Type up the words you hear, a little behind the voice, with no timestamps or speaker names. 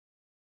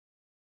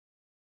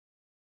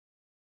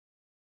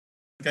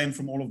came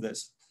from all of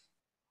this?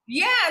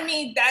 Yeah, I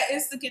mean, that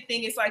is the good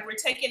thing. It's like we're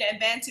taking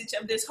advantage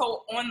of this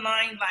whole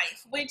online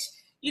life, which,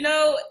 you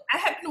know, I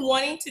have been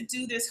wanting to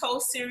do this whole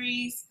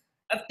series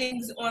of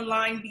things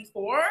online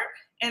before,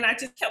 and I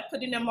just kept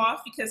putting them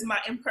off because my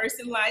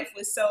in-person life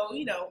was so,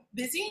 you know,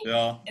 busy.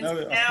 Yeah. And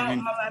so now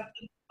all I've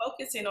been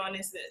focusing on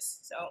is this.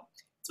 So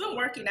it's been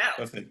working out.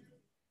 Perfect.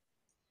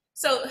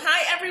 So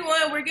hi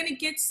everyone, we're gonna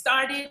get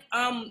started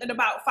in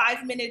about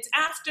 5 minutes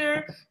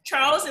after.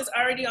 Charles is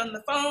already on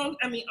the phone,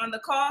 on the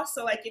call.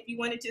 So like if you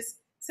wanna just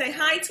say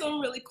hi to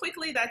him really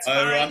quickly, that's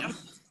fine. I'm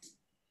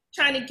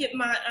trying to get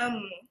my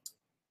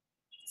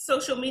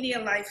social media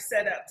life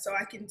set up so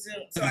I can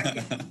Zoom, so I can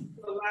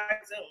do a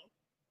live Zoom.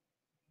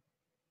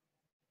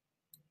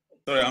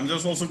 Sorry, I'm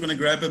just also gonna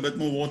grab a bit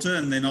more water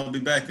and then I'll be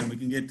back and we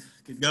can get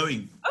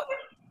going.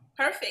 Okay,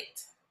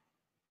 perfect.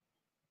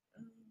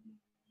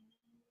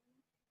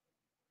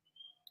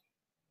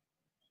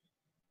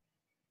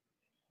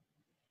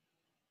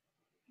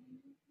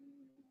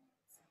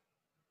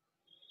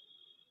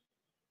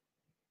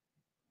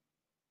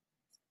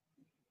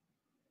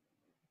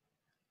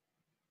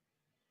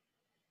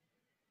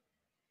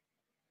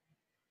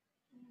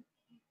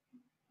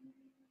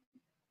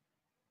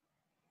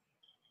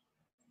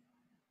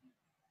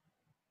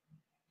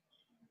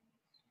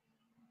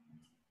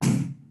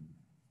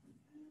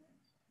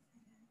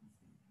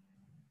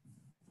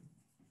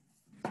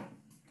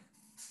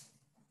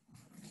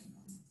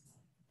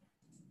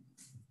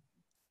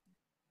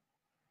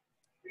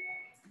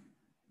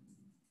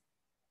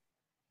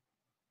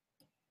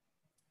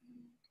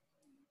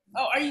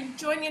 Oh, are you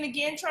joining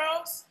again,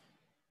 Charles?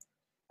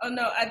 Oh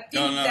no, I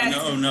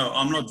think No,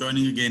 I'm not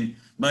joining again.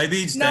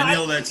 Maybe it's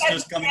Daniel that's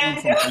just coming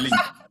on from the link.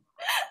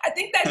 I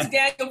think that's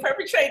Daniel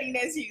perpetrating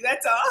as you,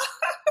 that's all.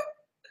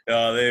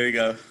 Yeah, there we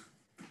go.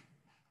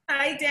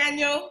 Hi,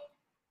 Daniel.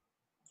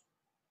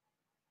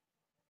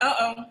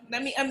 Uh-oh,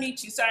 let me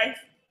unmute you, sorry.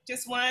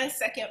 Just 1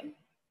 second.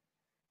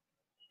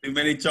 Too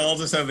many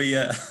Charleses over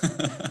here.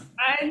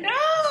 I know,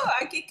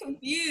 I get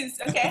confused.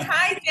 Okay,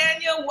 hi,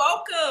 Daniel,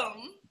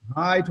 welcome.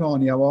 Hi,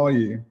 Tuanni, how are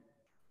you?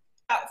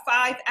 About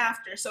 5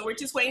 after, so we're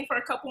just waiting for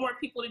a couple more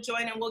people to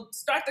join, and we'll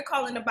start the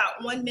call in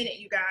about 1 minute,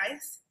 you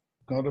guys.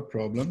 Not a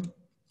problem.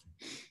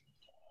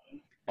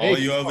 Are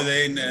you over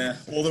there in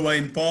all the way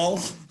in Paul?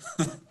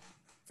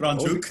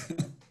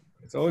 Franschhoek?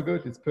 It's all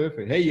good, it's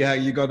perfect. Hey, yeah,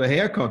 you got a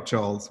haircut,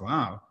 Charles.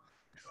 Wow.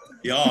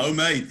 Yeah,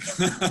 homemade.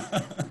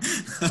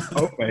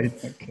 Homemade,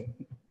 okay.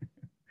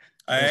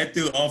 I had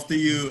to, after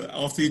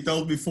you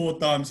told me 4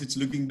 times it's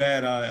looking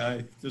bad,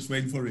 I just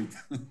went for it.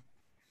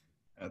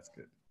 That's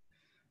good.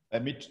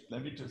 Let me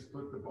just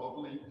put the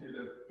bottle into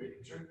the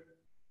picture.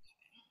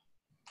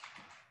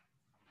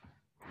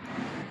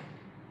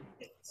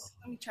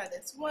 Let me try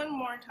this one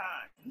more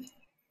time.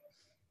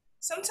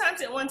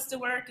 Sometimes it wants to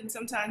work and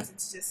sometimes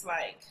it's just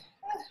like,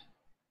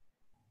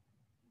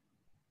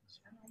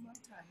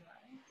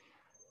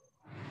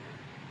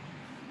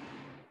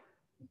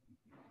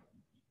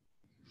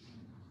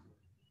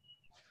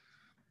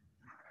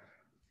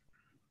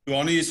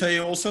 Tuanni, you say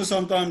also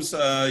sometimes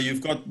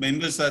you've got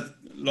members that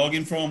log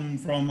in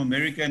from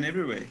America and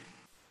everywhere.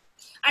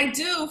 I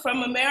do,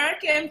 from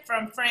America and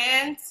from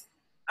France.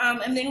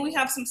 And then we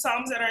have some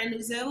songs that are in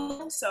New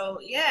Zealand. So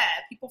yeah,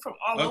 people from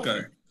all over.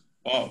 Okay,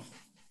 wow.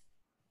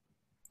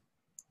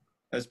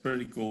 That's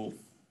pretty cool.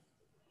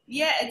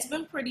 Yeah, it's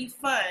been pretty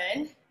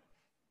fun.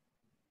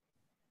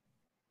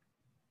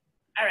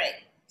 All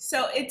right,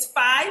 so it's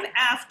 5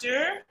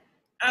 after.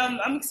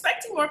 I'm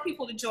expecting more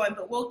people to join,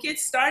 but we'll get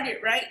started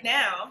right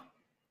now.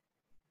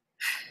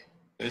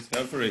 Let's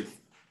go for it.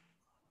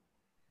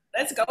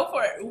 Let's go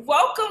for it.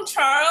 Welcome,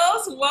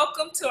 Charles.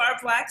 Welcome to our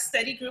Blacc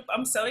Study group.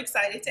 I'm so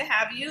excited to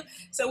have you.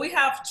 So we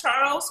have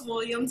Charles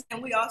Williams,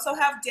 and we also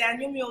have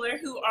Daniel Mueller,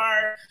 who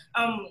are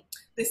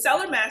the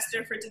Cellar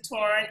Master for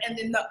DeToren, and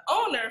then the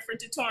owner for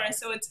DeToren.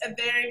 So it's a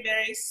very,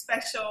 very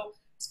special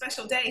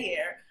day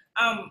here.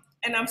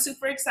 And I'm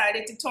super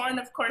excited.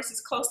 DeToren, of course, is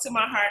close to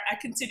my heart. I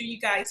consider you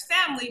guys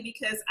family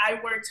because I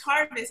worked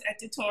harvest at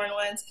DeToren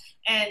once,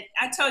 and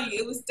I tell you,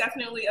 it was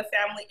definitely a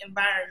family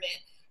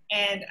environment.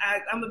 And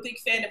I'm a big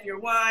fan of your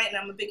wine, and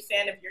I'm a big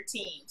fan of your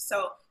team.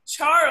 So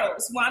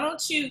Charles, why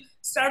don't you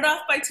start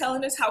off by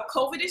telling us how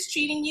COVID is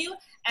treating you,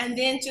 and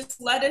then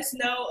just let us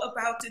know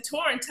about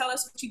DeToren. Tell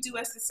us what you do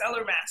as the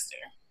Cellar Master.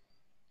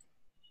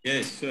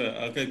 Yes, sure.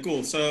 Okay,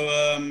 cool. So,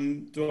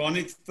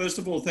 Tuanni, first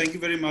of all, thank you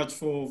very much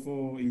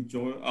for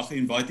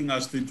inviting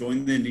us to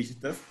join the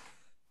initiative.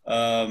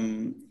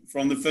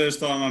 From the first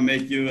time I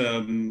met you,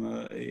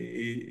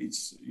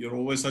 you're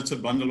always such a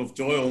bundle of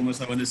joy,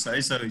 almost, I want to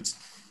say. So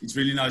it's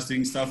really nice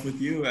doing stuff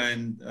with you.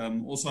 And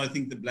also, I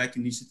think the Blacc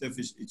initiative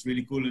it's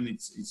really cool, and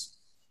it's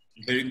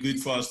very good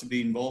for us to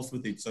be involved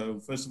with it. So,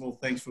 first of all,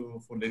 thanks for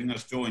letting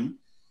us join.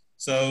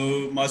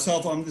 So,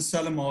 myself, I'm the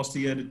Cellar Master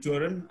here at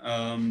DeToren.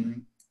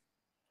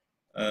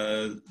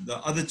 The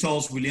other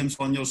Charles Williams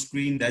on your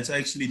screen, that's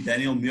actually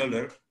Daniel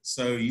Mueller.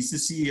 So he's the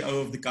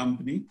CEO of the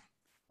company.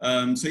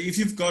 So if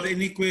you've got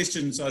any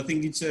questions, I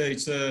think it's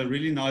a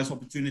really nice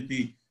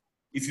opportunity.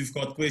 If you've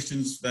got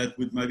questions that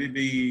would maybe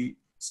be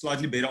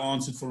slightly better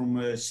answered from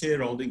a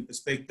shareholding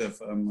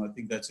perspective. I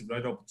think that's a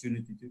great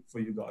opportunity for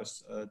you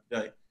guys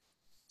today.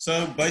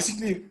 So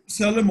basically,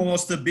 Cellar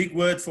Master, big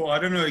word for, I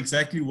don't know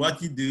exactly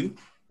what you do.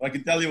 I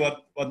can tell you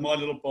what my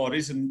little part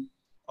is, and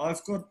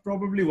I've got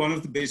probably one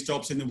of the best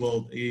jobs in the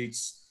world.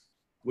 It's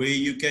where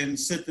you can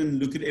sit and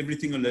look at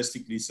everything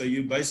holistically. So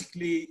you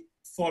basically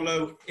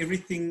follow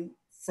everything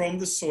from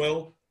the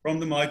soil, from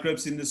the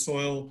microbes in the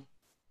soil,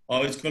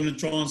 how it's going to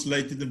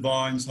translate to the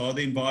vines, how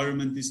the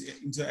environment is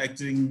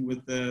interacting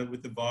with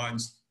the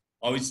vines,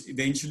 how it's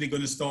eventually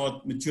going to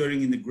start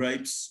maturing in the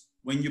grapes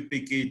when you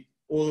pick it,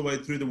 all the way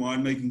through the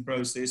winemaking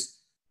process.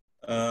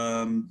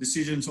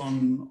 Decisions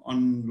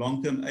on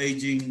long-term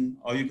aging,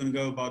 how you're going to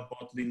go about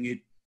bottling it,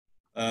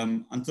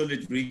 until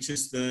it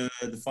reaches the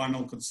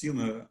final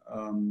consumer,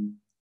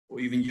 or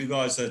even you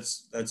guys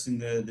that's in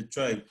the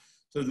trade.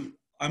 So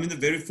I'm in the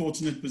very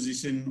fortunate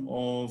position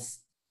of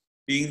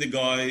being the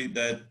guy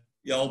that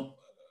help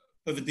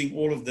pivoting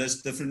all of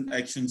this different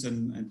actions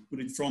and put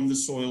it from the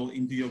soil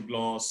into your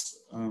glass,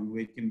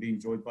 where it can be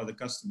enjoyed by the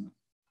customer.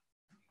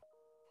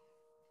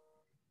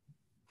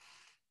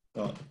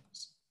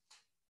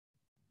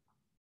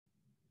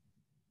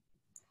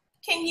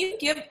 Can you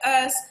give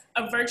us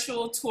a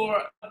virtual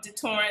tour of De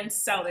Toren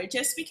cellar?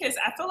 Just because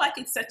I feel like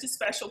it's such a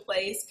special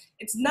place.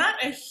 It's not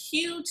a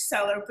huge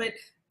cellar, but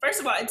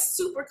first of all, it's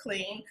super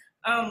clean.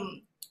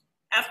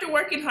 After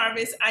working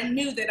Harvest, I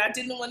knew that I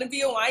didn't want to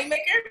be a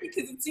winemaker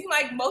because it seemed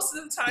like most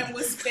of the time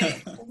was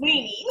spent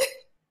cleaning.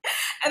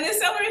 And the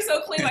cellar is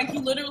so clean, like you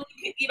literally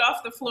can eat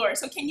off the floor.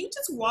 So can you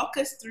just walk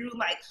us through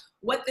like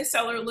what the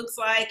cellar looks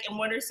like and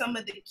what are some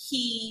of the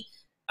key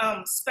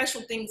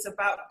special things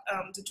about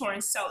De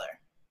Toren cellar?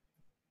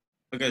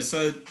 Okay,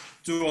 so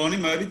Tuanni,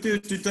 maybe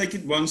to take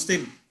it one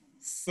step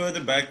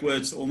further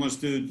backwards,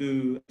 almost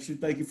to actually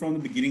take it from the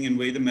beginning, and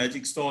where the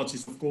magic starts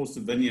is, of course,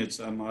 the vineyards.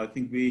 I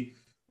think we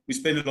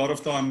spend a lot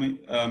of time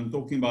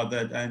talking about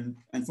that,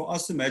 and for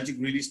us, the magic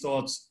really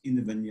starts in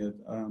the vineyard.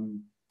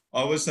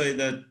 I always say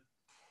that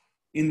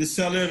in the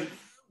cellar,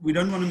 we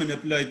don't want to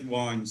manipulate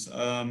wines.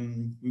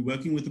 We're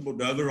working with the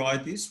Bordeaux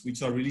varieties,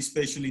 which are really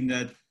special in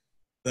that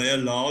they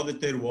allow the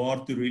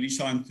terroir to really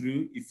shine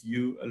through if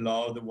you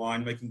allow the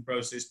winemaking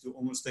process to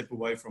almost step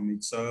away from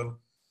it. So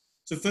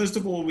first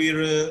of all,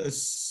 we're a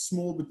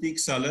small boutique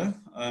cellar,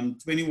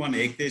 21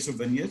 hectares of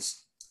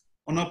vineyards.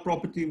 On our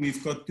property,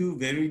 we've got two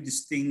very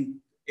distinct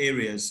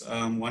areas.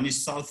 One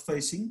is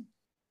south-facing,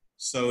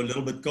 so a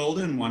little bit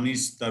colder, and one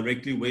is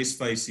directly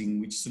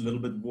west-facing, which is a little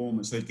bit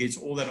warmer. So it gets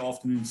all that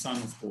afternoon sun,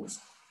 of course.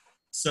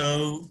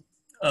 So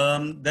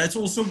that's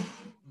also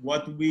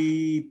what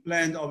we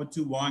planned our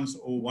two wines,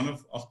 or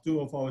two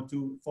of our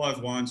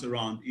 5 wines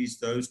around, is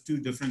those two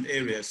different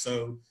areas.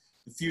 So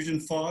the Fusion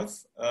 5,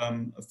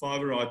 a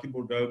 5-variety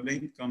Bordeaux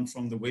blend, comes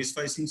from the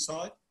west-facing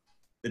side.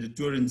 The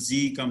DeToren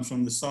Z comes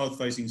from the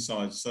south-facing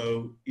side.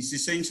 So it's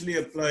essentially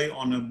a play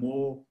on a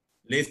more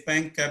left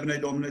bank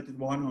Cabernet-dominated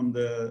wine on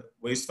the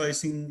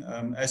west-facing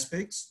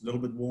aspects, a little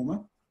bit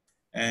warmer,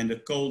 and a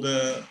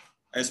colder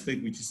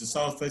aspect, which is the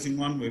south-facing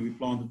one, where we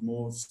planted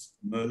more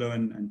Mueller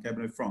and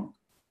Cabernet Franc.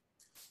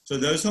 So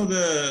those are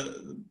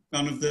the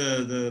kind of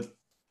the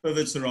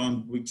pivots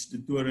around which the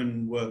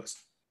DeToren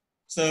works.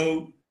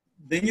 So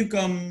then you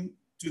come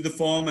to the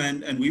farm,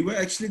 and we were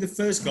actually the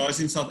first guys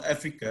in South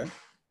Africa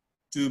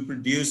to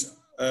produce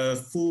a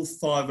full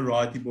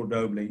 5-variety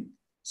Bordeaux blend.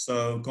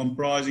 So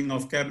comprising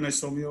of Cabernet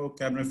Sauvignon,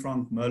 Cabernet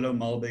Franc, Merlot,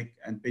 Malbec,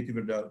 and Petit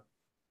Verdot.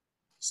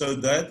 So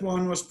that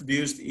one was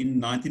produced in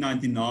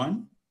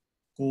 1999,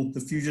 called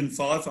the Fusion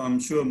 5. I'm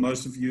sure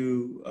most of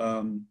you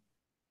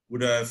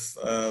would have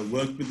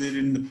worked with it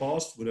in the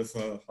past, would have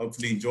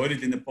hopefully enjoyed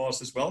it in the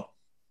past as well.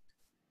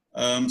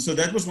 So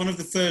that was one of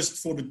the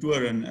first for the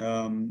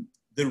DeToren.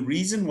 The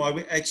reason why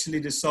we actually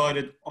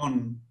decided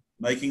on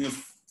making a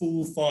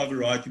full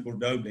 5-variety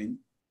Bordeaux blend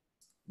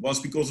was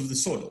because of the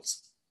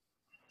soils.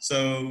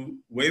 So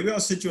where we are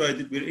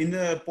situated, we're in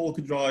the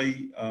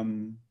Polka-Dry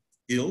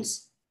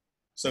hills,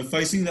 so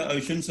facing the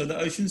ocean. So the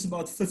ocean is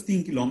about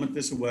 15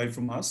 kilometers away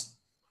from us.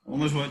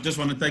 Almost just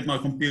want to take my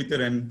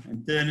computer and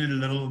turn it a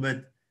little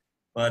bit,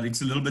 but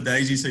it's a little bit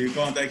hazy, so you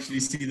can't actually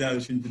see the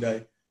ocean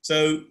today.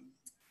 So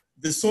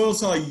the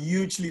soils are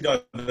hugely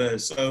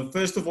diverse. So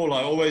first of all,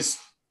 I always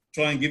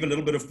try and give a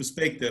little bit of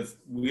perspective.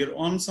 We're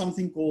on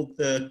something called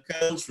the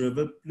Kales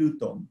River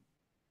Pluton.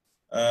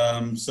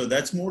 So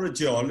that's more a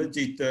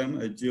geology term,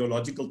 a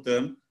geological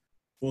term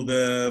for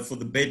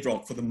the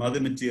bedrock, for the mother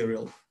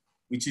material,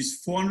 which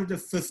is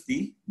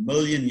 450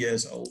 million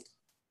years old.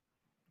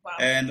 Wow.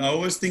 And I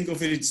always think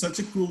of it, it's such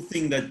a cool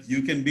thing that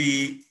you can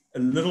be a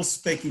little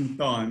speck in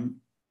time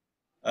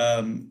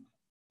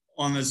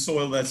on a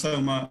soil that's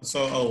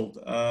so old.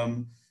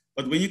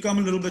 But when you come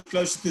a little bit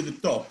closer to the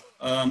top,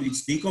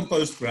 it's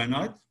decomposed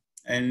granite,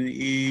 and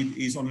it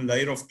is on a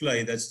layer of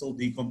clay that's still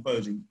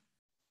decomposing.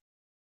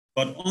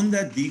 But on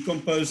that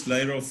decomposed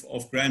layer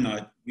of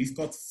granite, we've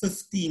got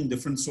 15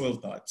 different soil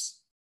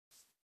types.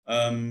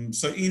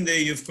 So in there,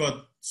 you've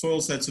got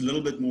soils that's a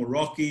little bit more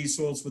rocky,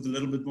 soils with a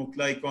little bit more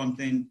clay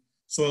content,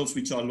 soils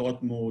which are a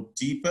lot more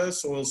deeper,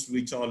 soils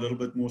which are a little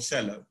bit more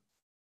shallow.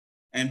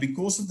 And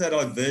because of that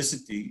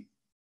diversity,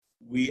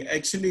 we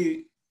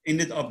actually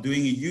ended up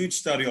doing a huge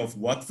study of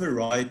what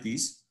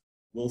varieties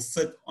will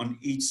fit on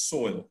each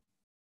soil.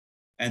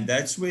 And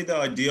that's where the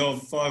idea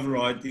of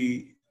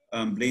 5-variety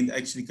blend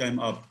actually came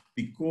up,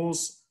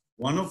 because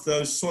one of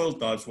those soil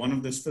types, one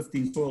of those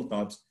 15 soil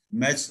types,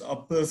 matched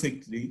up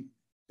perfectly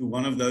to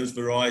one of those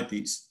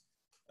varieties.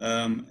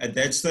 At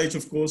that stage,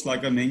 of course,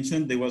 like I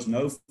mentioned, there was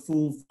no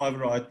full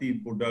 5-variety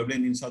Bordeaux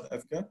blend in South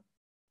Africa.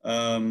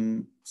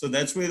 So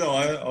that's where the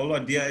whole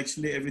idea,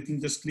 actually,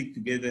 everything just clicked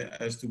together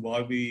as to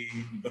why we're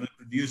going to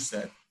produce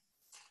that.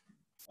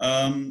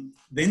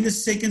 Then the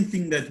second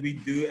thing that we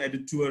do at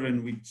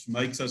DeToren, which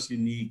makes us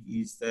unique,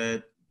 is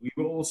that we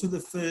were also the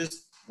first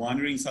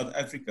winery in South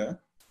Africa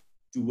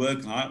to work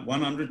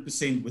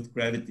 100% with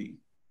gravity.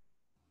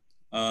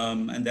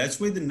 And that's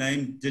where the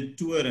name De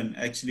Toren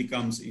actually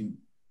comes in.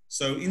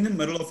 So in the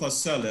middle of our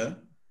cellar,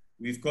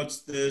 we've got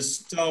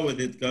this tower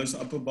that goes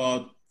up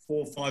about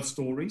 4 or 5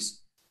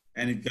 stories,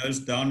 and it goes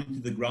down into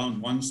the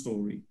ground 1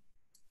 story.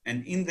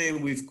 And in there,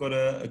 we've got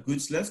a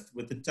goods lift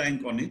with a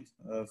tank on it,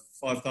 a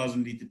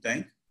 5,000 liter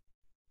tank.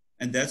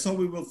 And that's how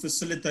we will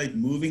facilitate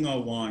moving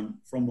our wine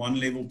from one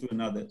level to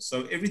another.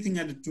 So everything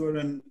at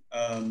DeToren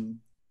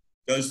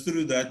goes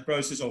through that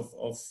process of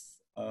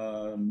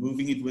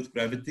moving it with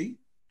gravity,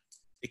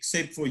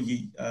 except for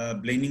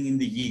blending in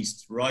the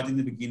yeast right in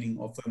the beginning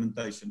of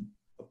fermentation.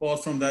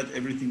 Apart from that,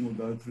 everything will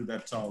go through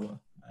that tower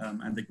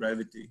and the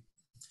gravity.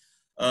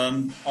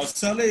 Our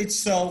cellar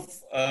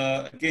itself,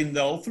 again,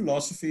 the whole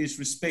philosophy is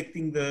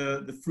respecting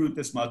the fruit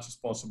as much as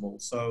possible.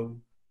 So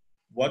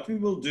what we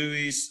will do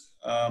is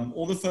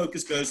all the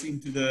focus goes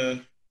into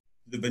the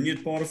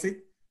vineyard part of it,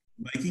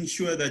 making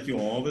sure that you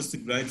harvest the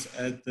grapes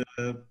at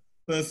the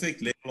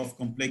perfect level of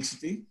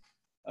complexity,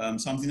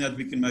 something that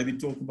we can maybe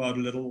talk about a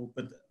little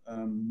bit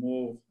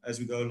more as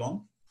we go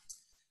along.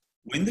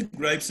 When the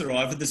grapes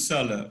arrive at the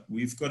cellar,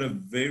 we've got a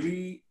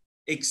very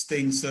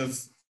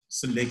extensive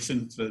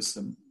selection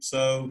system.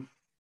 So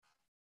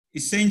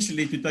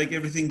essentially, to take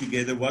everything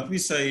together, what we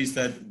say is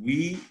that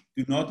we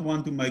do not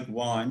want to make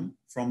wine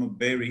from a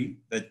berry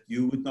that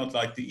you would not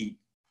like to eat.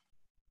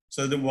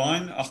 So the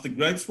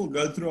grapes will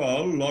go through a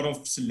whole lot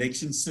of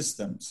selection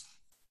systems.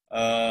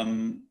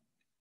 And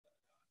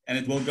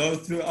it will go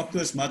through up to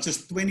as much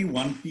as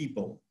 21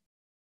 people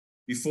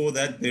before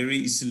that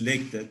berry is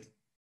selected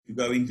to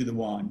go into the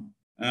wine.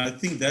 And I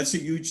think that's a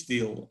huge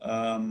deal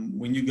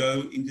when you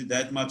go into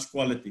that much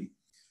quality.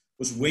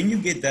 Because when you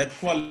get that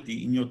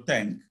quality in your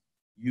tank,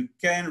 you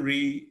can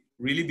really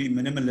be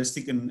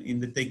minimalistic in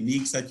the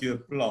techniques that you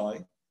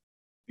apply,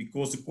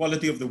 because the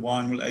quality of the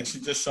wine will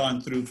actually just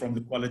shine through from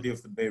the quality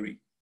of the berry.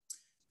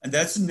 And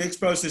that's the next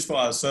process for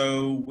us.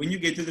 So when you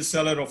get to the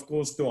cellar, of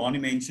course, Tuanni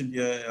mentioned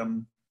here,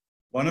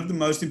 one of the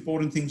most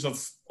important things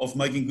of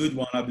making good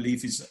wine, I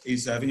believe,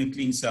 is having a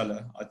clean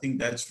cellar. I think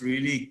that's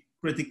really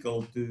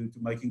critical to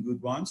making good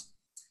wines.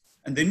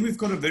 And then we've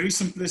got a very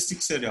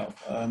simplistic setup.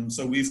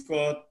 So we've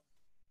got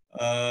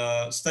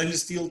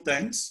stainless steel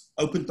tanks,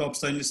 open top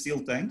stainless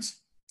steel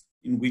tanks,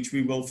 in which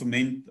we will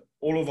ferment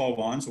all of our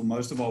wines, or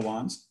most of our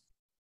wines.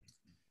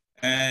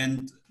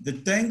 And the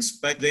tanks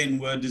back then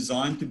were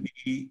designed to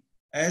be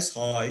as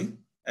high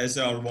as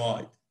they are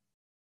wide.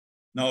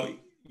 Now,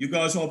 you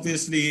guys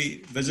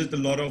obviously visit a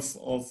lot of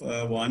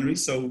wineries,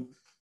 so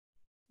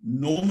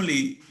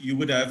normally you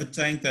would have a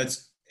tank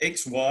that's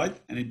X wide,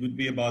 and it would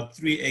be about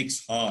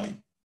 3X high.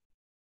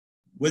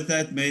 With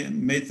that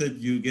method,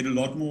 you get a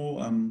lot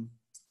more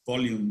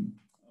volume,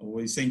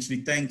 or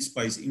essentially tank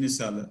space in a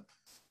cellar.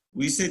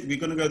 We said we're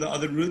going to go the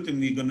other route, and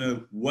we're going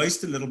to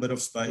waste a little bit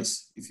of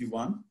space if you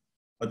want,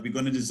 but we're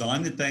going to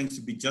design the tanks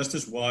to be just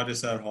as wide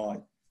as they're high.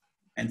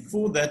 And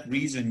for that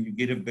reason, you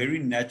get a very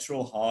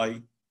natural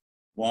high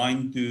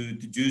wine to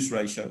juice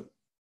ratio,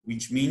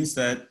 which means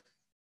that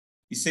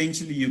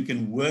essentially you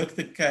can work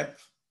the cap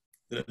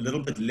a little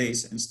bit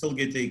less and still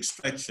get the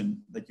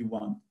extraction that you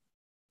want.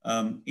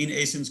 In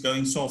essence,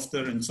 going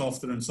softer and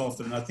softer and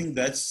softer. And I think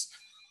that's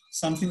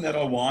something that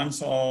our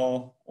wines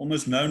are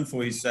almost known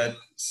for, is that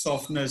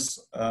softness,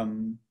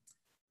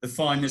 the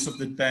fineness of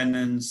the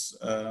tannins,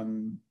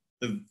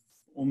 the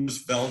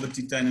almost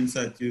velvety tannins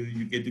that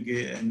you get to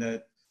get, and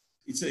that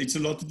it's a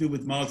lot to do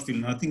with mouthfeel.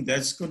 And I think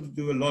that's got to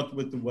do a lot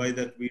with the way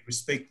that we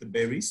respect the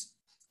berries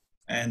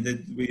and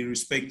that we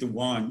respect the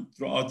wine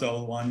throughout the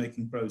whole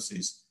winemaking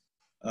process.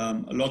 A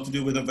lot to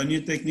do with the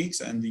vineyard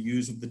techniques and the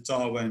use of the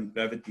tower and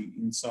gravity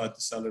inside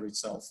the cellar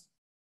itself.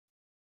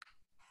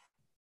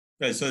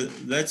 Okay, so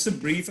that's a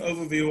brief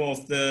overview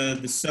of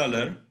the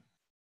cellar.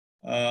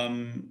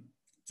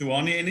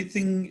 Tuanni,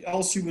 anything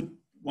else you would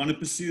want to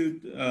pursue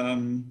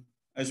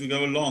as we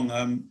go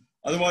along?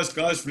 Otherwise,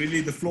 guys, really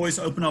the floor is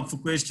open up for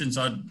questions.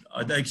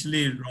 I'd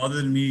actually, rather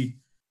than me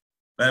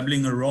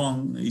babbling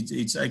around,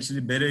 it's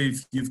actually better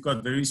if you've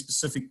got very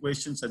specific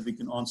questions that we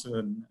can answer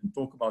and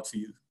talk about for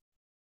you.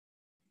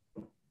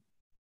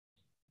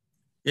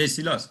 Yes,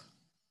 Silas.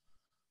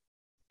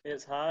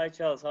 Yes, hi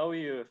Charles, how are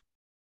you?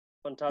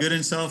 Fantastic. Good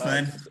and self,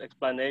 man.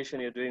 Explanation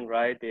you're doing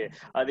right there.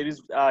 There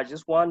is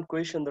just one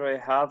question that I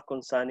have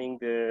concerning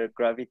the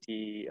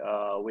gravity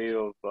way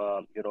of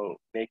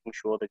making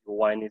sure that your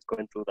wine is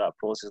going through that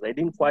process. I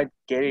didn't quite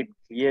get it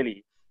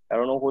clearly. I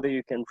don't know whether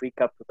you can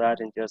recap to that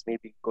and just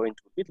maybe go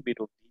into a little bit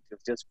of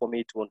details just for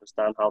me to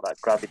understand how that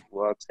gravity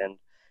works and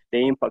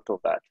the impact of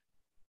that.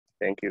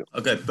 Thank you.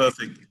 Okay,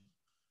 perfect.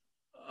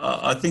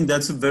 I think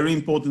that's a very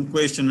important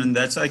question, and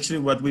that's actually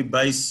what we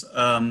base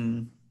our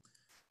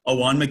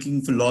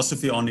winemaking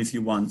philosophy on, if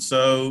you want.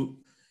 So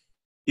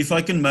if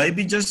I can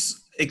maybe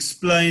just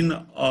explain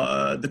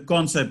the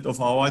concept of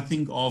how I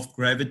think of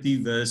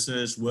gravity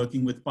versus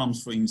working with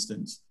pumps, for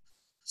instance.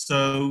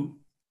 So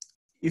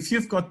if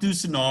you've got two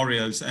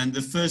scenarios, and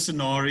the first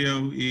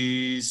scenario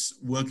is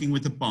working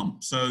with a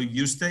pump. So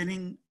you're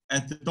standing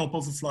at the top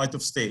of a flight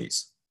of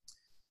stairs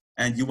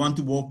and you want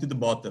to walk to the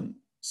bottom.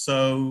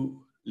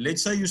 So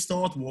let's say you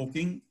start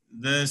walking,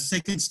 the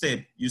second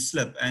step, you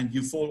slip and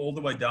you fall all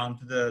the way down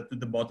to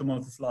the bottom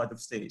of the flight of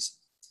stairs.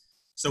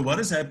 So what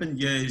has happened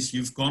here is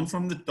you've gone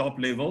from the top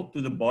level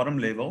to the bottom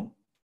level.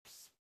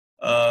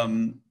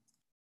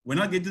 When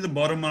I get to the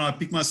bottom and I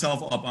pick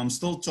myself up, I'm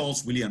still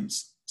Charles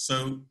Williams.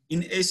 So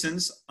in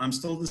essence, I'm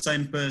still the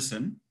same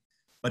person.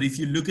 But if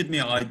you look at me,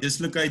 I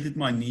dislocated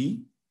my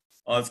knee.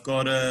 I've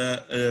got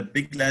a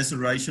big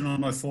laceration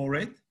on my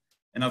forehead,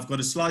 and I've got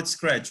a slight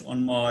scratch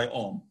on my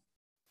arm.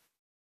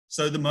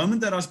 So the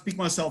moment that I pick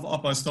myself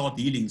up, I start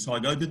healing. So I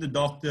go to the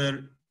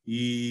doctor,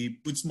 he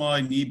puts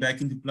my knee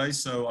back into place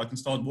so I can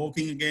start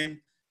walking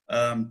again.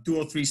 2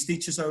 or 3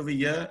 stitches over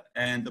here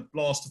and a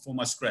plaster for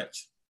my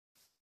scratch.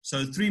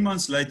 So 3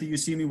 months later, you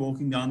see me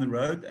walking down the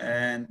road,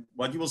 and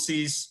what you will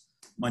see is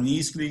my knee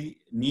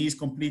is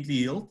completely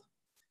healed.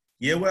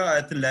 Here where I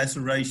had the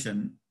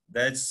laceration,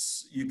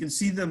 you can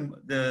see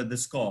the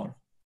scar,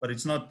 but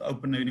it's not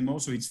open anymore,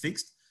 so it's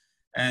fixed.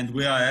 And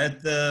where I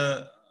had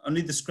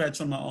only the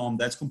scratch on my arm,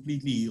 that's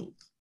completely healed.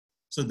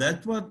 So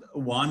that's what a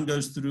wine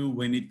goes through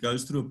when it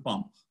goes through a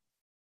pump.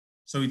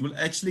 So it will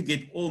actually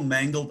get all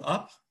mangled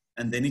up,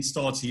 and then it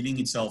starts healing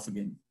itself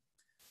again.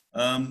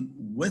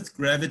 With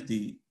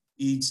gravity,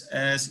 it's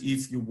as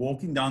if you're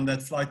walking down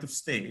that flight of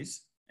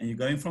stairs and you're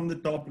going from the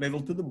top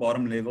level to the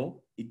bottom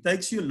level. It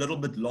takes you a little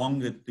bit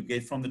longer to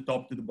get from the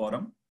top to the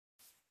bottom.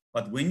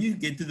 But when you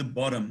get to the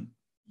bottom,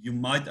 you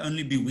might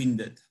only be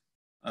winded.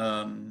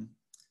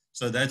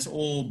 So that's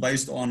all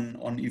based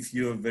on if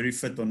you're very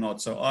fit or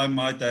not. So I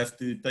might have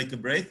to take a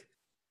breath.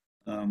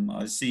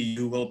 I see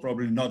you will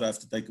probably not have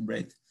to take a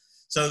breath.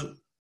 So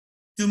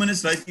 2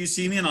 minutes later, you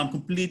see me and I'm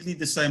completely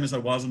the same as I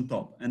was on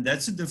top. And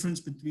that's the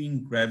difference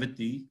between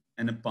gravity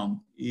and a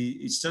pump.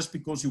 It's just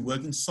because you're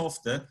working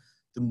softer,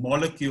 the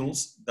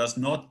molecules does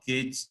not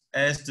get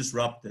as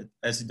disrupted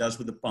as it does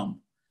with a pump.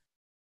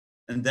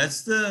 And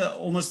that's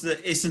almost the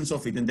essence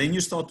of it. And then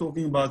you start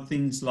talking about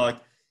things like,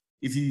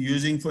 if you're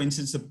using, for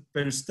instance, a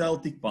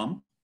peristaltic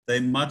pump, they're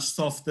much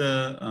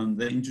softer,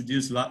 they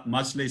introduce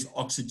much less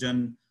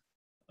oxygen.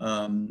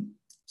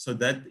 So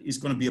that is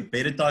going to be a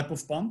better type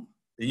of pump.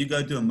 Then you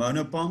go to a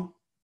mono pump,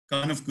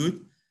 kind of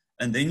good.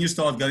 And then you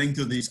start going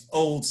to this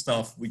old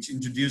stuff, which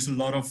introduce a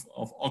lot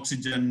of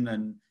oxygen.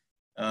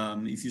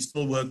 And if you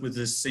still work with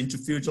the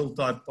centrifugal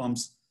type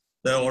pumps,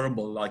 they're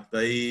horrible. Like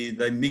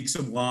they mix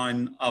a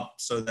wine up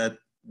so that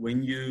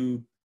when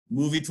you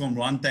move it from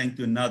one tank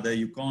to another,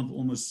 you can't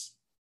almost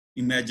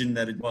imagine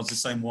that it was the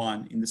same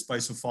wine in the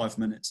space of 5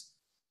 minutes.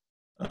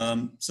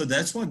 So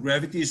that's why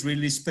gravity is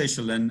really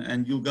special.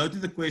 And you'll go to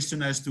the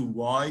question as to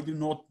why do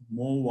not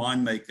more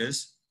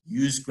winemakers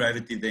use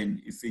gravity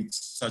then if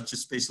it's such a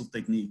special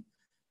technique?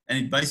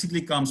 And it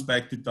basically comes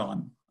back to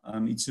time.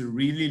 It's a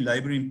really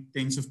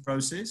labor-intensive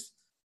process.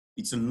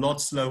 It's a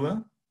lot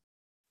slower.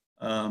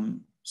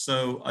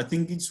 So I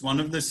think it's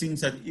one of those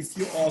things that if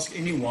you ask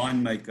any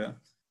winemaker,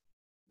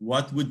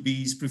 what would be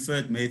his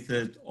preferred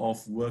method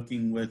of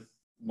working with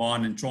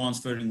wine and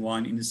transferring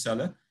wine in the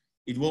cellar,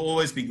 it will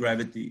always be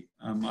gravity.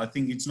 I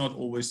think it's not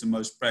always the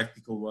most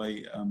practical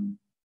way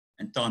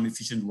and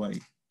time-efficient way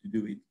to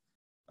do it.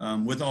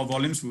 With our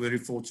volumes, we're very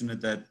fortunate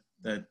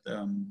that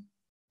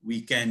we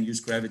can use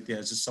gravity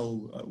as a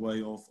sole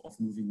way of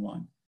moving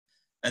wine.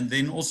 And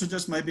then also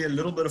just maybe a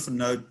little bit of a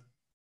note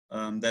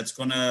that's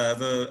going to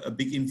have a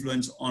big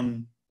influence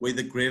on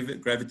whether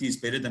gravity is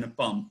better than a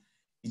pump.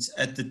 It's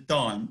at the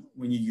time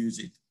when you use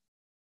it.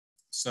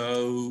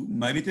 So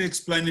maybe to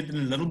explain it in a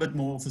little bit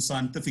more of a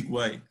scientific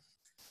way.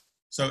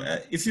 So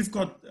if you've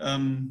got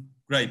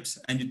grapes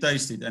and you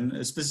taste it,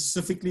 and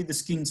specifically the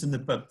skins and the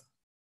pip,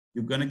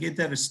 you're going to get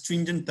that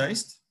astringent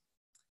taste.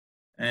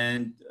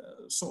 And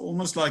so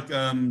almost like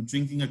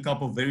drinking a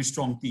cup of very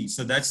strong tea.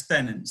 So that's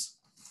tannins.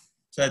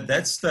 So at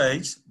that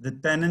stage, the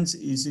tannins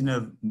is in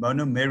a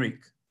monomeric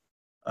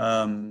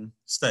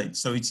state.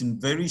 So it's in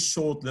very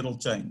short little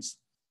chains.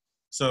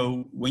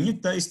 So when you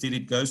taste it,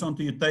 it goes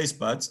onto your taste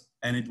buds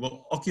and it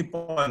will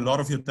occupy a lot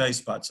of your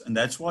taste buds. And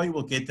that's why you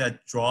will get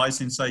that dry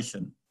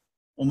sensation,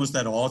 almost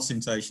that hard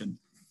sensation.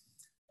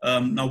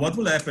 Now what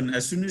will happen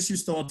as soon as you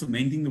start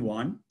fermenting the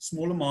wine,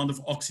 small amount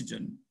of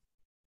oxygen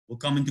will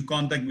come into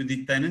contact with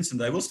the tannins and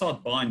they will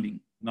start binding.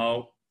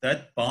 Now,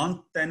 that bind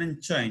tannin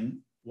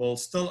chain will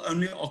still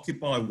only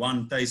occupy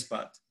one taste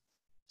bud.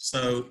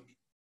 So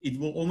it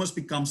will almost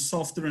become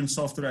softer and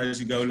softer as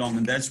you go along.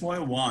 And that's why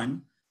a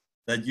wine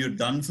that you're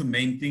done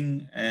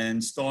fermenting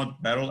and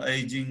start barrel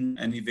aging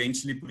and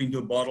eventually put into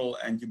a bottle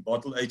and you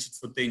bottle age it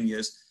for 10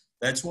 years,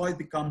 that's why it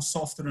becomes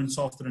softer and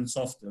softer and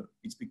softer.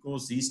 It's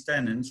because these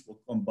tannins will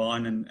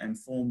combine and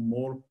form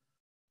more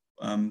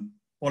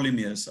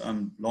polymers,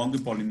 longer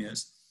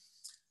polymers.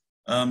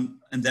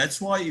 And that's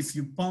why if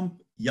you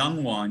pump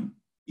young wine,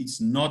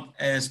 it's not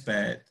as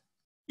bad.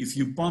 If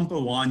you pump a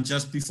wine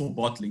just before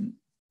bottling,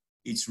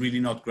 it's really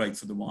not great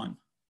for the wine.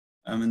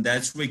 And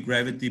that's where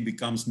gravity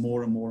becomes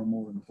more and more and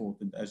more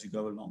important as you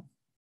go along.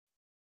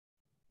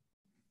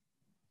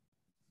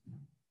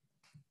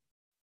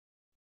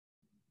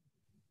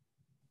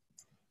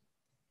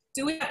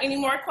 Do we have any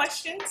more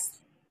questions?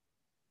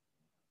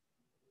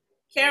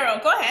 Carol,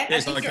 go ahead.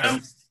 Yes, I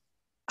can.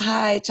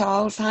 Hi,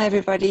 Charles. Hi,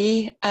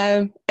 everybody.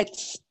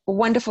 It's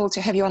wonderful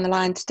to have you on the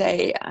line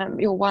today.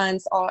 Your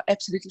wines are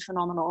absolutely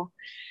phenomenal.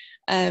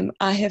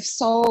 I have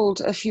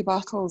sold a few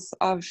bottles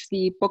of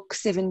the Book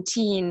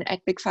 17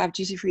 at Big 5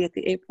 Duty Free at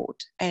the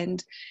airport.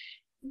 And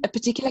a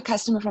particular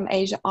customer from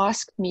Asia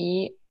asked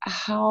me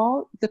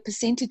how the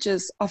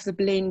percentages of the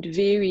blend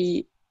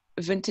vary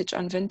vintage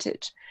on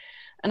vintage.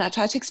 And I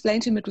tried to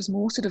explain to him it was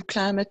more sort of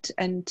climate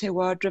and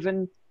terroir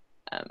driven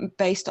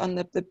based on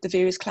the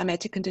various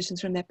climatic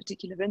conditions from that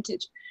particular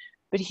vintage.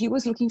 But he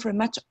was looking for a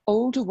much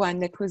older one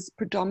that was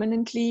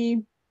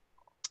predominantly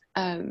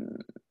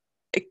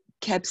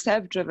Cab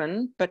Sav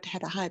driven, but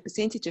had a high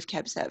percentage of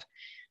Cab Sav.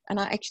 And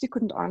I actually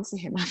couldn't answer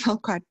him. I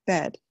felt quite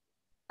bad.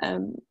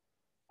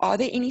 Are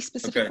there any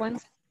specific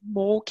ones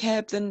more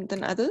Cab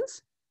than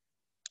others?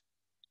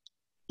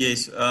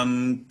 Yes,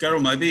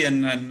 Carol, maybe,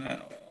 and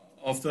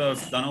after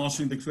I've done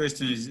answering the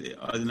question,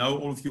 I know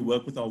all of you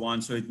work with our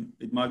wine, so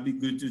it might be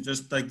good to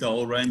just take the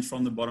whole range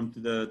from the bottom to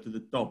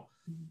the top.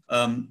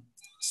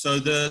 So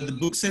the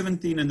Book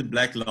 17 and the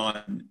Black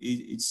Lion,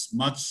 it's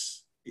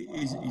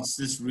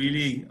this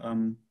really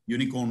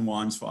unicorn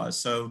wines for us.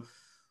 So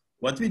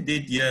what we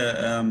did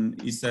here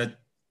is that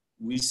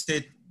we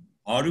said,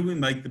 how do we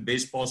make the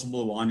best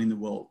possible wine in the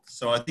world?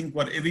 So I think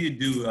whatever you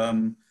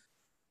do,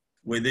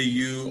 whether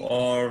you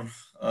are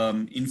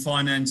in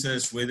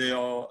finances, whether you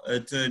are an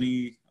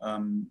attorney,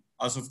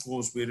 us of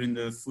course, we're in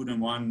the food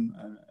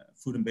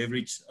and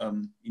beverage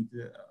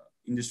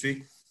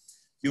industry.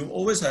 You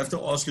always have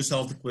to ask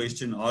yourself the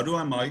question, how do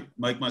I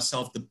make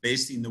myself the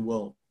best in the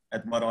world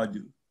at what I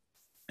do?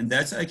 And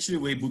that's actually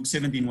where Book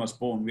 17 was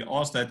born. We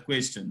asked that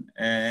question.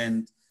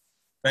 And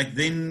back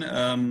then,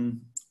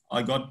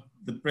 I got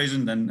the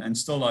present, and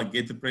still I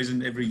get the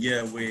present every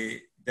year, where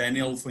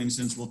Daniel, for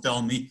instance, will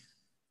tell me,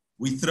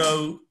 we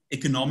throw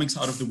economics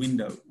out of the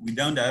window. We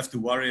don't have to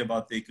worry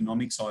about the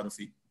economic side of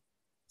it.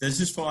 This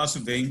is for us a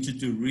venture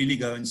to really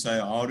go and say,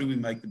 how do we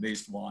make the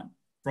best wine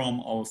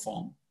from our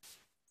farm?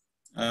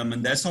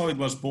 And that's how it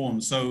was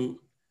born. So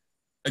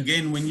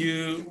again, when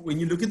you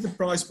look at the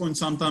price point,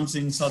 sometimes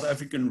in South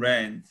African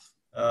Rand,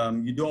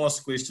 you do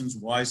ask questions,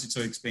 why is it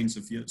so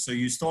expensive here? So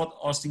you start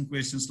asking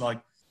questions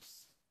like,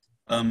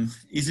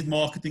 is it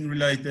marketing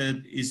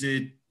related? Is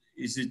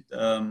it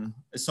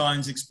a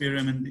science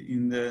experiment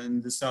in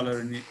the cellar?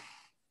 And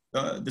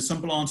the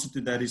simple answer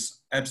to that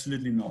is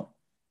absolutely not.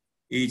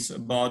 It's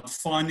about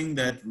finding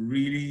that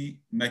really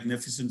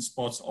magnificent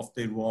spots of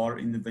terroir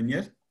in the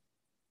vineyard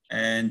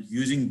and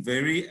using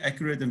very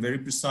accurate and very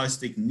precise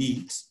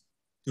techniques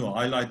to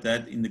highlight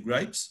that in the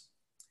grapes,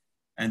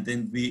 and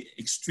then be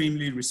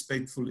extremely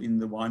respectful in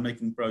the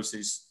winemaking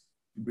process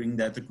to bring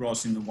that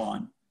across in the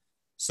wine.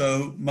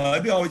 So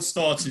maybe how it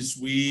starts is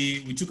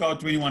we took our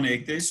 21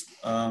 hectares.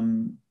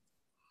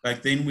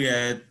 Back then we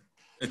had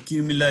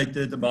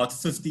accumulated about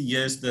 50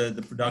 years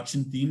the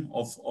production team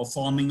of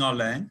farming our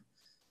land.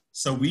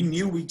 So we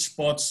knew which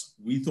spots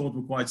we thought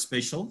were quite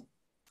special.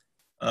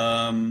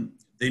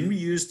 Then we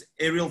used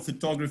aerial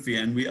photography,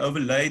 and we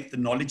overlaid the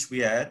knowledge we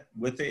had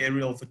with the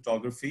aerial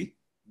photography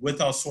with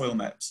our soil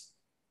maps.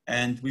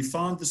 And we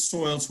found the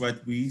soils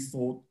that we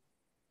thought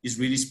is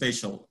really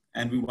special,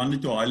 and we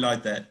wanted to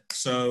highlight that.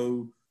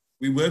 So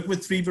we work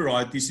with 3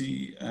 varieties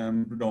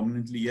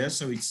predominantly here.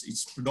 So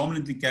it's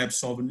predominantly Cab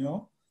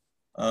Sauvignon,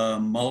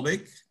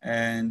 Malbec,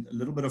 and a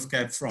little bit of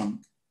Cab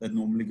Franc that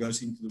normally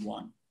goes into the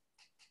wine.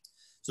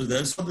 So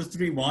those are the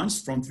 3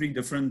 wines from 3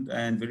 different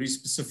and very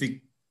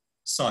specific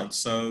sites.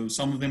 So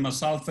some of them are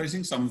south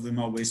facing, some of them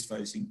are west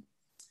facing.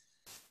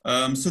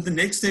 So the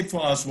next step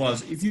for us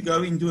was, if you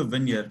go into a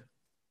vineyard,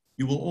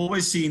 you will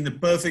always see in the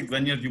perfect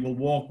vineyard, you will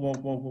walk.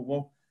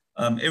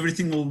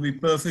 Everything will be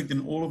perfect,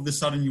 and all of a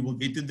sudden you will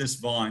get to this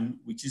vine,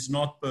 which is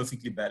not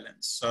perfectly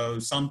balanced. So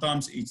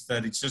sometimes it's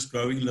that it's just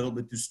growing a little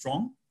bit too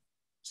strong.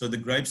 So the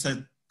grapes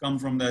that come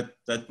from that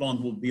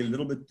plant will be a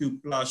little bit too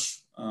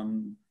plush, a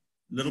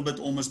little bit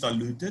almost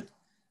diluted.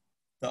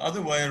 The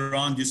other way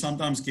around, you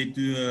sometimes get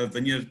to a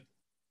vineyard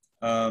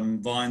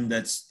vine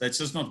that's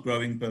just not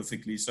growing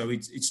perfectly. So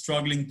it's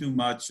struggling too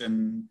much,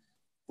 and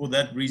for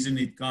that reason,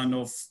 it kind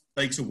of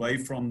takes away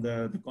from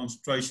the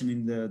concentration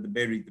in the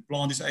berry. The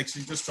plant is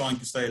actually just trying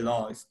to stay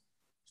alive.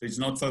 So it's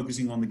not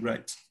focusing on the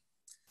grapes.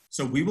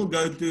 So we will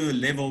go to a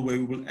level where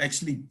we will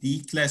actually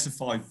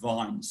declassify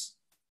vines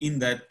in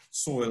that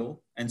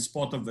soil and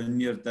spot a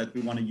vineyard that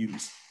we want to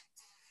use.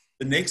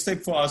 The next step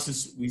for us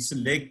is we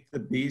select the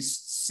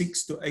best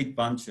 6 to 8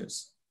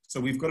 bunches. So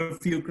we've got a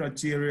few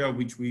criteria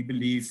which we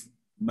believe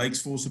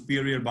makes for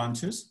superior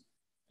bunches,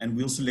 and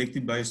we'll select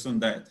it based on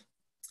that.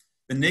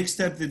 The next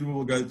step that we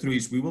will go through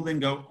is we will then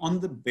go on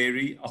the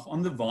berry,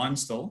 on the vine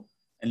still,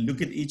 and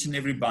look at each and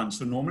every bunch.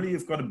 So normally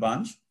you've got a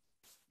bunch,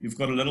 you've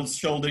got a little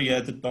shoulder here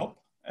at the top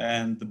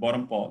and the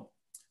bottom part.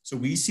 So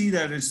we see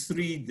that as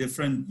 3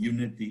 different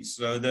unities.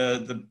 So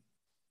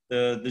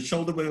the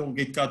shoulder will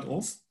get cut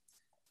off.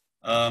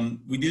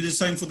 We do the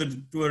same for the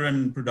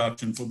DeToren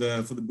production, for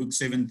the Book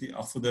 70,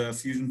 for the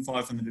Fusion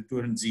 5 and the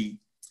DeToren Z.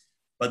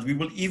 But we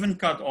will even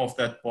cut off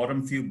that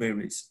bottom few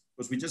berries,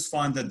 because we just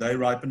find that they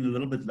ripen a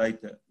little bit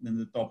later than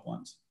the top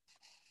ones.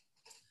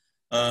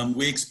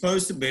 We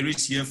expose the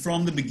berries here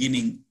from the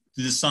beginning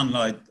to the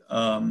sunlight.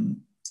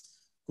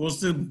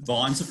 Because the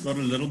vines have got a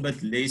little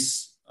bit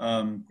less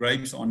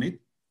grapes on it,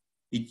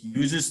 it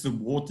uses the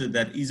water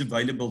that is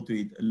available to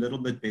it a little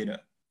bit better.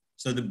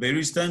 So the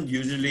berries don't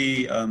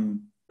usually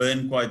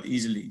burn quite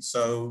easily.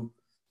 So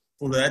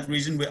for that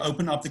reason, we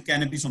open up the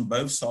canopies on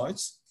both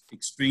sides,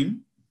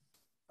 extreme.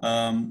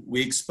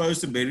 We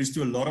expose the berries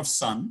to a lot of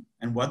sun.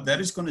 And what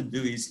that is going to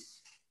do is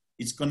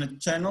it's going to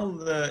channel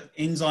the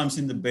enzymes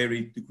in the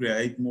berry to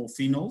create more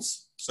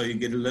phenols. So you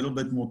get a little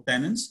bit more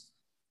tannins.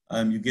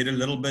 You get a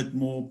little bit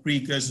more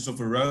precursors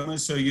of aroma.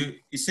 So you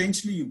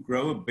essentially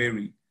grow a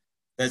berry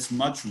that's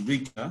much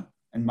richer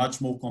and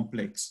much more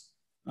complex.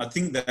 I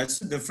think that's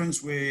the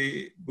difference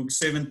where Book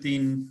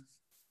 17,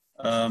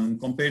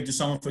 compared to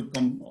some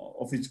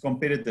of its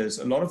competitors,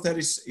 a lot of that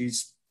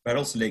is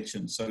barrel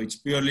selection. So it's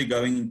purely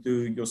going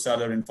into your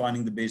cellar and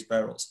finding the best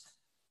barrels.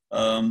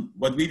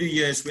 What we do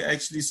here is we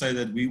actually say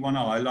that we want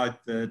to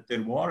highlight the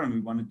terroir, and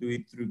we want to do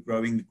it through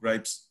growing the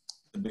grapes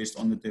the best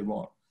on the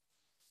terroir.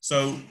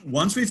 So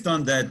once we've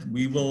done that,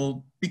 we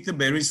will pick the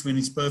berries when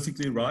it's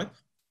perfectly ripe.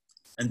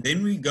 And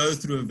then we go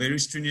through a very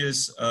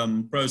strenuous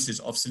process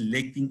of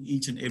selecting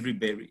each and every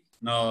berry.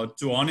 Now,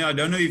 Tuanni, I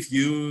don't know if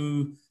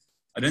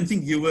I don't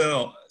think you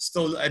were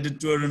still at the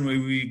DeToren where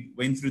we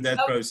went through that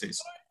process.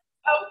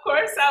 Of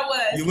course I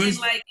was. You was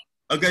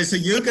okay, so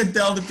you can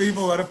tell the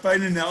people what a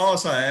pain in the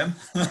ass I am.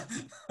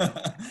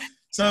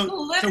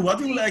 So what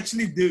we will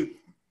actually do.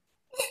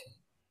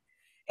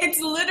 It's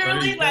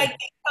literally like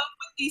they come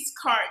with these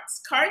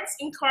carts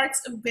and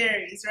carts of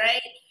berries,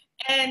 right?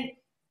 And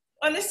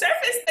on the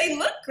surface, they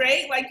look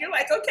great. Like, you're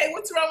like, okay,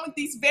 what's wrong with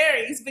these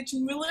berries? But you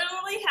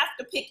literally have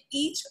to pick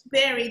each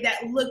berry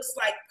that looks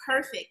like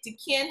perfect. It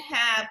can't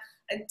have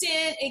a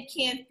dent. It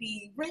can't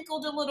be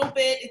wrinkled a little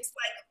bit. It's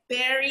like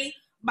berry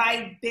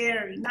by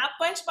berry, not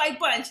bunch by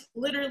bunch,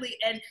 literally.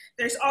 And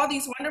there's all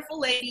these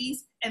wonderful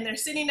ladies, and they're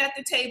sitting at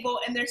the table,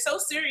 and they're so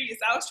serious.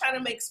 I was trying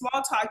to make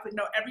small talk, but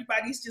no,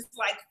 everybody's just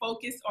like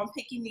focused on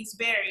picking these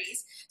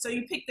berries. So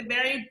you pick the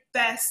very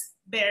best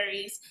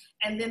berries,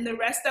 and then the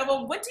rest of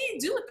them, what do you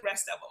do with the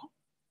rest of them?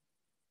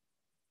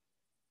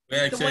 We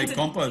actually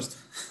compost.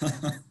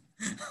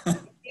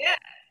 Yeah.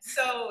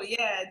 So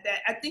yeah,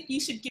 I think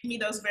you should give me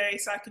those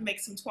berries so I can make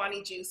some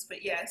Tuanni juice.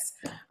 But yes,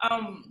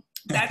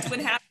 that's what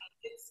happens.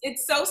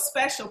 It's so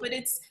special, but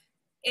it's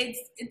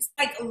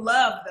like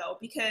love though,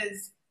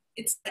 because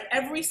it's like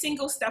every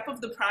single step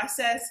of the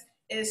process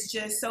is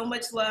just so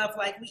much love.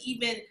 Like, we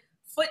even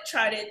foot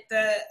trotted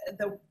the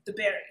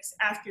berries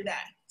after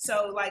that.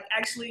 So like,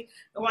 actually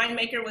the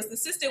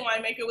assistant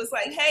winemaker was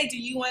like, hey, do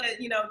you want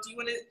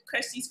to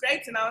crush these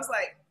grapes? And I was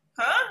like,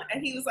 huh?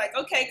 And he was like,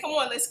 okay, come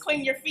on, let's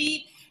clean your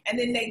feet. And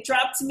then they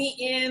dropped me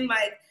in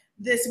like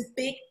this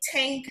big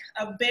tank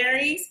of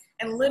berries,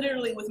 and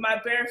literally with my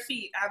bare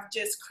feet, I've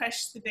just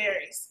crushed the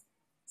berries.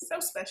 So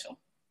special.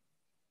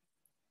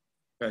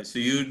 Okay, so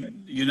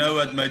you know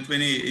what,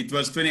 it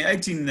was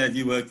 2018 that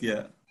you worked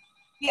here.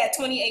 Yeah,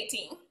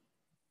 2018.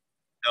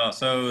 Yeah,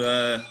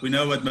 so we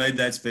know what made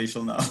that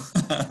special now.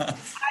 I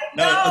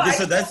know. Okay,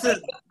 so that's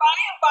it.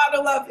 Buy a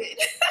bottle of it.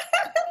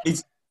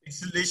 It's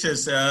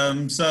delicious.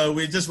 So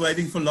we're just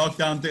waiting for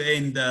lockdown to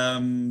end.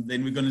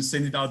 Then we're going to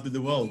send it out to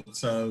the world.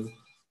 So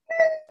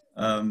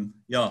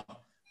yeah,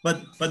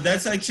 but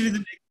that's actually the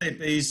next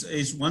step.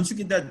 Is once you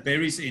get that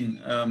berries in,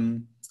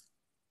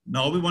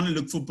 now we want to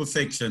look for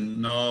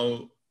perfection.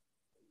 Now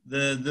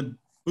the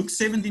Book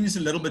 17 is a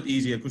little bit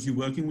easier because you're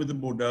working with the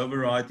Bordeaux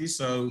variety.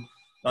 So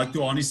like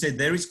Tuanni said,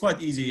 there is quite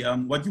easy.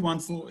 What you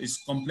want for is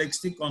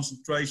complexity,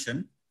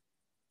 concentration.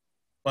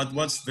 But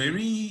what's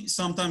very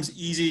sometimes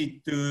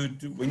easy to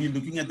when you're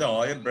looking at the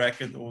higher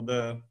bracket or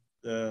the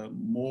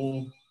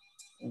more,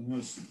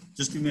 almost,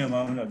 just give me a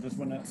moment. I just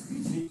want to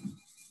see.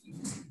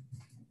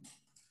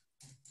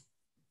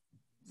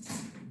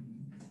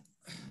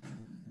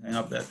 Hang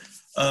up that.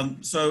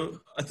 So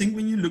I think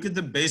when you look at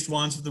the best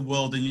wines of the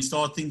world and you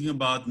start thinking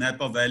about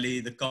Napa Valley,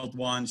 the cult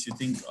wines, you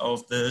think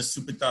of the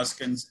Super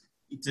Tuscans,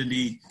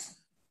 Italy,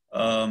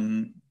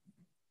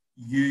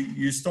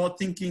 you start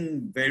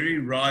thinking very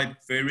ripe,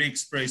 very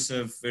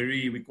expressive,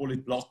 we call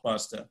it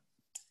blockbuster.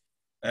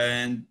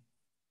 And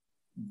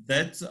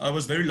that, I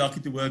was very lucky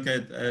to work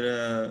at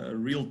a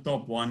real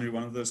top winery,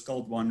 one of those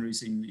cult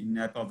wineries in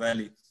Napa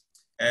Valley.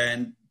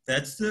 And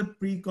that's the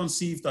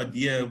preconceived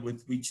idea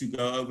with which you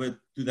go over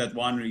to that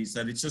winery, is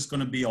that it's just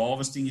going to be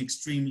harvesting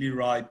extremely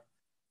ripe.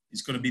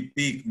 It's going to be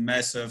big,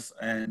 massive.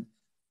 And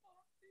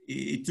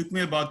it took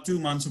me about 2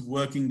 months of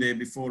working there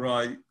before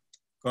I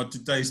got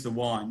to taste the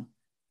wine.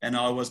 And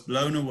I was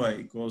blown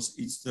away, because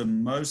it's the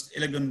most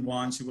elegant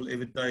wines you will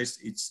ever taste.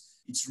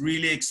 It's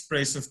really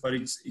expressive, but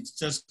it's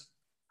just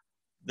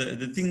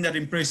the thing that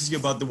impresses you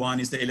about the wine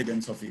is the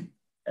elegance of it.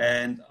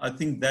 And I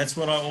think that's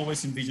what I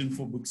always envisioned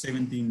for book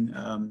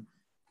 17.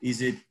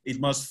 Is it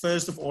must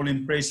first of all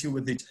impress you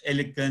with its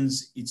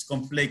elegance, its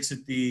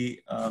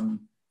complexity,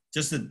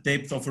 just the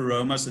depth of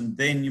aromas, and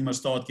then you must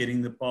start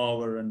getting the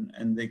power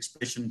and the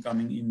expression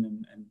coming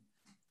in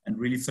and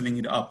really filling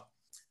it up.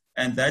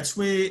 And that's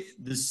where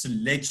the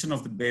selection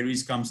of the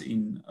berries comes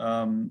in.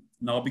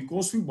 Now,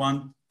 because we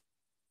want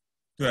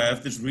to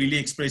have this really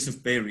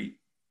expressive berry,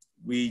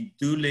 we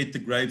do let the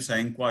grapes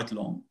hang quite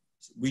long,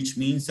 which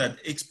means that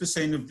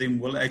X% of them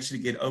will actually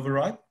get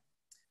overripe,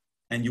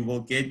 and you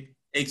will get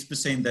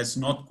X% that's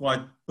not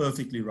quite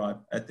perfectly ripe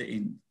at the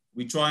end.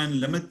 We try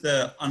and limit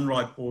the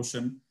unripe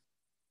portion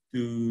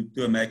to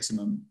a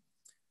maximum.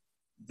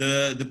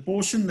 The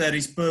portion that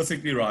is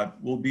perfectly ripe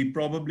will be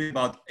probably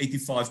about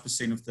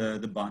 85% of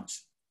the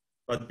bunch.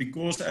 But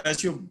because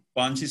as your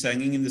bunch is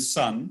hanging in the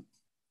sun,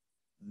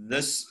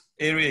 this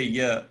area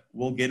here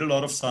will get a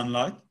lot of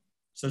sunlight.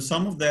 So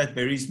some of that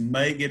berries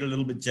may get a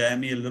little bit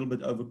jammy, a little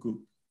bit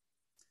overcooked.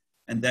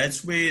 And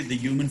that's where the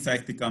human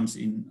factor comes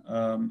in.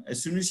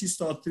 As soon as you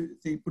start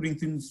putting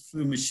things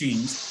through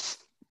machines,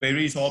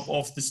 berries hop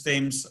off the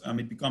stems,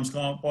 it becomes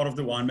part of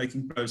the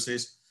winemaking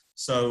process.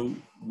 So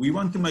we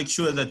want to make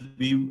sure that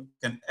we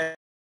can add.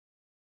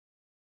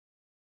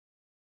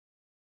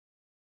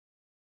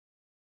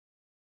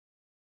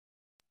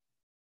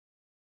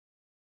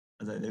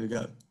 Okay, there we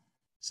go.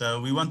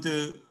 So we want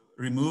to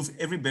remove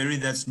every berry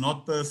that's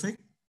not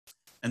perfect,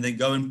 and then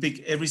go and pick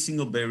every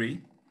single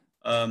berry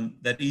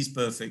that is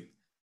perfect.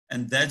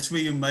 And that's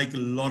where you make a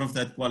lot of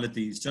that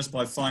quality, is just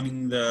by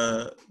finding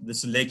the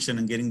selection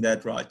and getting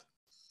that right.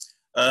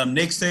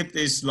 Next step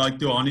is, like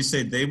Tuanni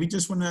said there, we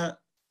just want to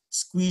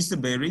squeeze the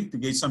berry to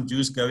get some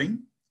juice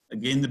going.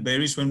 Again, the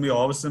berries, when we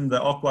harvest them, they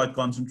are quite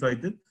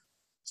concentrated.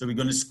 So we're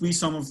going to squeeze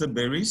some of the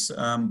berries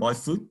by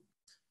foot.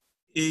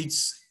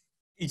 It's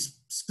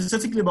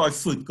specifically by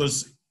foot,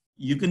 because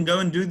you can go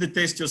and do the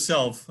test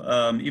yourself,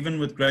 even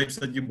with grapes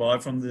that you buy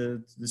from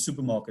the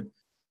supermarket.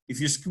 If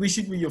you squish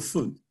it with your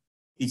foot,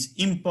 it's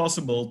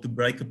impossible to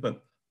break a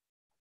pip.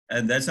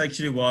 And that's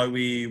actually why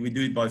we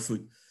do it by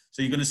foot.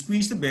 So you're going to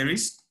squeeze the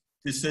berries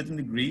to a certain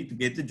degree to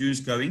get the juice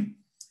going.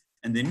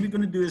 And then we're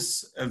going to do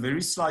a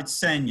very slight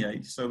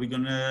saignée. So we're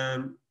going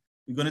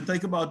to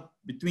take about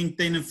between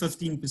 10 and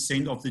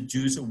 15% of the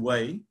juice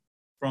away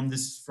from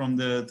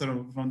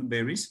the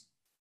berries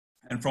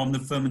and from the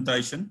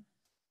fermentation,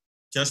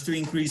 just to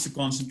increase the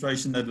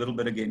concentration that little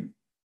bit again.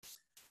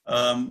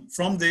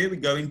 From there, we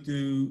go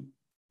into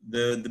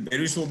the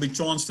berries will be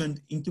transferred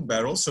into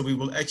barrels. So we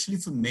will actually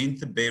ferment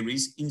the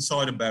berries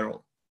inside a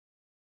barrel.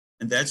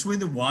 And that's where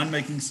the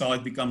winemaking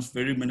side becomes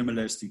very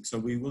minimalistic. So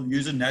we will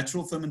use a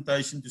natural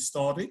fermentation to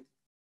start it.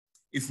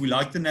 If we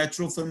like the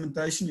natural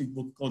fermentation, it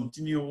will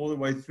continue all the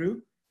way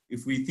through.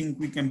 If we think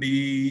we can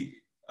do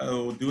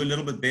a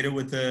little bit better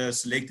with the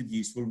selected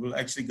yeast, we will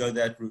actually go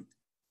that route.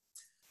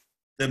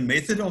 The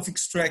method of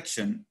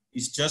extraction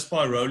is just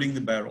by rolling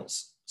the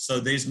barrels. So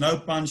there's no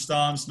punch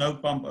downs, no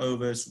pump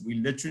overs. We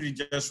literally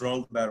just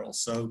roll the barrels.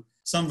 So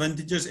some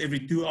vintages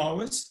every 2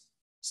 hours.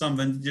 Some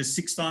vintages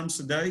 6 times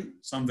a day,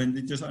 some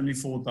vintages only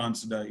 4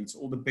 times a day. It's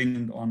all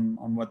dependent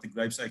on what the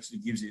grapes actually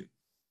gives you.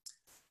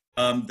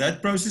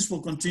 That process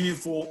will continue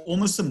for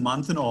almost a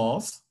month and a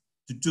half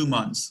to 2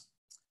 months.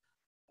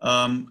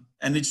 And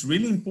it's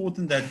really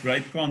important, that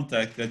grape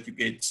contact that you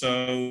get.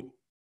 So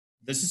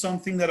this is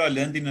something that I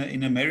learned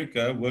in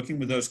America, working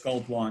with those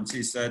cold wines,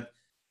 is that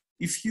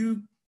if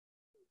you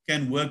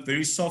can work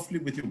very softly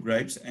with your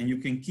grapes and you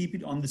can keep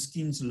it on the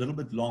skins a little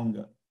bit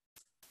longer,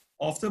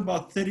 after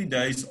about 30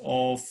 days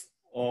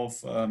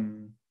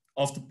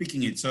after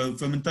picking it, so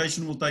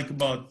fermentation will take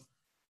about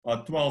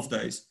 12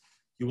 days,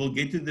 you will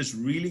get to this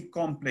really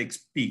complex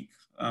peak.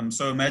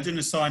 So imagine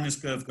a sinus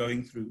curve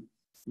going through.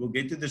 You will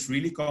get to this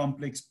really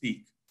complex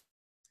peak,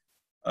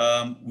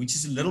 which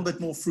is a little bit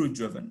more fruit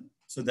driven.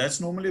 So that's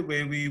normally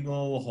where we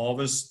will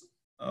harvest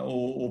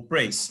or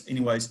press,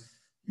 anyways,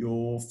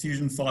 your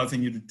Fusion 5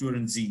 and your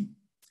DeToren Z.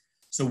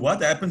 So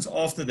what happens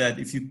after that,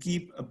 if you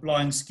keep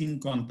applying skin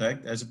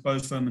contact as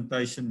opposed to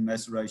fermentation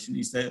maceration,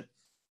 is that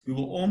you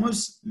will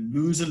almost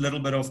lose a little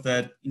bit of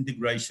that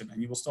integration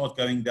and you will start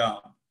going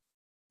down.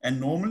 And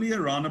normally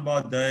around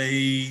about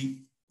day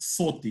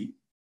 40,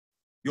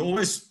 you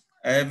always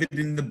have it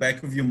in the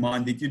back of your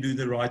mind that you do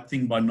the right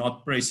thing by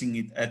not pressing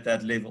it at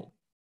that level.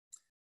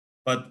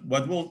 But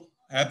what will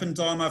happen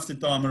time after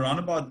time. Around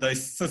about day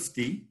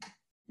 50,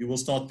 you will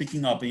start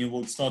picking up and you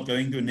will start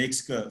going to a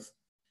next curve.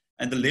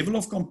 And the level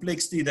of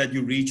complexity that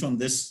you reach on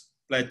this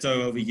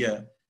plateau over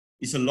here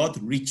is a lot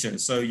richer.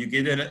 So you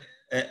get an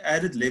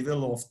added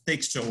level of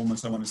texture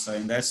almost, I want to say.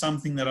 And that's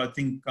something that I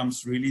think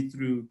comes really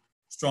through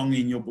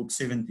strongly in your book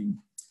 17.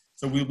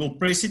 So we will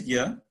press it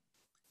here.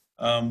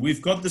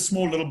 We've got the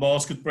small little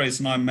basket press,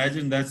 and I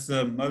imagine that's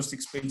the most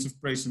expensive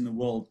press in the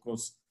world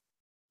because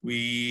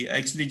we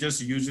actually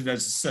just use it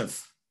as a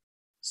sieve.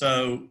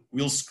 So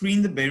we'll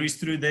screen the berries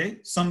through there.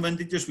 Some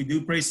vintages we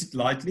do press it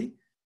lightly.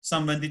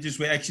 Some vintages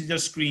we actually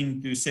just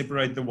screen to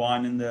separate the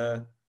wine and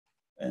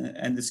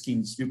the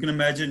skins. You can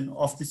imagine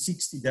after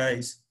 60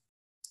 days,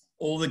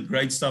 all the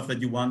great stuff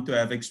that you want to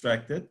have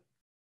extracted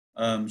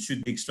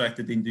should be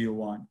extracted into your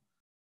wine.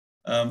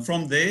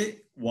 From there,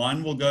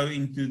 wine will go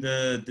into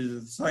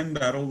the same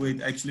barrel where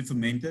it actually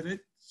fermented it.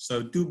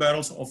 So 2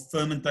 barrels of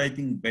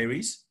fermentating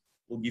berries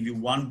will give you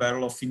 1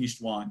 barrel of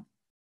finished wine.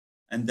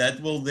 And that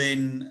will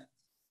then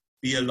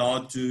be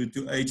allowed to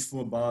age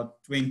for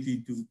about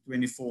 20 to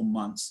 24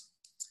 months.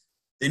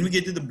 Then we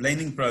get to the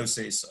blending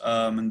process.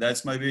 And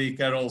that's maybe,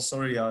 Carol,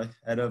 sorry, I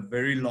had a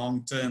very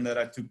long turn that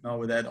I took now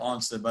with that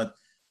answer, but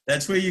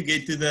that's where you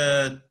get to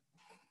the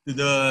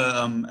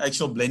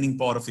actual blending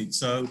part of it.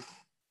 So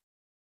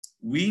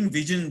we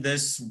envision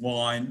this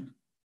wine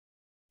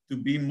to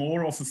be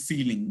more of a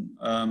feeling,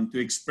 to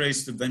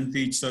express the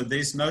vintage. So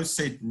there's no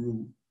set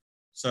rule.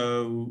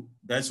 So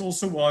that's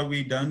also why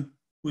we don't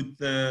put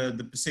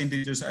the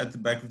percentages at the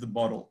back of the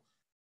bottle.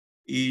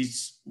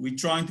 Is we're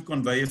trying to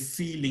convey a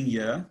feeling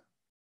here.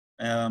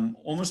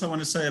 Almost, I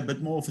want to say, a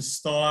bit more of a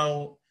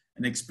style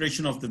and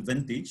expression of the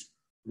vintage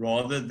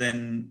rather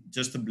than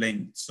just a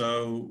blend.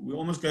 So we're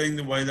almost going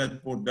the way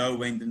that Bordeaux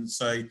went and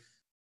say,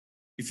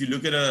 if you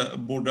look at a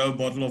Bordeaux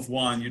bottle of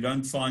wine, you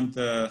don't find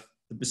the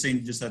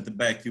percentages at the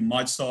back. You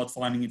might start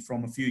finding it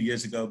from a few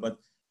years ago, but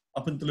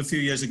up until a few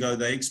years ago,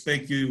 they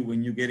expect you,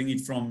 when you're getting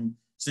it from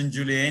Saint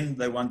Julien,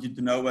 they want you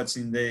to know what's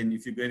in there. And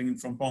if you're getting it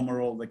from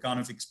Pomerol, they kind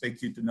of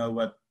expect you to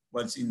know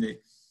what's in there.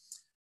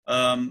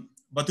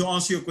 But to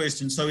answer your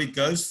question, so it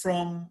goes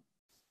from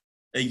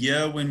a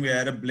year when we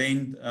had a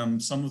blend,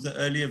 some of the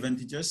earlier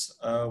vintages,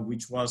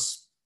 which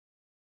was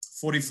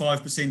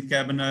 45%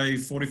 Cabernet,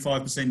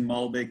 45%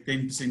 Malbec,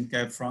 10%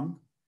 Cab Franc,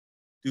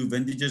 to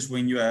vintages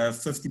when you have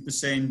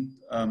 50%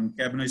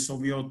 Cabernet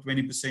Sauvignon,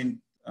 20%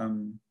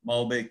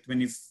 Malbec,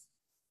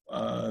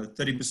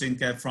 30%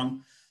 Cab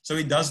Franc. So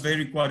it does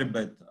vary quite a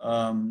bit.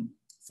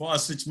 For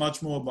us, it's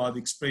much more about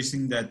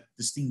expressing that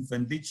distinct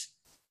vintage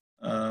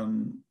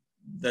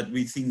that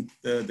we think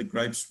the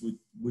grapes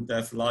would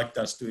have liked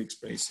us to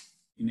express,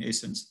 in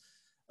essence.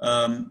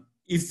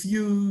 If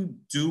you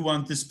do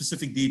want the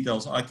specific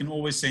details, I can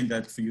always send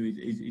that for you.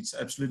 It's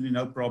absolutely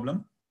no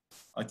problem.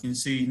 I can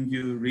send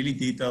you really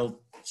detailed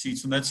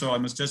sheets on that, so I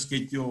must just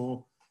get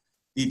your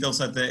details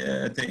at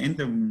the end,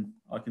 and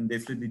I can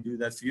definitely do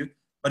that for you.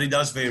 But it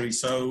does vary.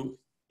 So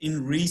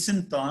in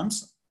recent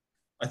times,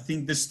 I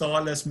think the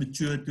style has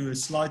matured to a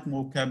slight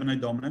more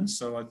Cabernet dominance.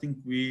 So I think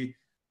we're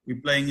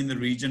playing in the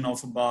region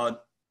of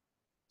about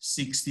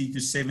 60 to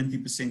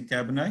 70%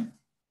 Cabernet.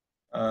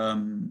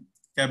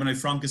 Cabernet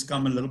Franc has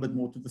come a little bit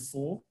more to the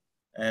fore,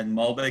 and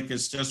Malbec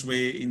is just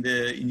where in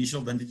the initial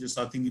vintages,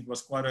 I think it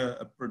was quite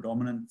a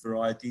predominant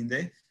variety in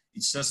there.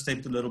 It's just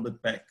stepped a little bit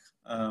back.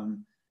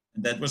 And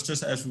that was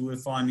just as we were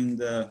finding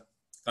the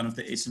kind of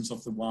the essence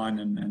of the wine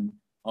and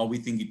how we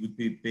think it would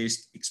be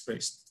best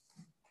expressed.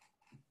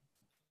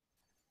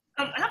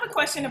 I have a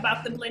question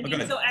about the blending.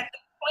 Okay. So at the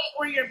point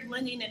where you're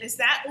blending it, is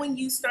that when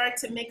you start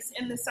to mix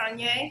in the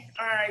Saignée,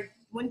 or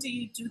when do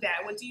you do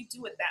that? What do you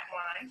do with that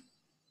wine?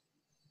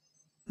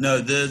 No,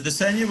 the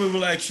Saignée we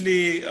will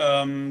actually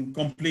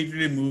completely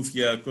remove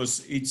here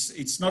because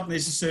it's not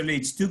necessarily,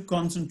 it's too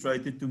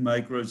concentrated to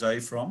make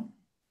rosé from.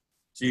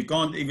 So you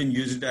can't even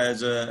use it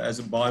as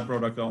a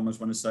byproduct, I almost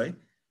want to say.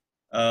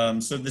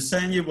 So the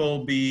Saignée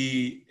will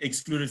be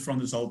excluded from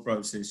this whole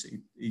process.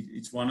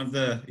 It's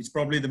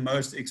probably the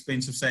most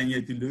expensive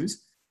Saignée to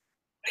lose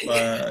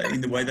in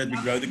the way that we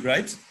grow the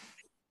grapes.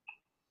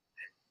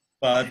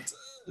 But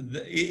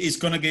it's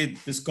going to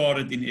get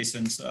discarded in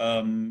essence.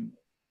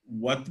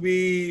 What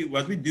we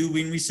do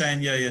when we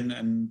Saignée,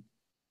 and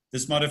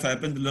this might have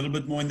happened a little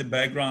bit more in the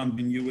background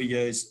when you were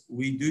here, is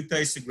we do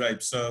taste the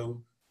grapes.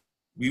 So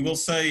we will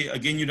say,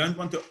 again, you don't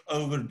want to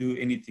overdo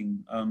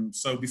anything.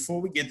 So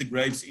before we get the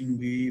grapes in,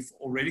 we've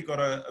already got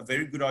a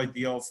very good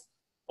idea of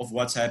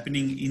what's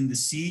happening in the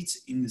seeds,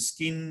 in the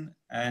skin,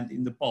 and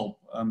in the pulp,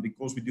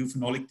 because we do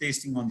phenolic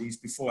testing on these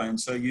beforehand.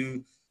 So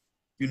you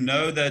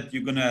know that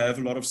you're going to have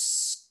a lot of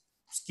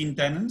skin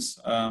tannins.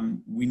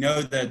 We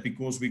know that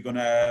because we're going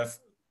to have,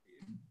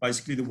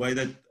 basically the way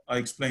that I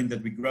explained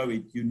that we grow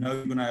it, you know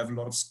you're going to have a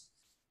lot of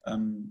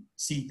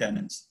seed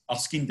tannins, or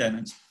skin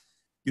tannins.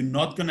 You're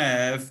not going to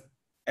have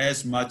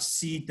as much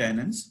seed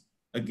tannins,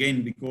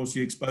 again, because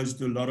you're exposed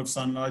to a lot of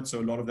sunlight,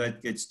 so a lot of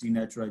that gets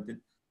denaturated.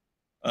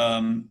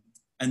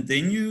 And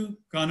then you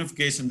kind of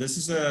guess, and this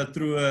is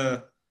through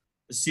a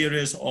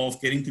series of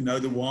getting to know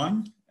the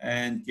wine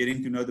and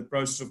getting to know the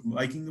process of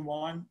making the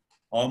wine,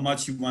 how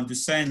much you want to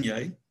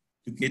saignée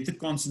to get the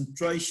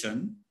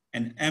concentration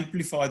and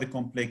amplify the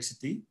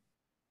complexity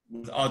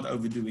without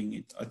overdoing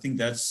it. I think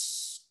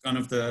that's kind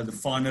of the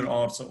finer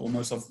arts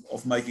almost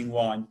of making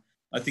wine.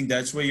 I think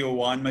that's where your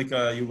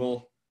winemaker, you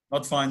will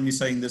not find me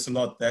saying this a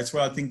lot, that's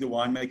where I think the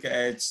winemaker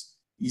adds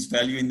his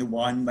value in the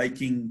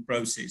winemaking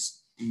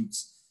process.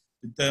 It's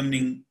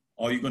determining,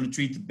 are you going to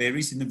treat the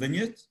berries in the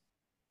vineyard?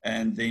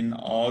 And then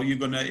are you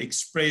going to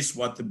express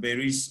what the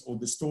berries or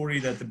the story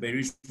that the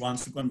berries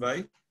wants to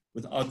convey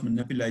without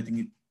manipulating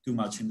it too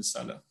much in the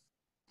cellar?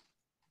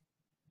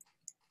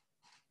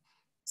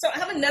 So I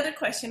have another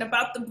question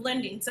about the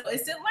blending. So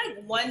is it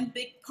like one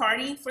big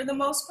party for the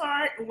most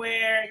part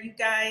where you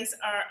guys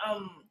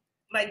are,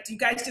 like, do you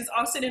guys just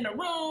all sit in a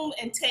room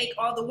and take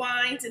all the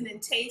wines and then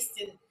taste,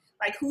 and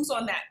like who's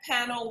on that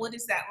panel? What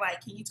is that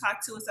like? Can you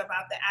talk to us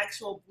about the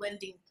actual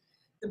blending,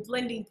 the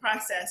blending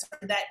process,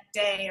 or that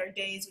day or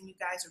days when you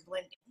guys are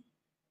blending?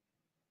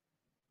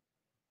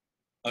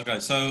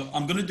 Okay, so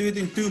I'm going to do it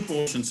in two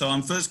portions. So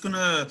I'm first going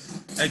to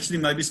actually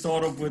maybe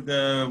start off with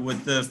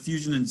the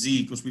Fusion and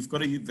Z, because we've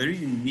got a very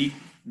unique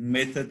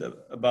method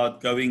about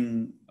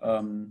going,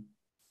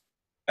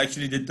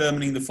 actually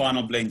determining the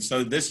final blend.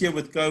 So this year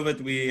with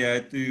COVID, we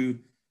had to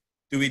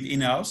do it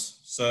in-house.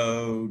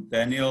 So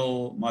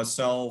Daniel,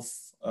 myself,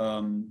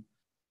 the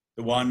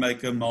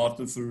winemaker,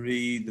 Martin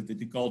Fourie, the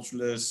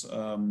viticulturalist,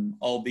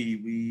 Albi,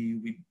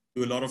 we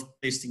do a lot of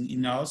testing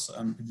in-house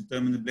to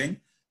determine the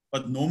blend.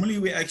 But normally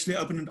we actually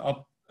open it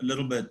up a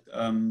little bit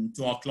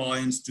to our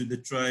clients, to the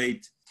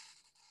trade,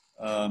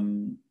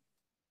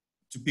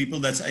 to people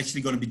that's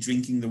actually going to be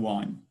drinking the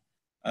wine.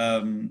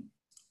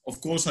 Of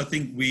course, I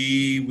think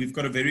we've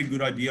got a very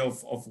good idea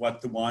of what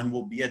the wine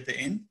will be at the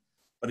end,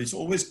 but it's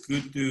always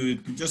good to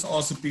just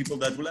ask the people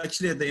that will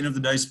actually at the end of the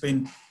day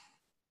spend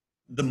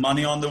the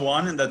money on the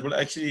wine, and that will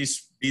actually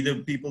be the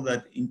people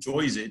that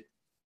enjoys it,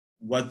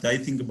 what they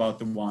think about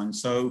the wine.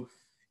 So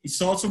it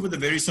starts off with a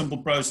very simple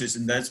process,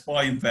 and that's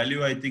by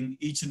evaluating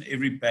each and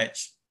every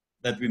batch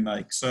that we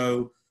make.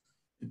 So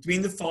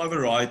between the 5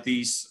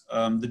 varieties,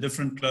 the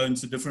different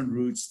clones, the different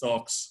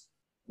rootstocks,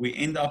 we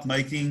end up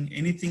making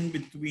anything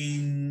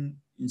between,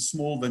 in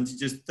small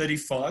vintages,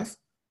 35,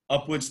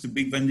 upwards to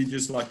big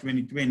vintages like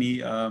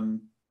 2020,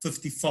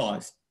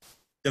 55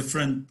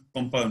 different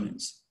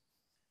components.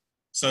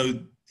 So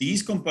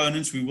these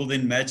components we will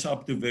then match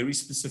up to very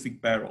specific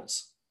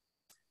barrels.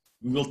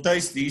 We will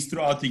taste these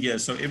throughout the year.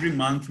 So every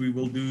month we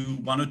will do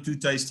 1 or 2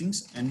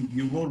 tastings, and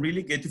you will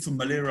really get to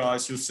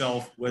familiarize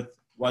yourself with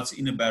what's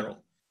in a barrel.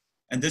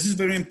 And this is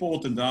very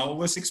important. I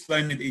always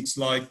explain it, it's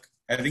like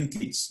having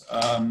kids.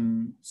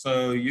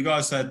 So you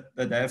guys that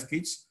have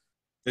kids,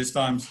 this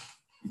times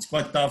it's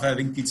quite tough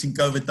having kids in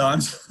COVID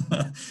times.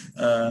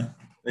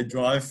 They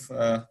drive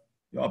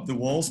you up the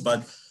walls,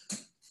 but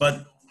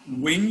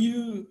when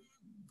you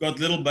got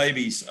little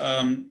babies,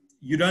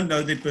 you don't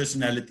know their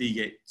personality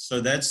yet.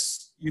 So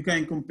you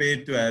can compare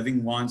it to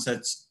having wines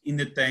that's in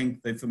the tank,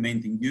 they're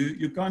fermenting.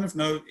 You kind of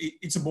know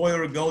it's a boy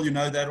or a girl, you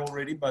know that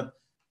already, but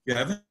you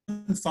haven't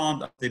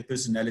found out their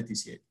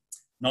personalities yet.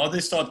 Now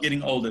they start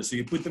getting older. So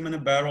you put them in a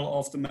barrel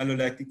after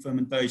malolactic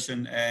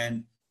fermentation,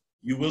 and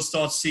you will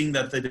start seeing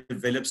that they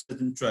develop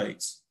certain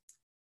traits.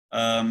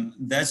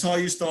 That's how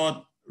you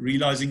start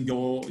realizing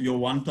your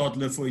one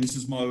toddler, for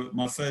instance,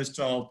 my first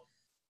child,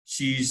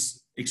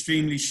 she's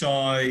extremely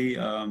shy,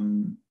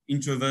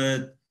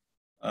 introvert,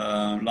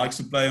 likes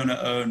to play on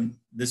her own.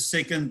 The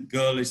second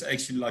girl is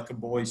actually like a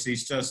boy.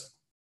 She's just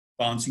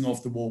bouncing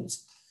off the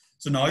walls.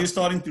 So now you're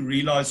starting to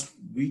realize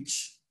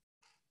which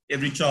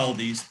every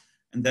child is,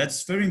 and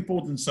that's very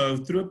important. So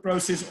through a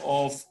process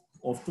of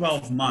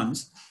 12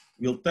 months,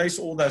 we'll taste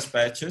all those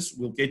batches,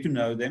 we'll get to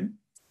know them.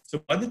 So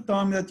by the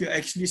time that you're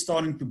actually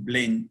starting to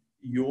blend,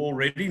 you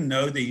already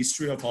know the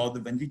history of how the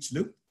vintage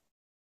looked.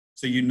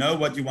 So you know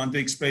what you want to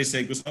express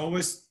there, because I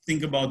always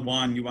think about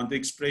wine, you want to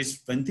express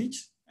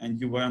vintage and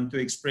you want to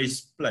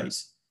express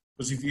place.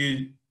 Because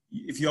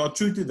if you are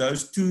true to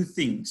those two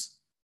things,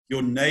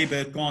 your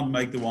neighbor can't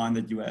make the wine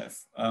that you have.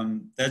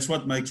 That's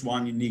what makes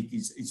wine unique,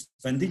 is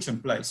vintage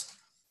and place.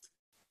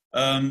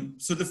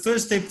 So the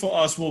first step for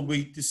us will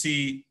be to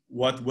see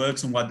what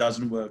works and what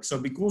doesn't work. So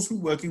because we're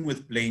working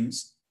with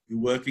blends, we're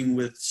working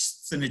with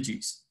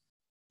synergies.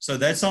 So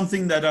that's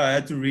something that I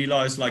had to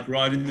realize, like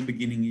right in the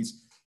beginning,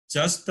 is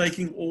just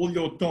taking all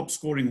your top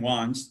scoring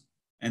wines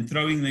and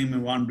throwing them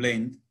in one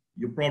blend,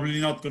 you're probably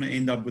not going to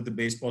end up with the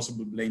best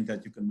possible blend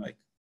that you can make.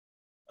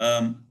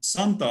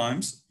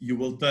 Sometimes you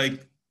will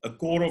take a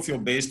core of your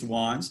best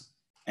wines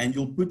and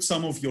you'll put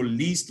some of your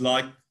least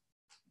like,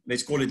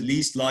 let's call it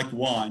least like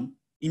wine,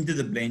 into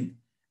the blend,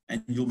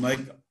 and you'll make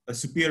a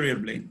superior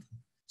blend.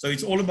 So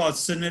it's all about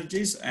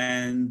synergies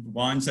and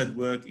wines that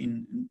work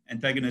in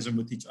antagonism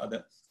with each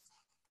other.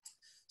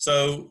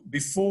 So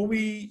before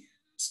we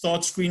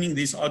start screening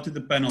these out to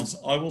the panels,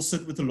 I will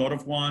sit with a lot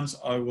of wines.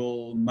 I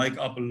will make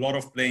up a lot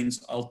of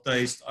blends. I'll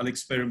taste, I'll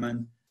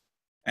experiment.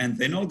 And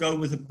then I'll go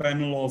with a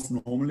panel of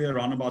normally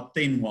around about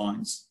 10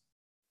 wines,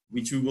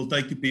 which we will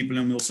take to people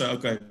and we'll say,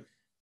 okay,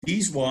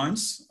 these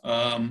wines,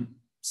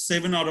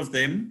 7 out of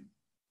them,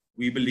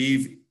 we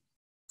believe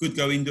could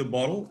go into a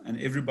bottle and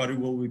everybody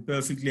will be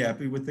perfectly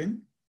happy with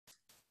them.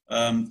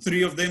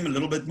 3 of them a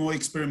little bit more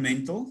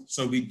experimental.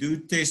 So we do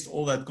test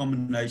all that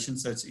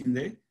combinations that's in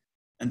there.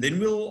 And then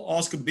we'll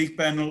ask a big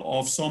panel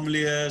of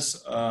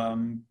sommeliers,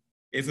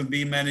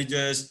 F&B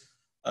managers.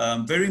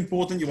 Very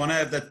important, you want to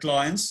have that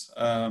clients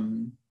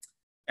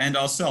and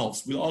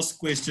ourselves. We'll ask the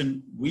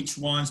question, which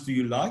wines do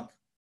you like?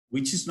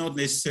 Which is not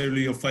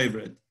necessarily your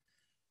favorite.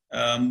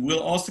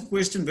 We'll ask the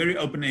question very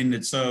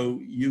open-ended. So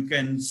you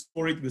can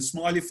score it with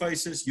smiley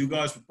faces. You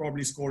guys would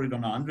probably score it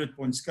on a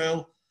 100-point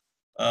scale.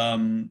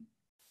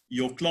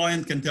 Your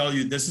client can tell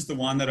you, this is the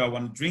one that I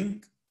want to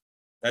drink.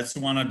 That's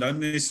the one I don't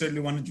necessarily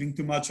want to drink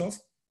too much of.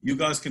 You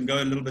guys can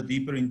go a little bit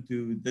deeper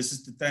into, this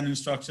is the tannin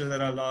structure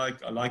that I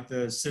like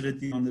the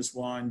acidity on this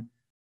wine,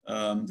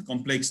 the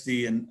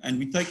complexity, and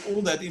we take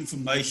all that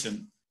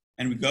information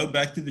and we go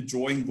back to the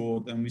drawing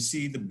board and we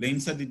see the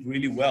blends that did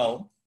really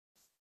well.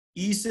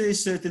 Is there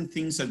certain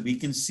things that we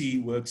can see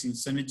works in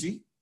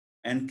synergy?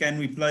 And can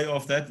we play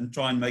off that and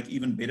try and make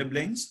even better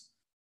blends?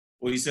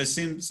 Or is there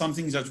some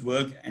things that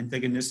work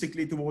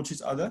antagonistically towards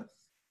each other?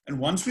 And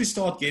once we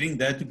start getting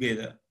that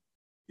together,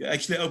 you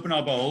actually open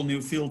up a whole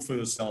new field for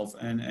yourself.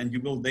 And you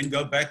will then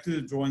go back to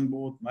the drawing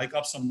board, make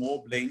up some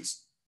more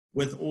blends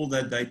with all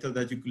that data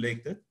that you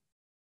collected.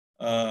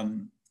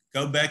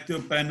 Go back to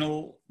a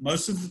panel.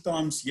 Most of the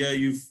times, yeah,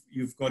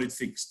 you've got it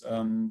fixed.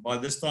 By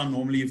this time,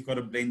 normally you've got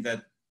a blend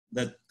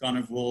that kind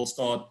of will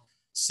start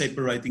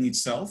separating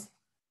itself.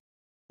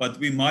 But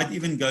we might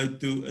even go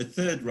to a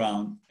 3rd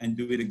round and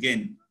do it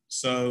again.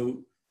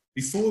 So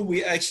before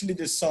we actually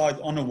decide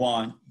on a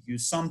wine, you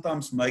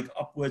sometimes make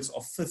upwards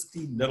of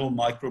 50 little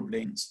micro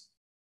blends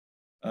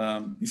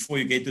before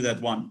you get to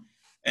that one.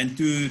 And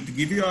to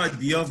give you an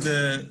idea of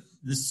the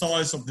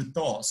size of the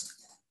task,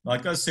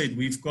 like I said,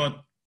 we've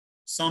got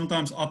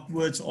sometimes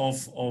upwards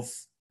of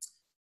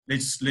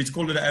let's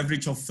call it an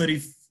average of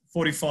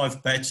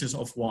 45 batches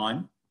of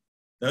wine.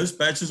 Those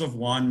batches of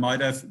wine might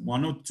have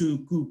 1 or 2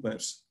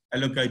 coopers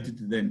allocated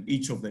to them,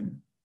 each of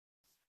them.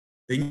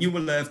 Then you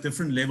will have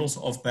different levels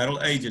of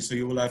barrel ages. So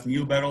you will have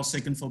new barrels,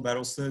 2nd fill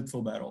barrels, 3rd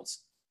fill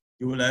barrels.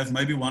 You will have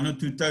maybe 1 or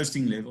 2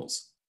 toasting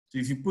levels. So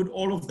if you put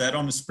all of that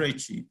on a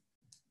spreadsheet,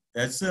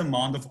 that's the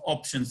amount of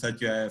options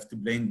that you have to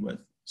blend with.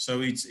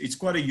 So it's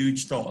quite a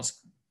huge task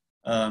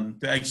to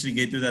actually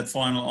get to that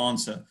final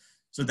answer.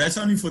 So that's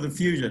only for the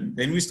fusion.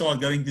 Then we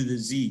start going to the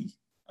Z,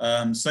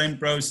 same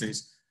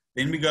process.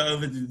 Then we go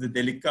over to the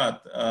Delicat,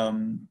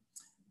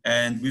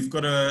 and we've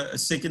got a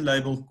second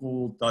label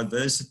called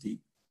diversity.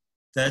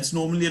 That's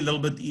normally a little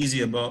bit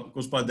easier,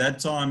 because by that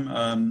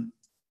time,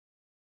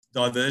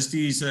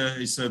 diversity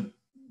is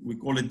we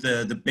call it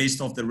the best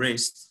of the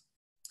rest.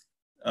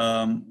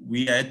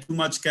 We had too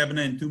much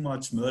Cabernet and too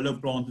much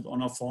Merlot planted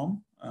on our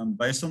farm,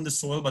 based on the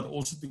soil, but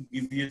also to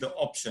give you the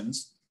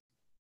options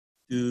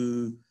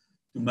to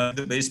make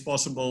the best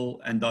possible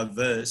and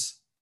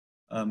diverse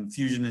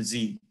fusion and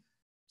Z.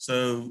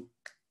 So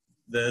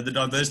the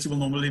diversity will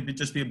normally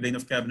just be a blend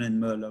of Cabernet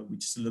and Merlot,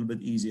 which is a little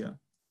bit easier.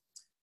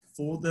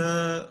 For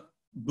the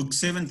Book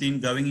 17,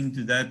 going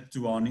into that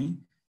Tuanni,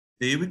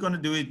 there we're going to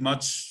do it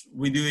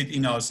we do it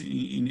in-house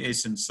in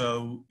essence.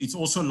 So it's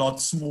also a lot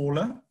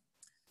smaller.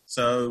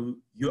 So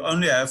you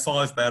only have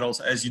 5 barrels,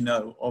 as you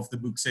know, of the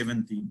Book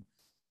 17.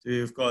 So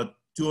you've got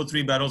 2 or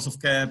 3 barrels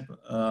of Cab,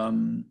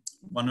 1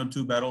 or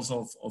 2 barrels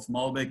of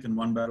Malbec, and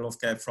 1 barrel of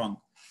Cab Franc.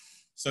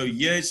 So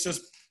yeah, it's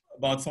just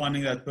about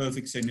finding that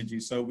perfect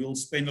synergy. So we'll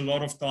spend a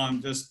lot of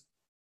time just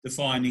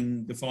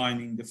defining,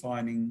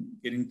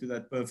 getting to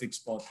that perfect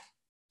spot.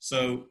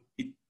 So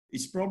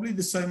it's probably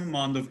the same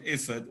amount of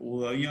effort,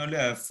 although you only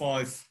have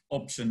 5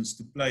 options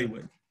to play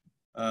with.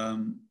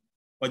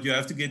 But you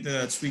have to get to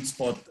that sweet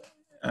spot,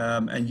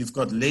 and you've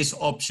got less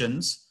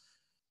options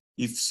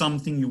if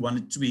something you want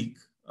to tweak.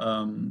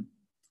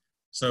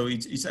 So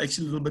it's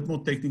actually a little bit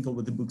more technical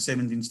with the Book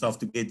 17 stuff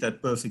to get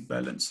that perfect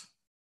balance.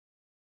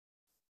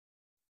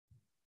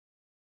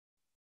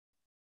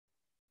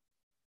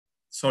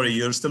 Sorry,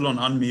 you're still on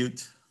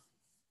unmute.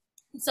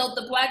 So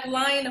the Black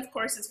Lion, of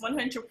course, is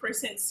 100%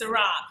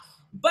 Syrah,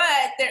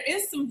 but there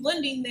is some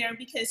blending there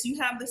because you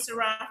have the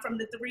Syrah from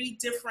the 3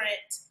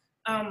 different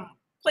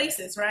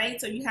places,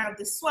 right? So you have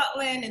the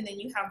Swartland and then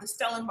you have the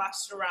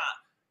Stellenbosch Syrah.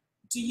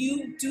 Do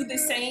you do the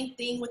same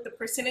thing with the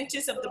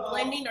percentages of the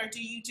blending, or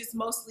do you just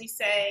mostly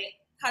say,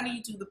 how do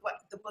you do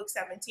the Book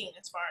 17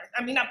 as far as,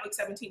 I mean, not Book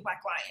 17,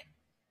 Black Lion?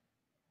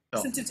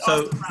 Oh. Since it's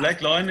so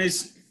Black Lion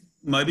is,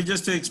 maybe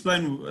just to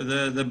explain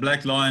the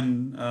Black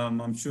Lion,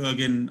 I'm sure,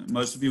 again,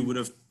 most of you would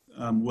have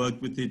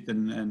worked with it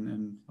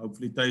and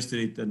hopefully tasted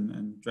it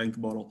and drank a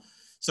bottle.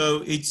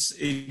 So it's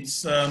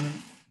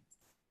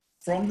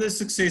from the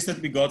success that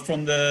we got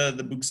from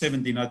the Book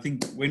 17, I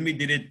think when we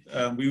did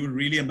it, we were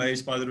really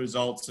amazed by the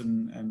results,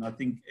 and I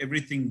think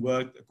everything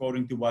worked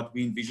according to what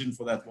we envisioned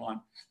for that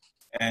wine.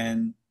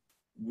 And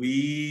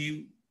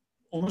we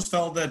almost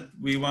felt that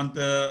we want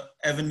the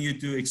avenue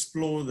to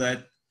explore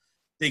that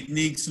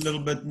techniques a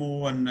little bit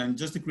more, and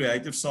just the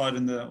creative side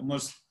and the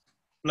almost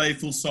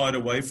playful side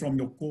away from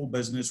your core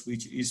business,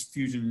 which is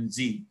Fusion and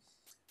Z.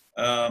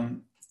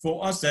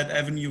 For us, that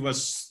avenue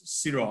was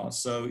Syrah.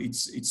 So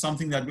it's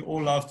something that we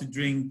all love to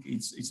drink.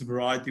 It's a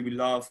variety we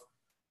love.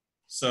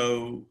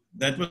 So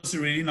that was a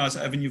really nice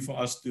avenue for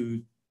us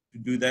to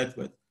do that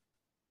with.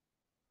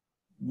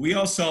 We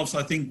ourselves,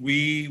 I think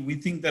we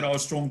think that our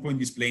strong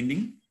point is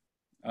blending.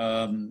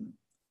 Like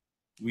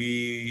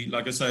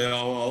I say,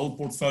 our whole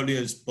portfolio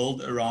is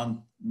built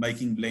around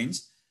making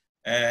blends.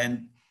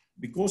 And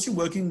because you're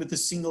working with a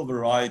single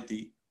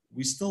variety,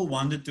 we still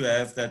wanted to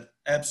have that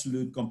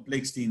absolute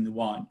complexity in the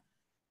wine.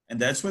 And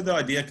that's where the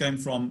idea came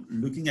from,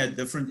 looking at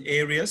different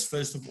areas,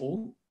 first of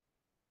all,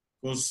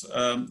 because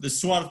the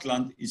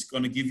Swartland is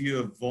going to give you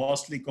a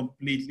vastly,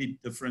 completely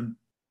different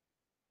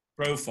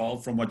profile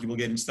from what you will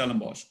get in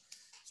Stellenbosch.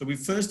 So we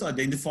first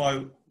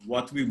identify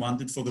what we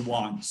wanted for the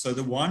wine. So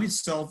the wine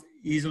itself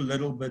is a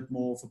little bit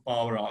more of a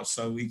powerhouse.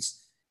 So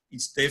it's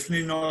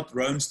definitely not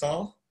Rhone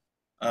style,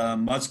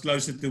 much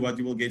closer to what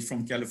you will get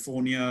from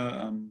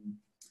California.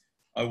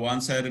 I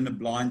once had in a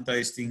blind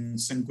tasting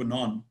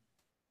Cinquenon,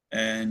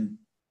 and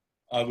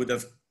I would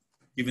have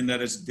given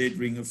that as a dead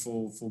ringer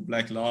for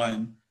Black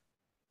Lion.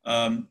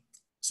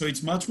 So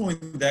it's much more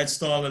in that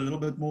style, a little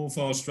bit more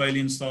for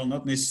Australian style,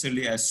 not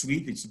necessarily as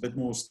sweet. It's a bit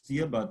more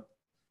austere, but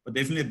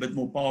definitely a bit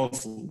more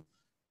powerful.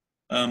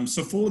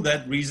 So for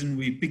that reason,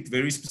 we picked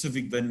very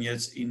specific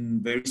vineyards in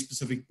very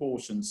specific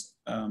portions,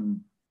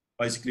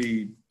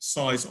 basically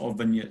size of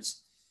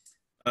vineyards.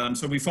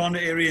 So we found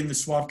an area in the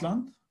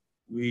Swartland,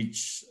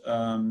 which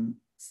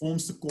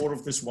forms the core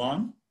of this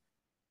wine.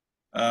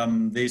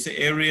 There's an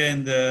area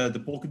in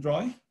the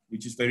Porkerdry,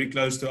 which is very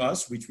close to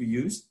us, which we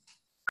use.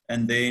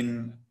 And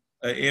then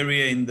an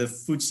area in the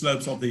foot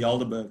slopes of the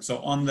Helderberg. So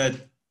on that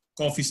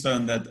coffee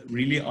stone, that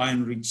really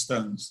iron-rich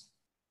stones.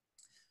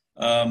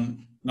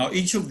 Now,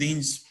 each of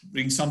these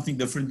brings something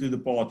different to the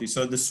party.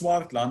 So the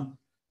Swartland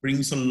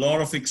brings a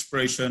lot of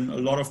expression, a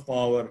lot of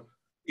power.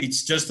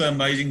 It's just an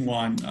amazing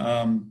wine.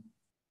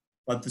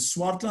 But the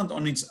Swartland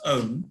on its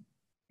own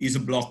is a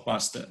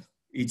blockbuster.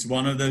 It's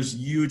one of those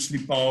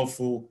hugely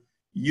powerful,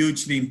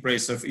 hugely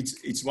impressive.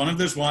 It's one of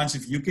those wines,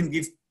 if you can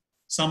give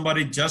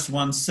somebody just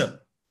one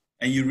sip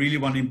and you really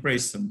want to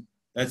impress them,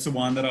 that's the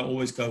one that I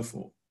always go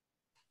for.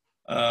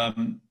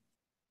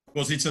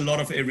 Because it's a lot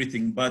of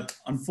everything. But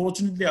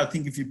unfortunately, I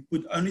think if you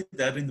put only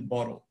that in the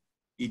bottle,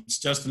 it's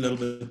just a little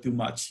bit too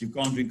much. You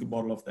can't drink a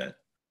bottle of that.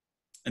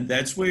 And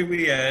that's where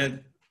we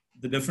had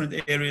the different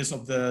areas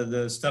of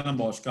the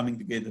Stellenbosch coming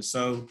together.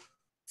 So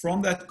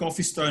from that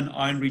coffee stone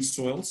iron-rich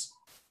soils,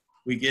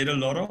 we get a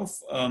lot of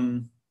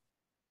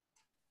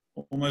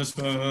almost,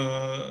 what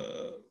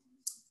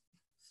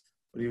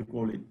do you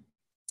call it?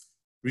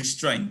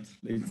 Restraint.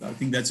 I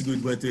think that's a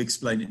good word to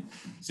explain it.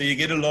 So you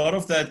get a lot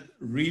of that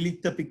really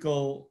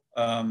typical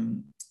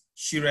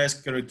Shiraz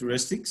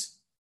characteristics,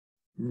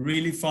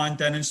 really fine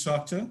tannin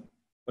structure,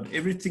 but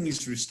everything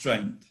is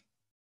restrained.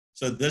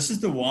 So this is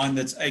the wine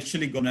that's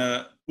actually going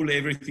to pull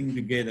everything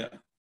together.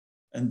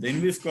 And then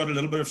we've got a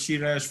little bit of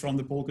Shiraz from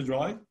the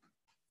Porkerdry, of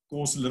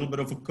course, a little bit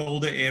of a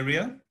colder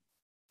area.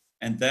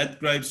 And that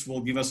grapes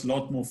will give us a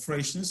lot more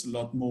freshness, a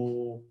lot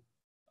more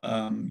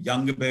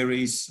younger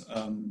berries.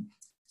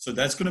 So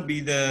that's going to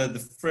be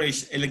the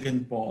fresh,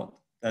 elegant part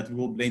that we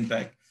will blend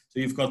back. So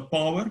you've got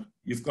power,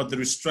 you've got the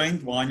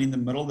restrained wine in the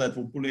middle that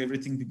will pull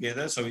everything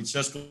together. So it's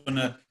just going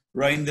to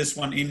rein this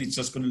one in. It's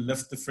just going to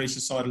lift the fresher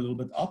side a little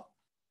bit up.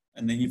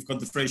 And then you've got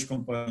the fresh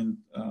component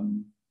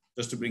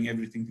just to bring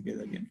everything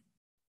together again.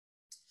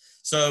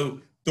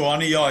 So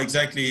Tuanni, yeah,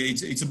 exactly.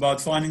 It's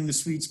about finding the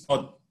sweet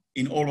spot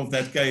in all of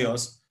that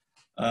chaos.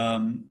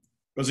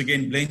 Because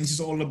again, blends is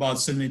all about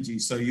synergy.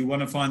 So you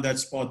want to find that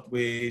spot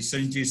where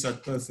synergy is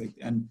at perfect.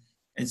 And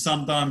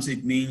sometimes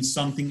it means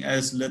something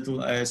as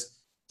little as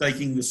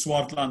taking the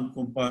Swartland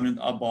component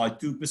up by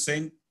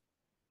 2%,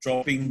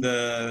 dropping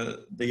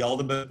the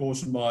Helderberg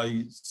portion by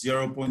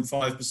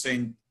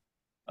 0.5%,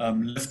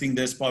 lifting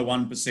this by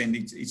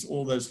 1%. It's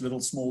all those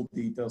little small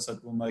details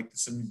that will make the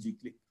synergy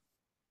click.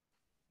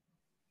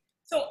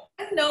 So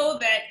I know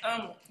that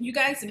you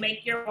guys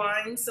make your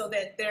wines so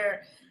that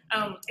they're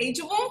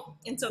ageable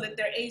and so that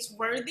they're age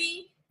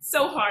worthy.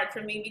 So hard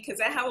for me because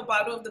I have a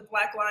bottle of the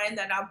Black Lion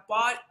that I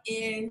bought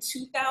in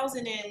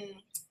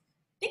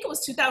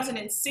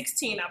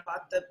 2016. I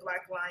bought the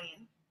Black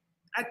Lion.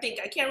 I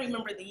can't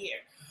remember the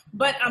year,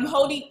 but I'm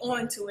holding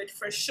on to it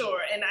for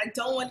sure. And I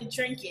don't want to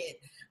drink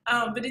it,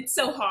 but it's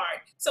so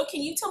hard. So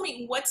can you tell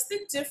me what's the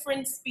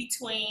difference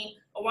between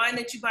a wine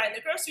that you buy in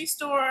the grocery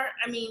store,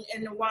 and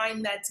a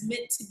wine that's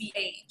meant to be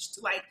aged?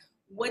 Like,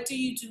 what do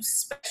you do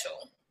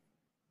special?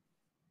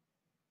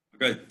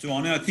 Okay,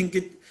 Tuanni, I think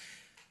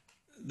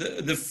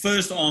the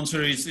first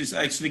answer is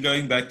actually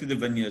going back to the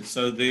vineyard.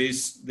 So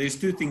there's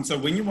two things. So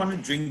when you want to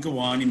drink a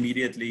wine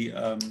immediately,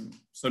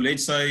 so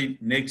let's say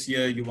next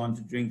year you want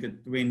to drink a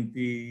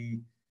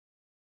 20,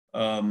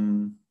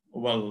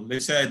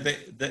 let's say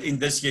in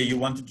this year you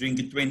want to drink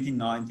a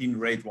 2019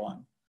 red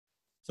wine.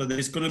 So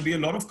there's going to be a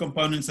lot of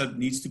components that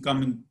needs to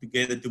come in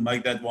together to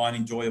make that wine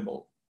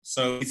enjoyable.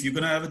 So if you're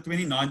going to have a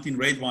 2019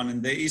 red wine,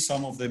 and there is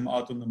some of them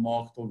out on the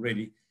market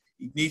already,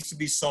 it needs to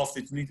be soft,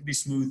 it needs to be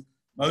smooth.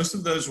 Most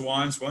of those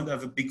wines won't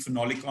have a big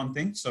phenolic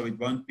content, so it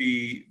won't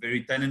be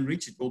very tannin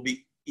rich. It will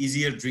be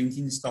easier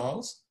drinking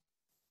styles.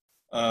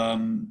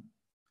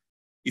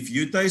 If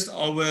you taste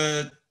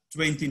our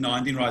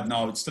 2019 right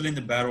now, it's still in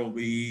the barrel.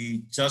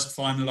 We just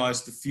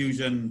finalized the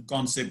fusion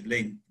concept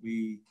blend.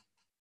 We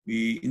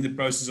in the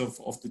process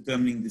of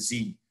determining the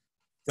Z.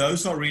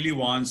 Those are really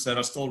wines that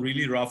are still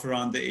really rough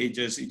around the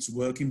edges. It's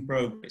work in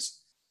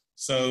progress.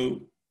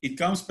 So it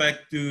comes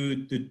back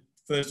to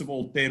first of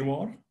all,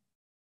 terroir.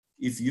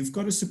 If you've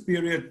got a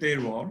superior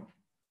terroir,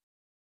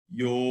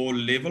 your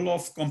level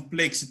of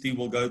complexity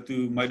will go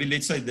to maybe,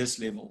 let's say, this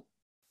level.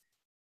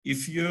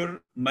 If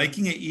you're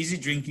making an easy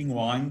drinking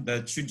wine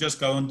that should just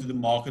go into the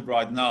market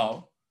right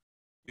now,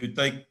 you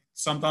take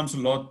sometimes a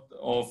lot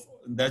of,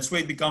 that's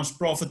where it becomes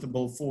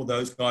profitable for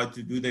those guys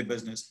to do their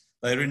business.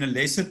 They're in a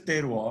lesser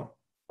terroir,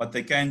 but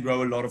they can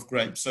grow a lot of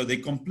grapes. So their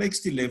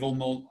complexity level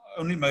will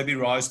only maybe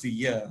rise to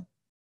here,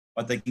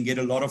 but they can get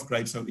a lot of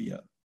grapes over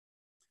here.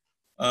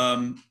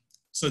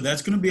 So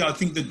that's going to be, I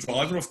think, the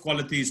driver of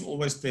quality is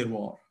always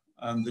terroir.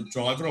 The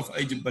driver of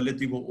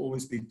ageability will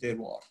always be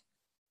terroir.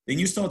 Then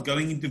you start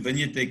going into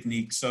vineyard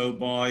technique. So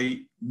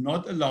by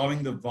not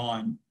allowing the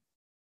vine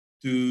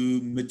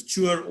to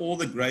mature all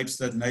the grapes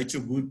that nature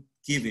would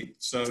give it.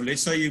 So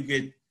let's say you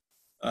get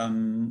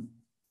 20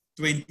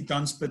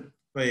 tons per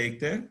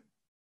hectare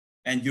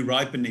and you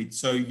ripen it.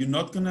 So you're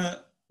not going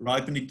to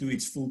ripen it to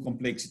its full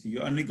complexity.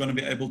 You're only going to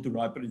be able to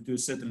ripen it to a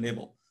certain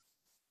level.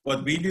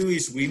 What we do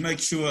is we make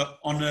sure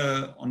on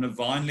a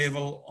vine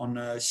level, on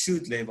a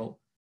shoot level,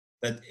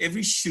 that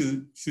every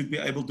shoot should be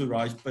able to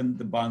ripen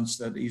the bunch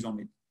that is on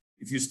it.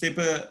 If you step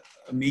a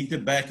meter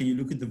back and you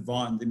look at the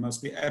vine, there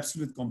must be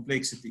absolute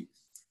complexity.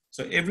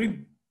 So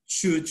every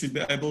shoot should be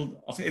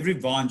able, of every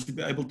vine should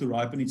be able to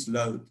ripen its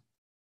load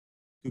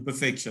to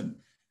perfection.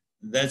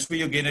 That's where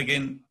you get,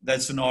 again,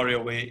 that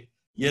scenario where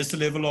here's the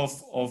level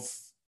of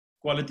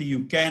quality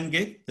you can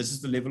get. This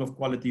is the level of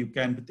quality you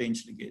can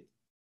potentially get.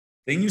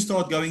 Then you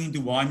start going into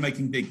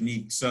winemaking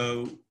techniques.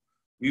 So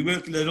we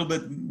work a little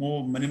bit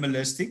more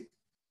minimalistic.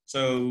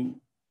 So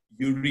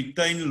you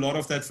retain a lot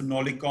of that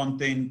phenolic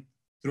content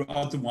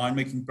throughout the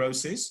winemaking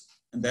process.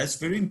 And that's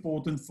very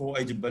important for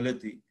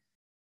ageability.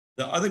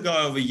 The other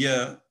guy over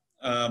here,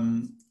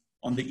 on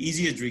the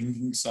easier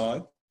drinking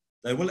side,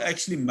 they will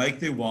actually make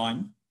their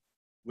wine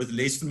with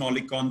less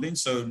phenolic content.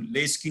 So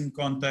less skin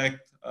contact,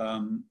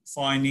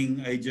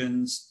 fining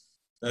agents.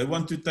 They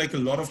want to take a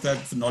lot of that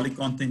phenolic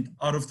content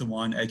out of the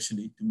wine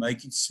actually to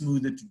make it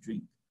smoother to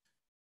drink.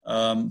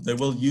 They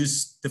will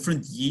use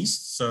different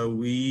yeasts. So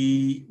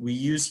we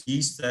use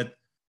yeast that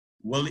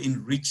will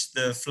enrich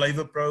the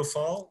flavor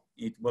profile.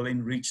 It will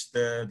enrich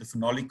the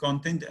phenolic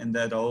content and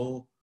that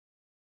whole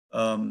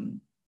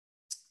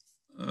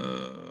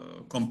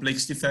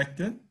complexity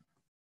factor.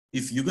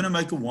 If you're going to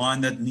make a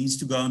wine that needs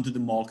to go into the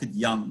market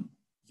young,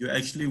 you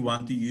actually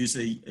want to use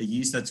a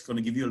yeast that's going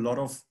to give you a lot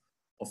of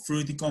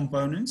fruity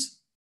components,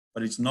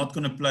 but it's not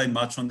going to play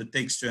much on the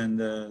texture and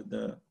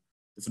the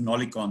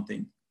phenolic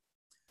content.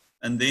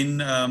 And then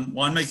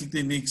winemaking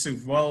techniques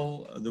as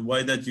well, the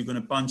way that you're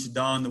going to punch it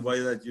down, the way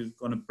that you're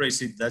going to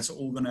press it, that's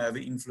all going to have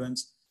an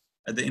influence.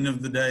 At the end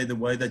of the day, the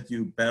way that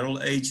you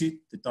barrel age it,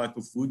 the type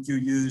of wood you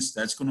use,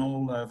 that's going to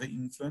all have an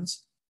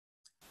influence.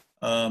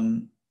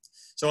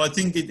 So I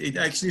think it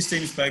actually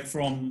stems back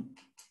from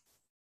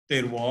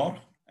terroir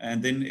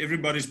and then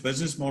everybody's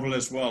business model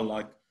as well.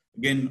 Like,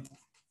 again,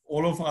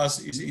 all of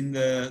us is in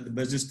the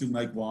business to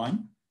make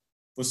wine.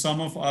 For some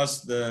of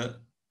us,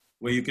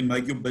 where you can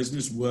make your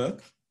business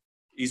work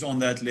is on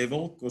that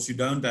level because you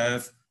don't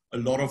have a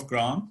lot of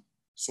ground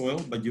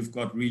soil, but you've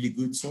got really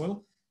good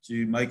soil. So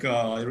you make a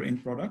higher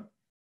end product.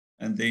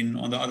 And then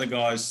on the other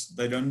guys,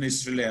 they don't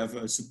necessarily have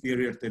a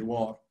superior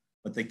terroir,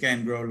 but they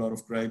can grow a lot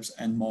of grapes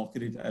and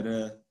market it at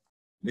a,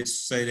 let's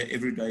say, the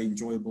everyday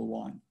enjoyable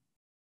wine.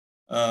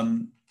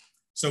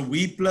 So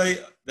we play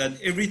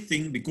that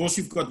everything, because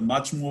you've got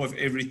much more of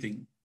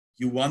everything,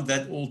 you want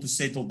that all to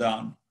settle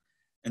down.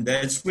 And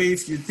that's where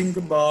if you think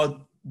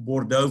about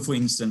Bordeaux, for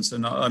instance,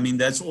 and I mean,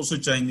 that's also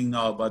changing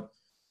now, but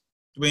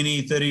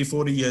 20, 30,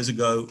 40 years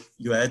ago,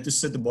 you had to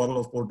sit a bottle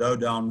of Bordeaux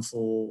down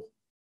for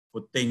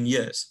 10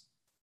 years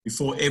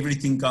before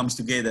everything comes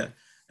together.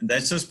 And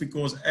that's just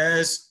because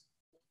as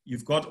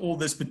you've got all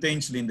this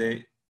potential in there,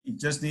 it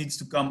just needs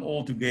to come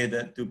all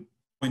together to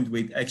a point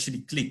where it actually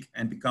clicks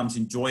and becomes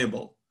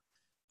enjoyable.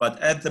 But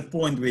at the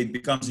point where it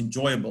becomes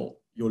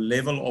enjoyable, your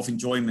level of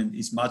enjoyment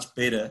is much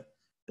better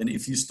than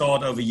if you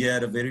start over here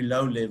at a very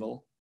low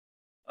level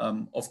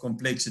of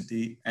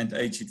complexity and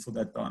age it for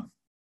that time.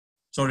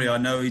 Sorry, I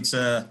know it's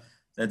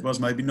that was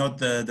maybe not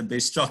the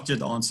best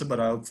structured answer, but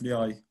hopefully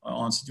I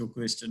answered your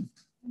question.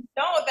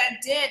 No,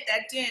 that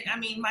did. I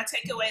mean, my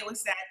takeaway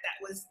was that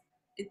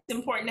it's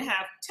important to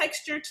have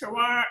texture,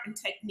 terroir, and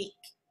technique,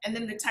 and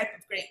then the type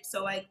of grape.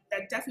 So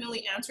that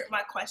definitely answered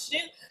my question.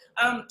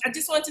 I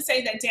just want to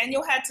say that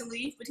Daniel had to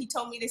leave, but he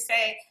told me to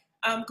say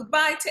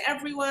goodbye to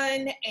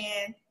everyone,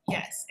 and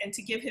Yes, and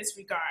to give his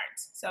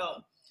regards.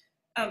 So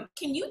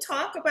can you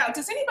talk about,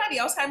 does anybody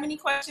else have any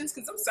questions?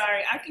 Because I'm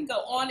sorry, I can go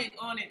on and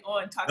on and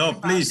on talking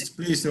about please, this.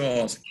 please do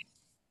ask.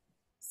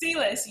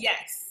 Silas,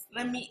 yes.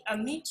 Let me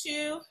unmute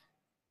you.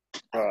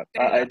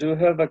 I do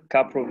have a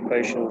couple of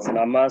questions, and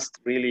I must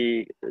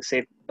really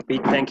say a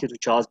big thank you to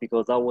Charles,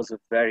 because that was a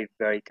very,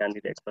 very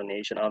candid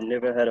explanation. I've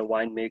never heard a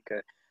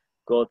winemaker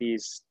go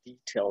this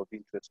detailed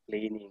into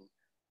explaining,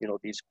 you know,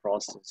 this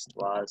process to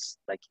us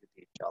like you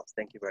did, Charles.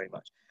 Thank you very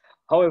much.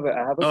 However,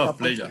 I have a couple of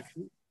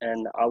questions,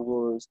 and I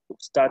will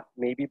start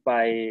maybe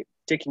by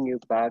taking you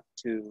back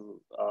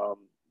to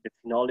the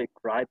phenolic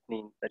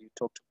ripening that you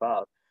talked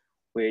about,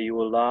 where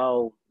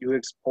you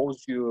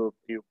expose your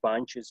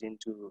bunches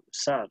into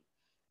sun.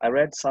 I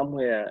read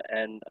somewhere,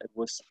 and it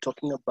was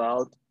talking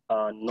about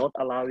not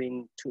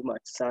allowing too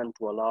much sun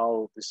to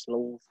allow the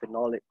slow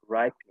phenolic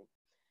ripening.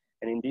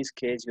 And in this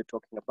case, you're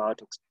talking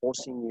about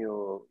exposing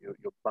your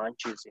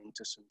bunches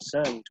into some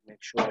sun to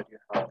make sure that you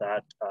have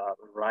that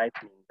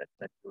ripening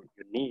that you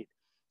need.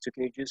 So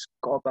can you just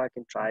go back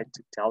and try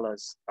to tell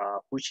us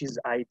which is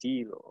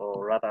ideal,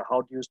 or rather,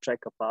 how do you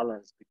strike a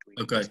balance between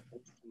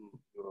exposing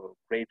your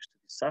grapes to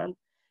the sun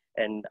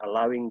and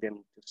allowing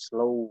them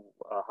to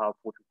have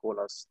what we call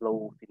a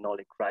slow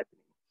phenolic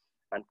ripening,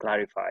 and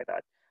clarify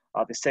that.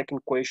 The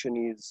second question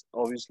is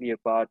obviously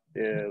about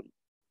the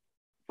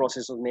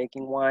process of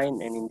making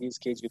wine, and in this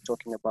case, you're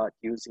talking about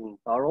using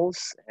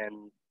barrels,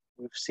 and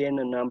we've seen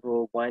a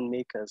number of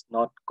winemakers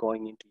not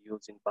going into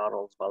using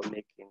barrels while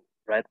making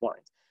red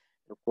wines.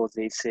 Of course,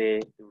 they say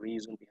the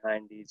reason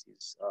behind this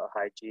is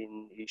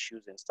hygiene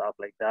issues and stuff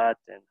like that,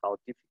 and how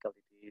difficult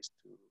it is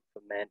to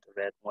ferment a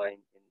red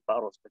wine in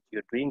barrels, but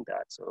you're doing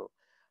that. So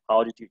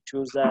how did you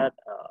choose that?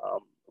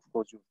 Of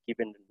course, you've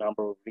given a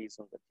number of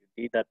reasons that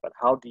you did that, but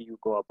how do you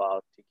go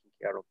about taking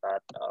care of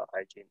that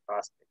hygiene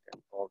aspect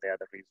and all the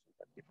other reasons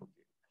that people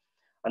give?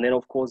 And then,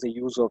 of course, the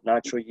use of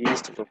natural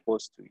yeast as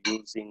opposed to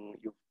using,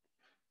 you've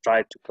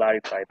tried to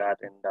clarify that.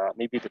 And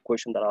maybe the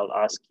question that I'll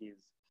ask is,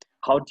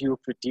 how do you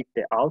predict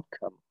the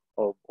outcome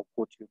of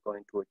what you're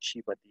going to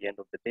achieve at the end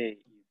of the day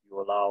if you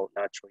allow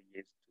natural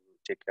yeast to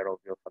take care of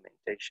your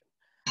fermentation?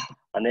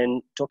 And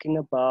then talking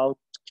about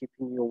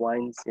keeping your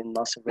wines in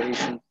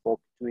maceration for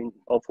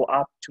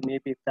up to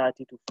maybe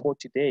 30 to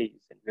 40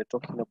 days. And we're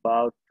talking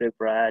about grape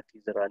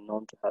varieties that are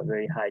known to have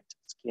very high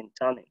skin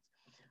tannins.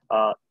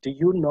 Do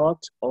you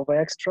not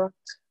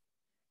over-extract?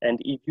 And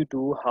if you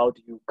do, how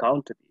do you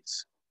counter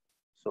this?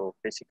 So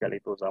basically,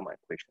 those are my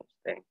questions.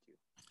 Thank you.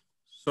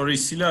 Sorry,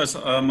 Silas,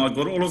 I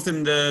got all of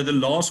them. The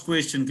last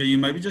question, can you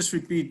maybe just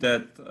repeat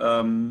that?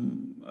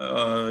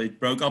 It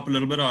broke up a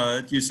little bit. I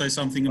heard you say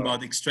something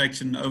about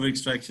extraction,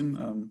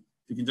 over-extraction.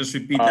 You can just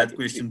repeat that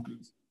question,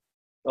 please.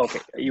 Okay,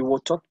 you were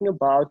talking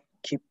about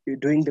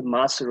doing the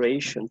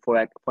maceration for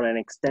an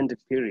extended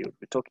period.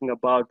 We're talking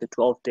about the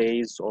 12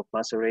 days of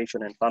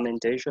maceration and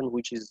fermentation,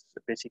 which is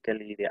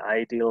basically the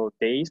ideal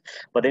days.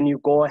 But then you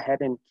go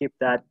ahead and keep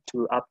that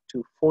to up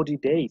to 40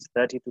 days,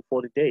 30 to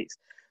 40 days.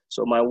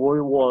 So my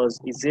worry was,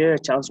 is there a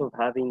chance of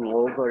having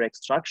over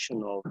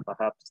extraction of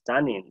perhaps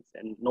tannins,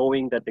 and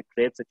knowing that the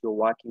grapes that you're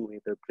working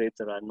with are grapes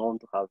that are known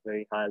to have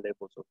very high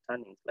levels of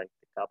tannins, like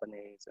the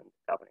Cabernets and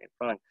the Cabernet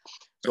Franc.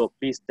 So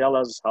please tell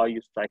us how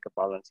you strike a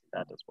balance in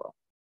that as well.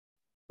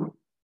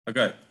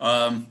 Okay.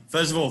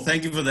 First of all,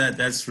 thank you for that.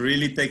 That's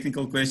really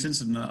technical questions,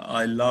 and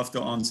I love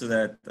to answer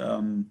that.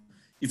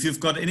 If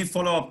you've got any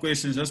follow-up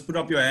questions, just put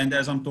up your hand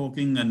as I'm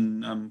talking,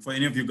 and for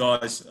any of you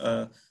guys,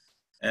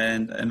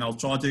 and I'll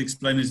try to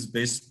explain it as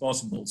best as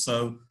possible.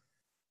 So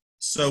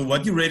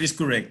what you read is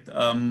correct.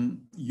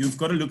 You've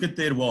got to look at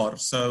terroir.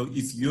 So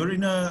if you're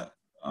in a,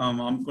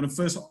 I'm going to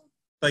first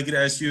take it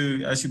as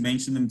you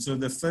mentioned them. So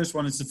the first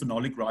one is the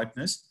phenolic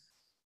ripeness,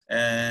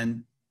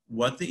 and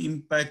what the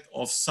impact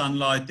of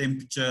sunlight,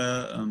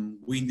 temperature,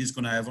 wind is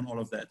going to have on all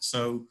of that.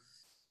 So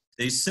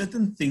there's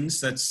certain things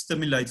that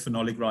stimulate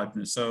phenolic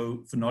ripeness.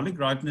 So phenolic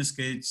ripeness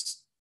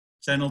gets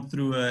channeled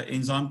through an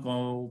enzyme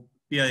called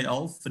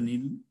PAL,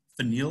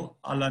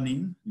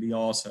 phenylalanine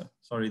lyase.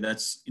 Sorry,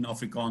 that's in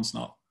Afrikaans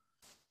now.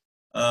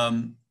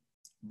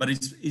 But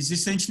it's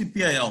essentially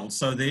PAL.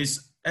 So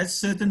there's at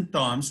certain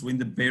times when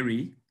the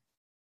berry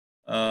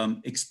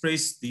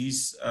express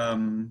these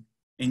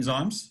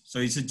enzymes. So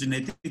it's a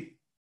genetic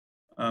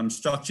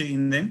structure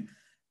in them,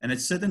 and at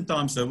certain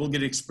times they will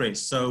get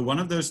expressed. So one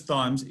of those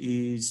times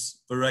is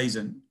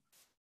veraison.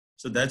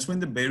 So that's when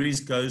the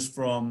berries goes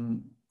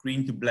from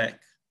green to black.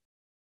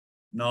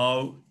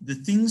 Now, the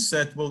things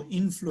that will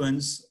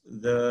influence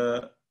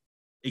the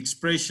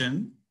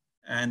expression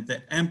and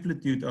the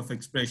amplitude of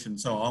expression,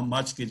 so how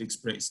much get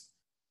expressed,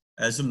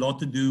 has a lot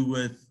to do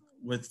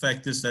with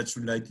factors that's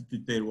related to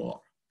terroir.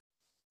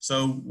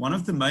 So one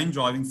of the main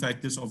driving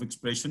factors of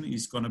expression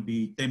is going to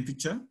be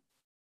temperature,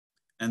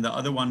 and the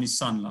other one is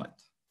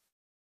sunlight.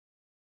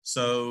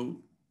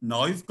 So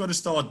now you've got to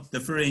start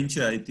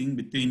differentiating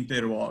between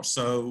terroir.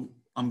 So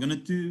I'm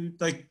going to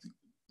take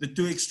the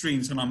two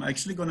extremes, and I'm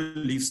actually going to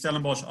leave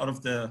Stellenbosch out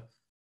of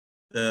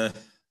the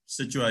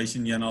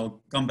situation here, and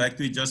I'll come back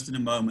to it just in a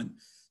moment.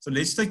 So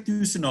let's take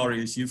two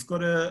scenarios. You've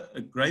got a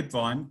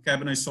grapevine,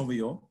 Cabernet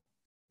Sauvignon,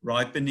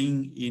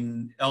 ripening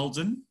in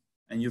Elgin,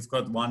 and you've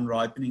got one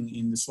ripening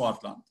in the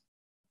Swartland.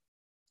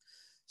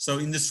 So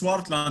in the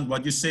Swartland,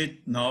 what you said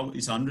now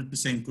is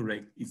 100%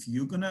 correct. If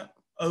you're going to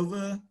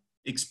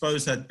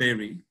overexpose that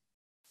berry,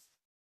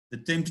 the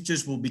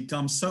temperatures will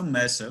become so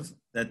massive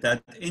that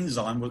that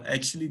enzyme will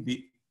actually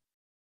be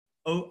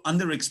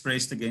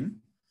underexpressed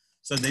again.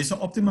 So there's an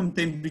optimum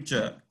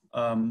temperature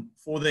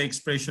for the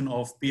expression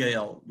of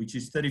PAL, which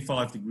is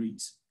 35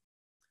 degrees.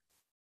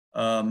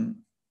 But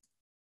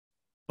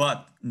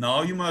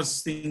now you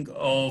must think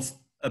of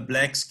a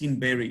black skin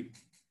berry.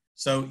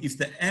 So if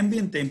the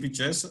ambient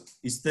temperature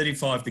is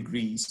 35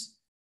 degrees,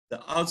 the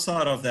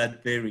outside of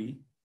that berry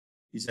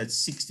is at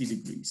 60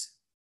 degrees.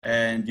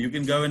 And you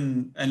can go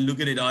and look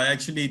at it. I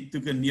actually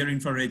took a near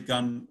infrared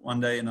gun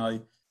one day, and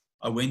I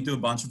went to a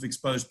bunch of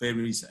exposed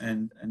berries,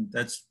 and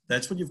that's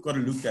what you've got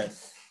to look at,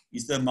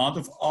 is the amount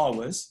of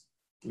hours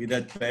where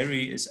that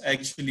berry is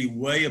actually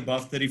way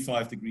above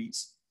 35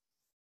 degrees.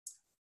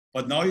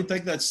 But now you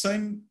take that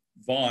same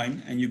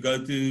vine and you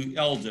go to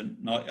Elgin.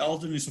 Now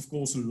Elgin is of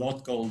course a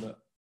lot colder.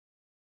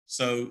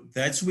 So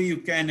that's where you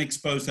can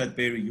expose that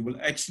berry. You will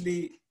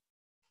actually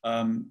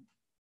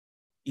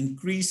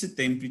increase the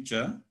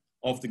temperature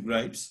of the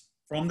grapes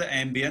from the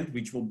ambient,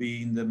 which will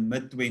be in the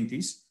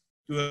mid-20s,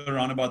 to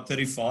around about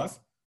 35,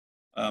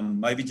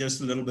 maybe just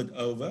a little bit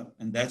over.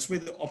 And that's where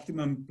the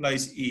optimum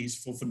place is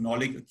for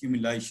phenolic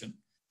accumulation.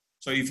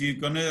 So if you're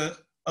going to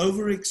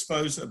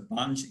overexpose a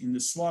bunch in the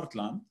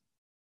Swartland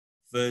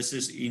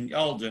versus in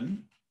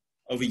Elgin,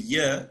 over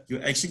here,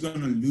 you're actually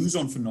going to lose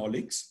on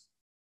phenolics.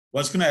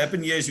 What's going to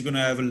happen here is you're going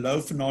to have a low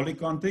phenolic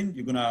content,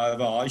 you're going to have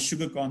a high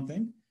sugar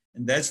content,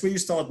 and that's where you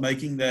start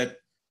making that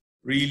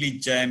really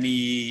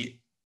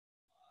jammy,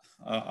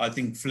 I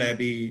think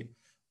flabby,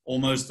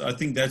 almost, I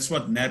think that's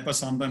what Napa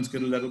sometimes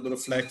get a little bit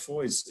of flack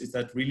for, is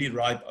that really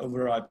ripe,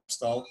 overripe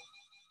style.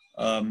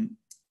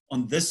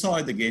 On this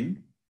side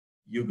again,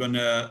 you're going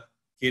to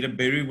get a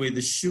berry where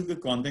the sugar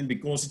content,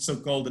 because it's so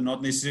cold and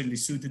not necessarily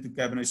suited to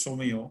Cabernet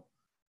Sauvignon,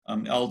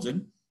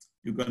 Elgin,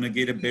 you're going to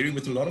get a berry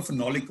with a lot of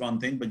phenolic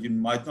content, but you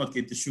might not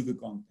get the sugar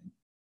content.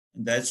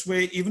 And that's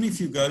where, even if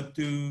you go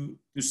to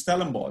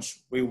Stellenbosch,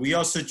 where we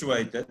are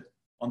situated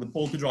on the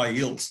Polkadry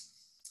Hills,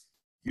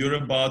 you're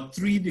about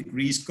 3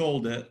 degrees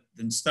colder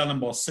than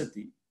Stellenbosch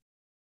city.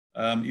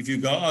 If you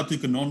go out to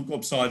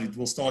Kanonkop side, it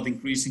will start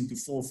increasing to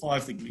 4 or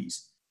 5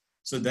 degrees.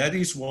 So that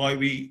is why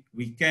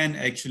we can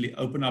actually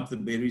open up the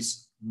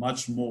berries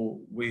much more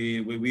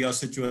where we are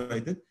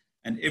situated.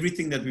 And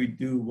everything that we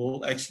do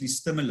will actually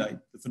stimulate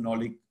the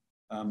phenolic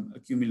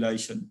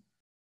accumulation.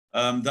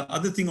 The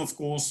other thing, of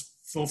course,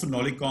 for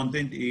phenolic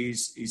content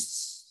is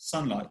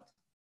sunlight.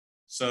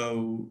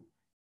 So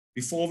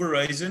before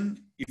veraison,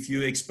 if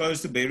you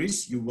expose the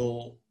berries, you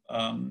will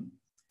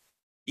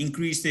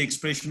increase the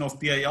expression of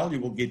PAL, you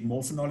will get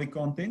more phenolic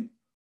content.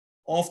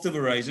 After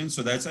veraison,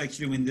 so that's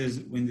actually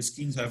when the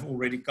skins have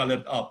already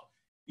colored up.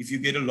 If you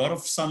get a lot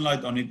of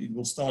sunlight on it, it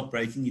will start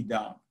breaking it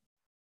down.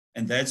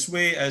 And that's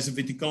where, as a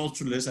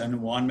viticulturalist and a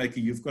winemaker,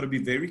 you've got to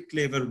be very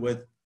clever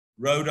with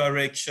row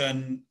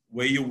direction,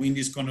 where your wind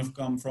is going to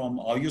come from,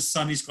 how your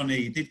sun is going to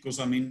hit it. Because,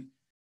 I mean,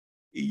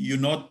 you're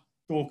not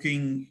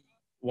talking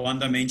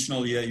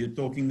one-dimensional here. You're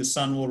talking the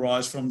sun will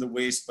rise from the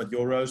west, but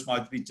your rows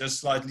might be just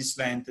slightly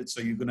slanted.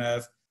 So you're going to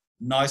have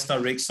nice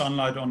direct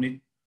sunlight on it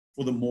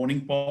for the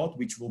morning part,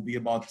 which will be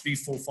about 3,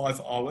 4,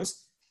 5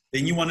 hours.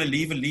 Then you want to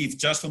leave a leaf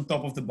just on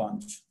top of the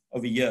bunch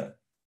over here.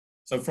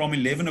 So from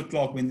 11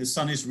 o'clock, when the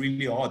sun is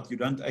really hot, you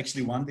don't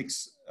actually want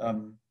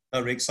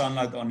direct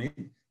sunlight on it,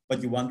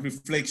 but you want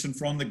reflection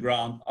from the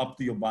ground up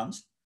to your bunch.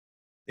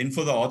 Then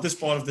for the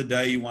hottest part of the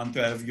day, you want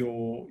to have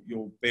your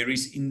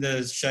berries in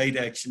the shade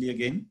actually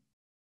again.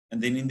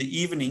 And then in the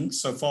evening,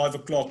 so 5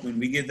 o'clock, when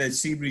we get that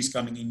sea breeze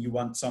coming in, you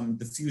want some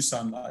diffuse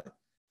sunlight.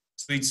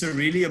 So it's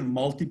really a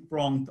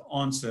multi-pronged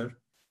answer,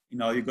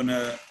 you're going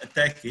to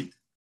attack it.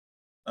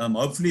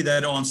 Hopefully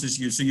that answers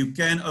you. So you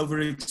can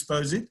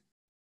overexpose it.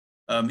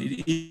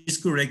 It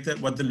is correct that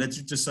what the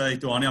literature say,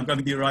 Tuanni, I'm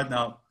coming to you right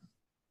now.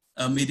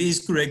 It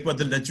is correct what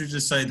the literature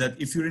say,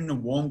 that if you're in a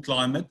warm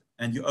climate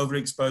and you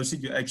overexpose it,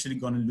 you're actually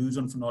going to lose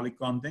on phenolic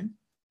content.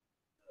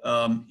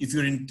 If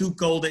you're in too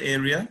cold an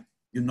area,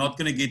 you're not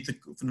going to get the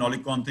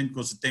phenolic content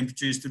because the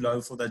temperature is too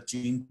low for that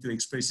gene to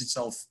express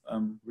itself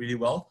really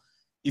well.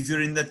 If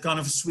you're in that kind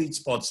of sweet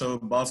spot, so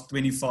above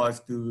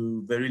 25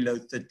 to very low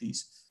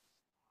 30s,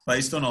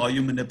 based on how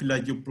you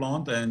manipulate your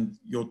plant and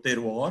your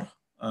terroir,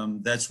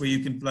 that's where you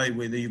can play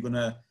whether you're going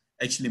to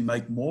actually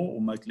make more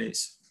or make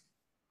less.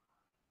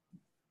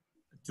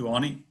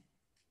 Tuanni?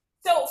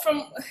 So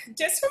from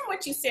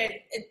what you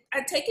said,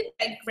 I take it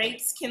that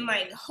grapes can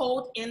like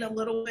hold in a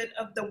little bit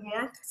of the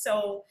warmth.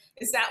 So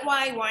is that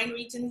why wine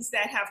regions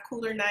that have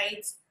cooler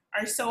nights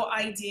are so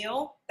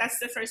ideal? That's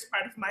the first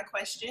part of my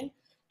question.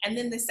 And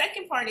then the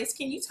second part is,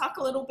 can you talk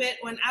a little bit,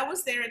 when I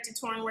was there at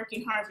DeToren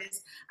working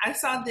harvest, I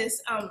saw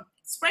this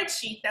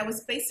spreadsheet that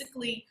was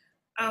basically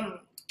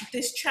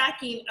this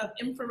tracking of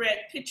infrared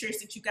pictures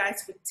that you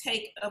guys would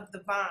take of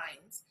the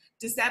vines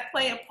does that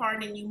play a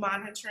part in you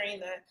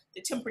monitoring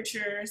the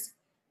temperatures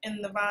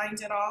in the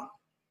vines at all?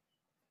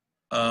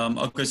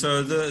 Okay,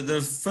 so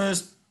the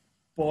first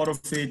part of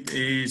it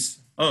is,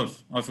 oh,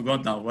 I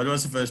forgot now. What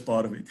was the first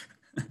part of it?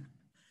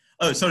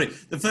 Oh, sorry.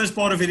 The first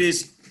part of it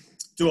is,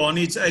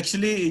 Tuanni,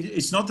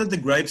 it's not that the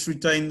grapes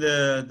retain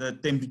the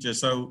temperature.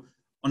 So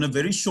on a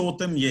very short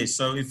term, yes.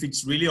 So if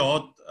it's really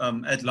hot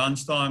at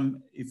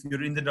lunchtime, if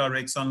you're in the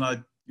direct sunlight,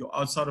 your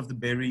outside of the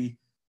berry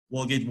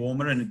will get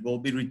warmer and it will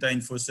be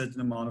retained for a certain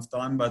amount of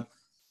time. But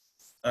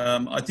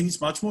I think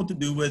it's much more to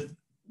do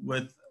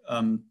with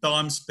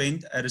time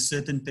spent at a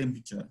certain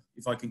temperature,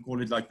 if I can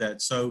call it like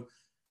that. So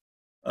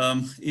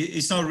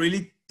it's not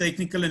really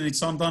technical, and it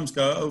sometimes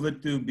go over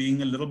to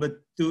being a little bit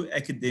too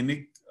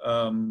academic.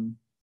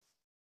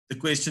 The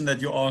question that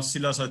you asked,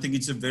 Silas, I think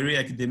it's a very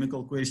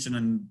academical question,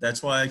 and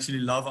that's why I actually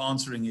love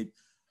answering it.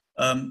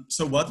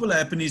 So what will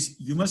happen is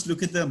you must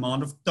look at the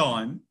amount of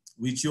time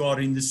which you are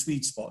in the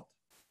sweet spot,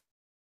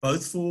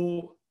 both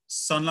for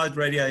sunlight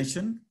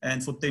radiation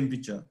and for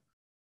temperature.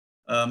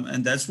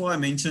 And that's why I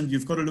mentioned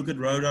you've got to look at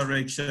row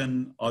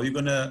direction. Are you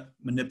going to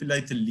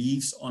manipulate the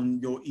leaves on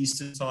your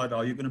eastern side?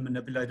 Are you going to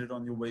manipulate it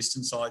on your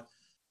western side?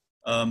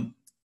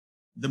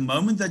 The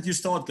moment that you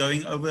start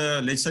going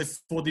over, let's say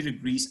 40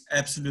 degrees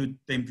absolute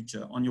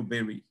temperature on your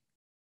berry,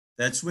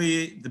 that's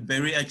where the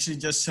berry actually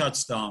just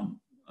shuts down.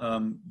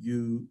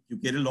 You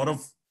get a lot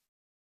of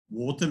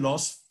water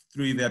loss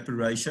through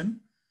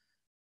evaporation,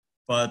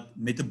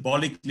 but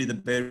metabolically the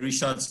berry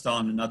shuts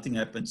down and nothing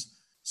happens.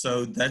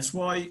 So that's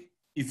why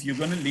if you're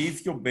going to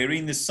leave your berry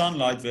in the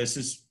sunlight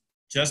versus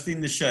just in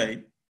the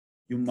shade,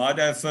 you might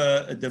have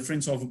a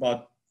difference of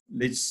about,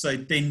 let's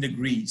say 10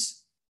 degrees,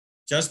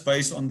 just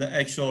based on the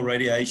actual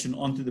radiation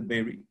onto the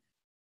berry.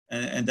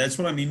 And that's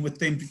what I mean with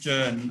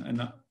temperature,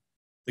 and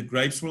the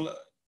grapes will,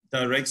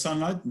 direct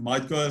sunlight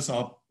might go as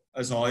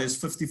high as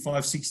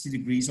 55, 60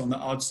 degrees on the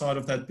outside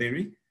of that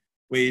berry.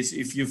 Whereas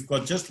if you've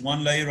got just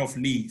one layer of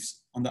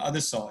leaves on the other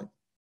side,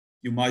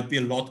 you might be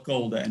a lot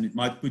colder, and it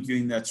might put you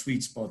in that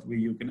sweet spot where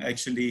you can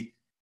actually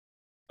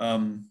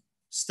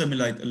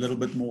stimulate a little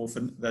bit more of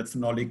that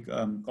phenolic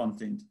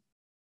content.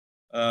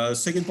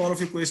 Second part of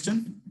your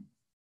question?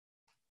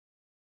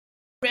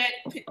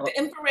 The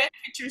infrared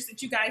pictures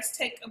that you guys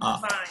take of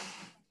the vine,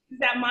 does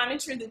that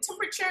monitor the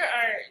temperature,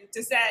 or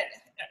does that,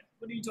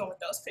 what are you doing with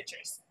those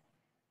pictures?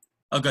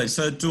 Okay,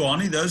 so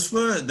Tuanni,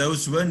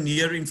 those were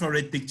near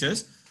infrared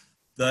pictures.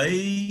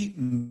 They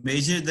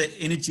measure the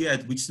energy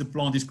at which the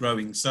plant is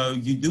growing. So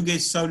you do get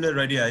solar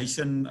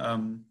radiation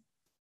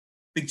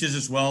pictures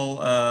as well,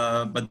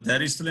 but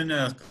that is still in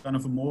a kind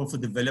of a more of a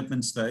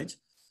development stage.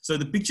 So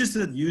the pictures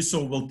that you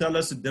saw will tell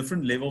us the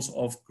different levels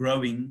of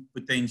growing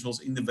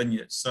potentials in the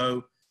vineyard.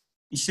 So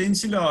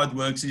essentially how it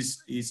works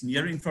is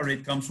near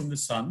infrared comes from the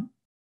sun,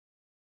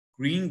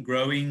 green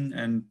growing,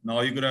 and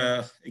now you're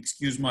gonna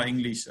excuse my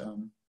English,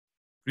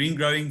 green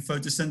growing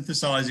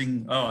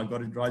photosynthesizing, oh, I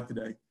got it right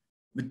today,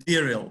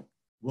 material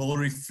will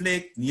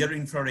reflect near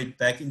infrared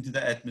back into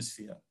the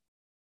atmosphere.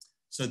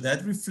 So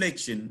that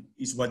reflection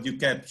is what you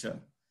capture.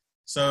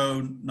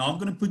 So now I'm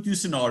going to put you a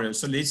scenario.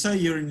 So let's say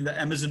you're in the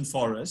Amazon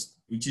forest,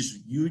 which is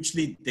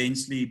hugely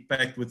densely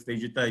packed with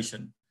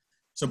vegetation.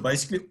 So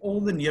basically all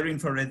the near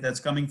infrared that's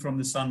coming from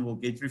the sun will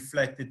get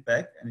reflected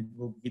back, and it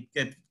will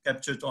get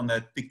captured on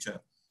that picture.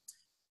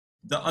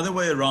 The other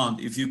way around,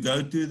 if you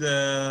go to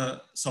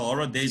the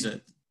Sahara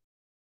Desert,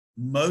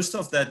 most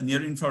of that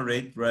near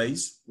infrared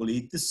rays will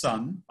hit the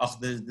sun,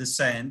 the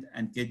sand,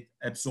 and get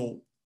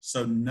absorbed.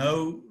 So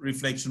no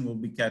reflection will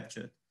be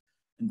captured.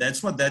 And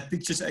that's what that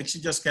picture's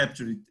actually just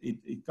captured.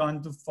 It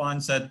kind of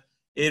finds that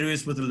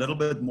areas with a little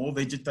bit more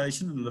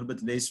vegetation and a little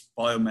bit less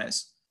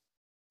biomass.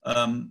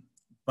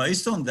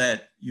 Based on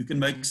that, you can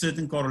make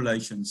certain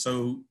correlations.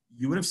 So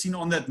you would have seen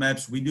on that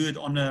maps, we do it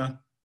on a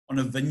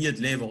vineyard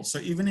level. So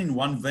even in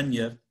one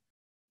vineyard,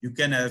 you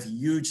can have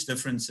huge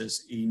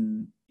differences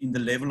in the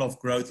level of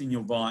growth in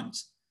your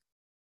vines.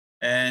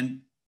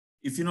 And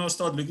if you now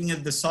start looking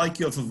at the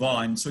psyche of a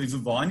vine, so if a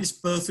vine is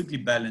perfectly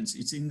balanced,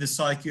 it's in the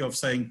psyche of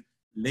saying,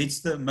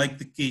 let's make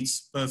the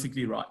kids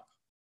perfectly ripe.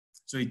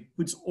 So it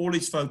puts all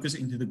its focus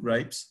into the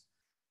grapes.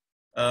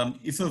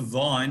 If a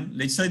vine,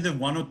 let's say the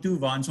one or two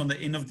vines on the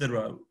end of the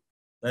row,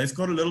 they've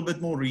got a little bit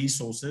more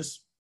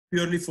resources,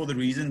 purely for the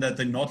reason that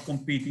they're not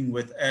competing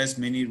with as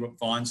many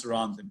vines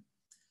around them.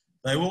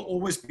 They will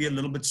always be a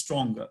little bit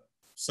stronger.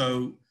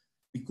 So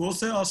because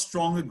they are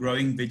stronger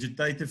growing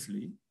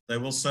vegetatively, they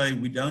will say,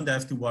 we don't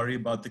have to worry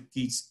about the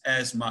kids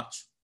as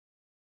much.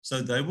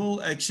 So they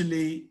will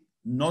actually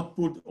not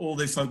put all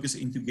their focus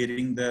into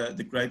getting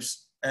the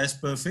grapes as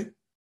perfect,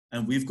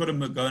 and we've got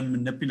to go and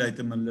manipulate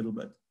them a little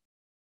bit.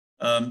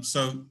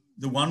 So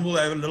the one will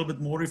have a little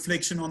bit more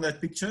reflection on that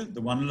picture,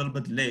 the one a little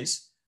bit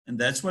less, and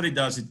that's what it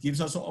does. It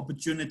gives us an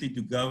opportunity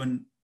to go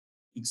and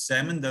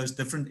examine those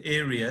different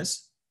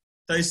areas,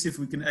 taste if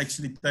we can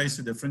actually taste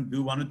the different,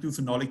 do one or two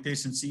phenolic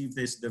tests and see if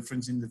there's a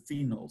difference in the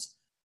phenols.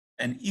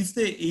 And if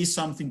there is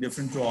something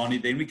different,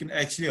 Tuanni, then we can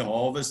actually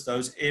harvest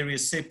those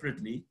areas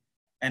separately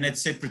and at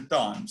separate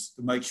times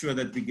to make sure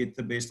that we get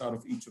the best out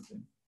of each of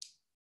them.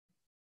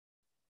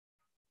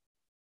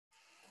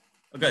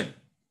 Okay.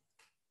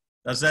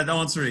 Does that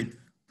answer it?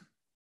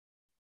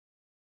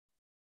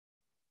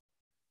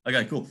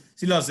 Okay, cool.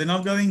 Silas, then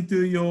I'm going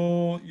to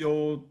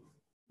your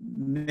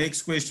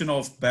next question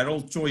of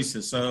barrel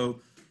choices.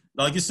 So,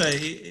 like you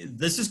say,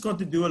 this has got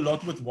to do a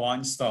lot with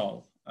wine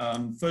style.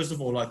 First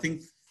of all, I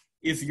think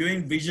if you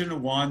envision a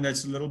wine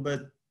that's a little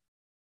bit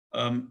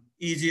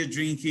easier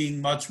drinking,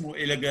 much more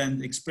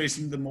elegant,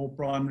 expressing the more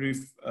primary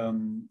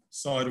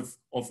side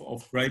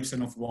of grapes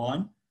and of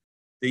wine,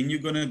 then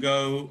you're going to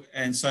go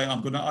and say,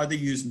 I'm going to either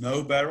use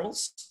no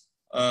barrels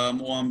or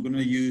I'm going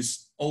to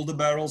use older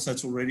barrels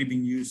that's already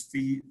been used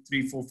 3,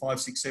 4, 5,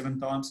 6, 7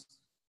 times.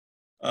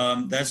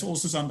 That's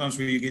also sometimes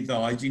where you get the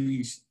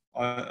hygiene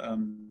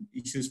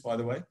issues, by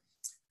the way.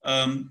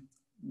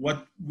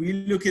 What we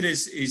look at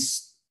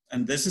is,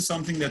 and this is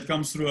something that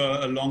comes through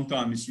a long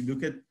time, is you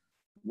look at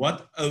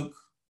what oak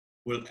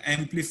will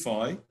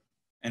amplify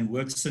and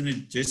work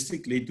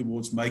synergistically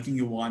towards making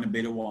your wine a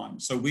better wine.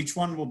 So which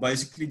one will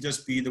basically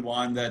just be the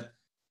wine that,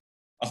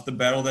 of the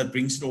barrel that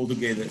brings it all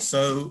together.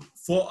 So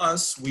for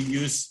us, we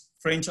use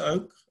French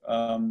oak,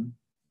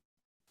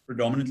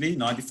 predominantly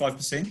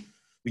 95%.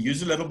 We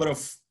use a little bit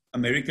of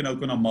American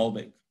oak on our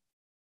Malbec.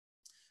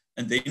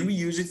 And then we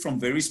use it from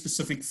very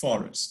specific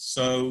forests.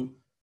 So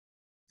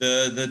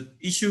the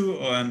issue,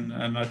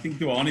 and I think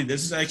Tuanni,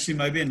 this is actually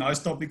maybe a nice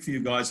topic for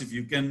you guys, if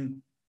you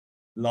can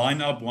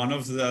line up one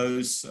of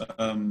those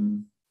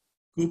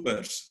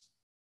coopers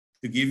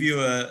to give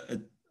you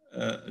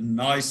a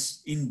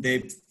nice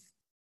in-depth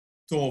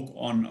talk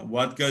on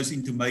what goes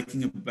into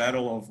making a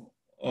barrel of,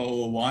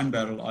 or a wine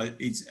barrel.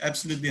 It's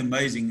absolutely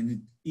amazing, and it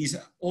is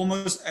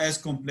almost as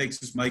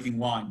complex as making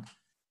wine.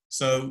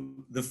 So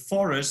the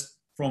forest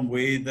from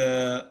where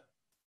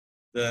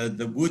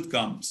the wood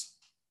comes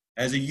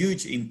has a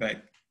huge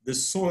impact. The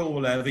soil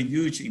will have a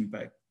huge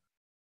impact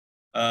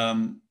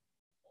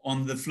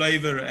on the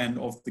flavor and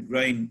of the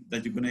grain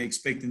that you're going to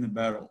expect in the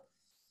barrel.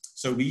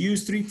 So we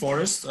use 3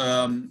 forests,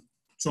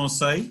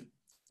 Transailles,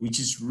 which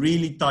is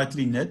really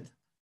tightly knit,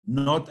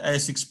 not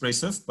as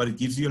expressive, but it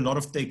gives you a lot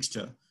of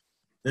texture.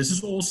 This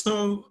is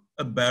also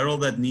a barrel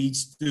that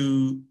needs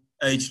to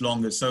age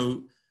longer.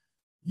 So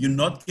you're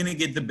not going to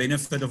get the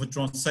benefit of a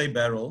Transailles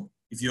barrel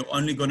if you're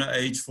only going to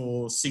age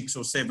for 6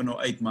 or 7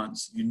 or 8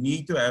 months. You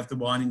need to have the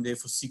wine in there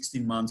for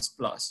 16 months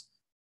plus.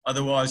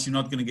 Otherwise, you're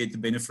not going to get the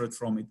benefit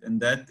from it. And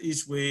that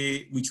is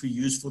which we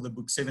use for the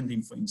Book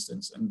 17, for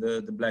instance, and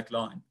the Black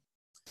Line.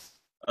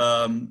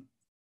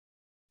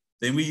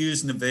 Then we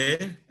use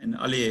Nevers and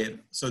Allier.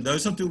 So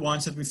those are 2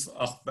 wines that we've,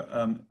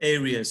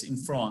 areas in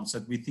France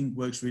that we think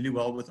works really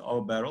well with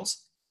our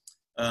barrels.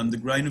 The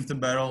grain of the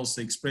barrels,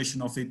 the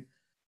expression of it.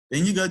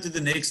 Then you go to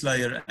the next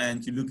layer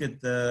and you look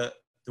at the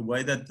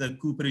way that the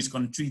cooper is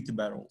going to treat the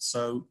barrel.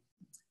 So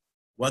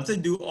what they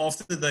do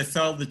after they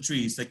fell the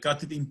trees, they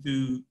cut it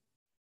into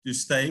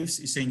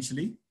staves,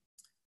 essentially.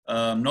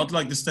 Not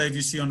like the stave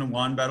you see on a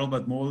wine barrel,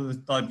 but more the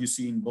type you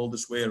see in Bordeaux.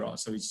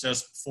 So it's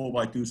just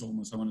 4x2s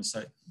almost, I want to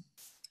say.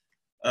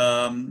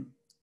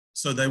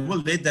 So they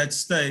will let that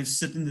stave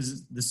sit in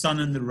the sun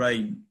and the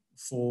rain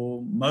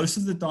for most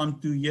of the time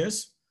 2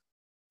 years,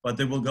 but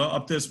they will go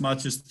up to as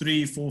much as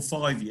 3, 4,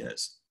 5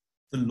 years.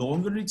 The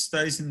longer it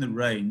stays in the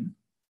rain,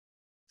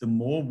 the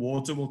more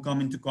water will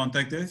come into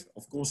contact with.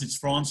 Of course, it's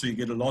France, so you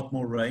get a lot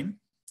more rain.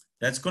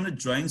 That's going to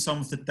drain some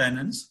of the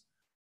tannins.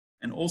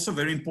 And also,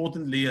 very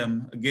importantly,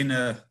 again,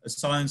 a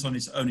science on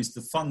its own is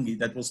the fungi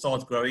that will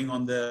start growing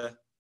on the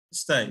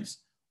staves.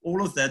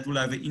 All of that will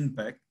have an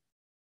impact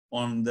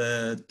on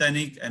the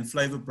tannic and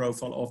flavor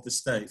profile of the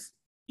stave,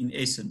 in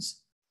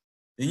essence.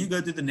 Then you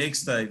go to the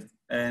next stave,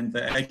 and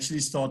they actually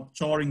start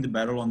charring the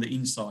barrel on the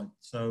inside.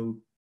 So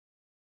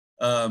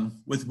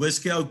with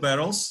whiskey oak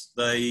barrels,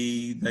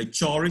 they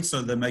char it,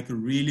 so they make a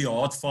really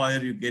hot fire.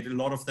 You get a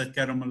lot of that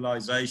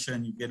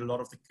caramelization. You get a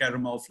lot of the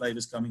caramel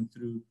flavors coming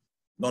through,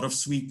 a lot of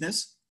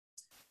sweetness.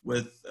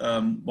 With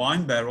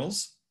wine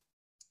barrels,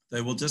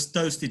 they will just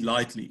toast it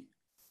lightly.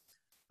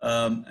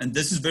 And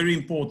this is very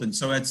important.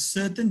 So at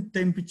certain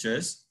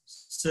temperatures,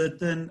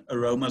 certain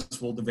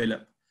aromas will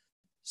develop.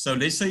 So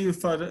let's say you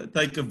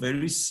take a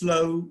very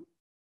slow,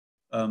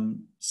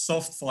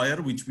 soft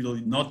fire, which will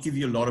not give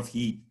you a lot of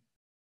heat.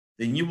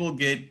 Then you will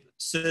get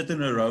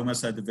certain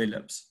aromas that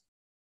develops.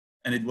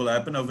 And it will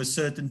happen over a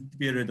certain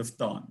period of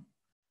time.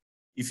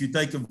 If you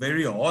take a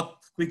very hot,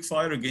 quick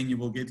fire, again, you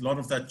will get a lot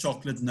of that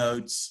chocolate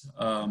notes,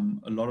 a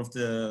lot of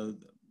the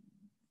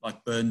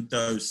like burnt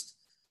toast.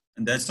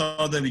 And that's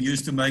how they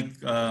used to make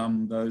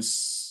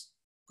those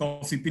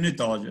coffee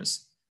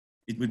pinotages.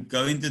 It would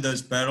go into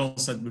those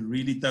barrels that were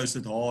really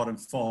toasted hard and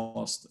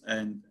fast.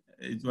 And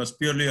it was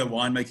purely a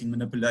winemaking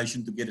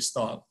manipulation to get a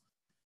style.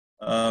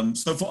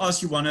 So for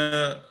us, you want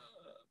to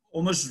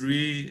almost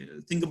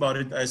think about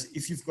it as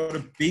if you've got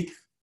a big,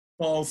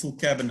 powerful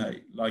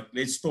Cabernet, like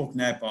let's talk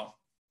Napa,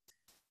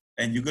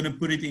 and you're going to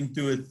put it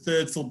into a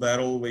third full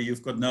barrel where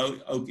you've got no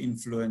oak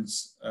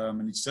influence,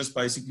 and it's just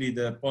basically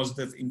the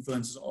positive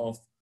influences of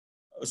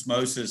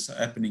osmosis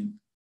happening.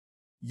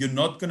 You're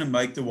not going to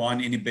make the wine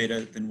any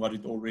better than what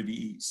it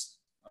already is.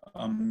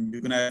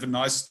 you're going to have a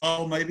nice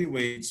style maybe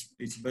where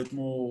it's a bit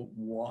more,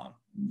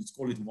 let's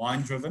call it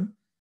wine driven,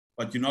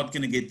 but you're not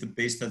going to get the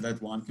best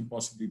that wine can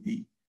possibly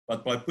be.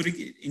 But by putting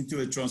it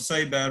into a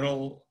Tranche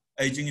barrel,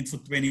 aging it for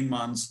 20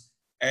 months,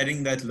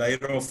 adding that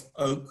layer of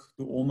oak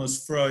to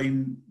almost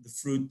frame the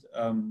fruit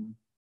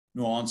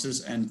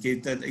nuances and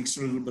get that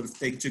extra little bit of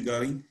texture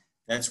going,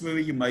 that's where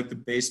you make the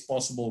best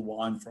possible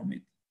wine from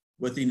it,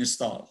 within a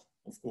style,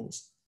 of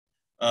course.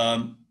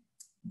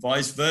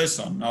 Vice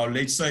versa. Now,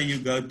 let's say you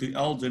go to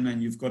Elgin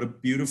and you've got a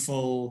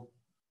beautiful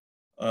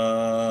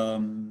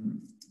Pinot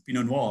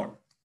Noir,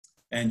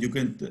 and you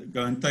can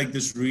go and take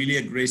this really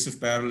aggressive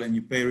barrel and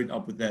you pair it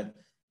up with that.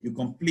 You're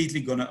completely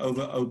going to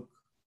over oak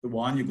the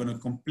wine. You're going to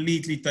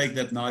completely take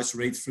that nice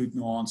red fruit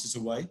nuances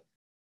away,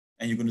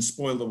 and you're going to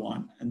spoil the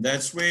wine. And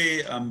that's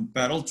where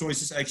barrel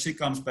choices actually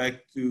comes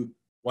back to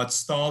what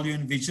style you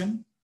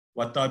envision,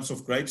 what types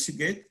of grapes you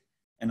get,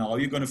 and how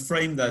you're going to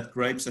frame that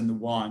grapes and the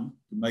wine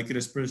to make it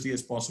as pretty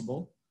as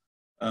possible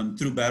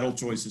through barrel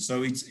choices.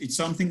 So it's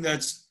something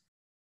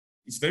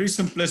it's very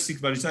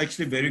simplistic, but it's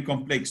actually very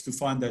complex to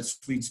find that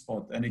sweet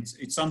spot. And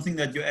it's something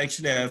that you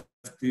actually have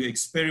to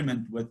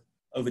experiment with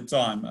over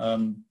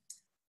time.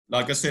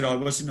 Like I said, I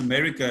was in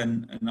America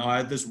and I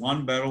had this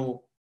one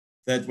barrel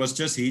that was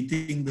just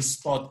hitting the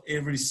spot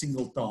every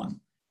single time.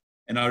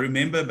 And I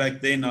remember back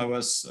then I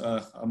was,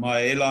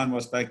 my airline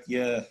was back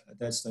here at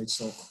that stage.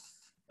 So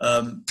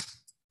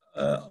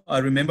I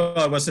remember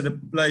I was at a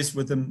place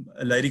with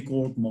a lady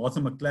called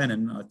Martha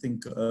McLennan. I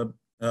think her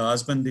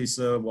husband is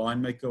a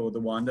winemaker or the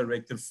wine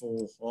director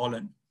for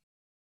Holland.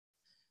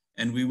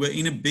 And we were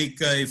in a big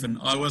cave and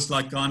I was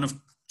like kind of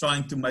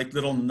trying to make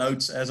little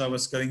notes as I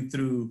was going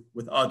through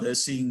without her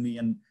seeing me.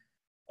 And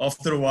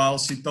after a while,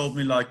 she told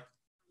me like,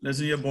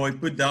 listen here, boy,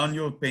 put down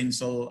your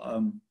pencil.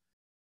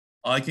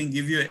 I can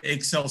give you an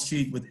Excel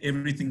sheet with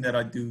everything that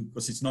I do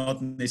because it's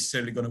not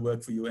necessarily going to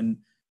work for you.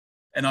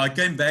 And I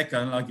came back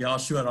and I'm like, yeah,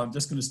 sure, I'm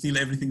just going to steal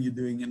everything you're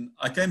doing. And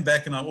I came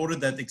back and I ordered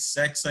that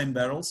exact same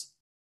barrels.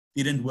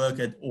 Didn't work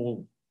at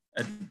all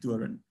at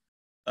Toren.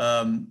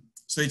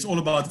 So it's all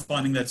about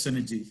finding that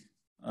synergy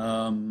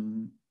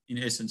in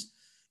essence.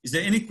 Is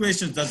there any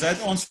questions? Does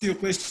that answer your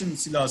question,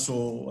 Silas,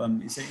 or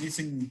is there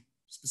anything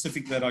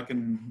specific that I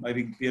can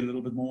maybe be a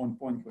little bit more on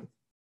point with?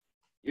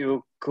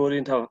 You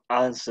couldn't have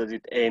answered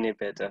it any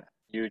better.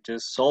 You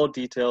just so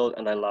detailed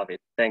and I love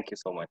it. Thank you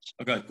so much.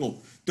 Okay,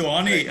 cool.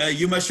 Tuanni,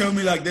 you must show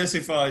me like this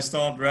if I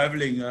start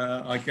raveling.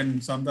 I can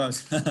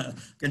sometimes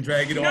can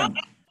drag it on.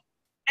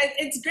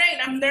 It's great.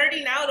 I'm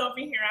nerding out over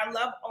here. I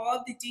love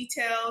all the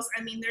details.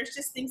 I mean, there's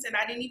just things that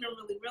I didn't even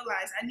really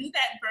realize. I knew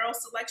that barrel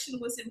selection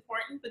was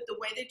important, but the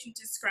way that you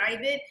describe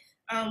it,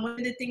 one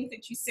of the things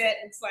that you said,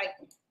 it's like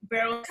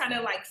barrels kind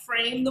of like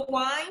frame the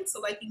wine. So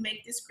like you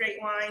make this great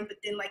wine, but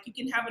then like you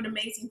can have an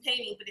amazing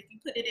painting, but if you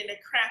put it in a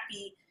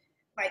crappy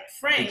like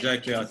frame.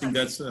 Exactly. I think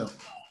that's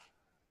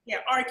yeah,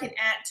 art can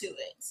add to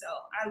it. So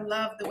I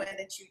love the way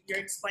that you're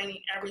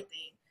explaining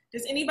everything.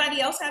 Does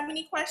anybody else have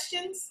any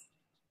questions?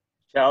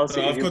 Charles,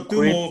 I've got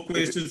two more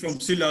questions from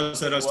Silas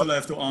that I still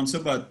have to answer,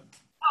 but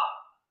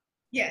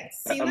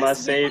yes. I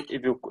must say,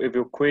 if you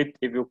quit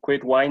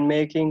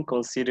winemaking,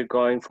 consider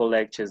going for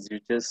lectures. You're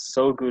just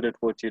so good at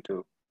what you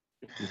do.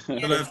 I'll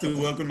have to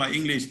work on my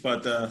English,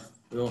 but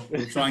we'll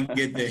try and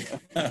get there.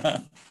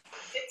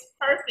 It's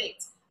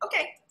perfect.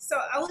 Okay, so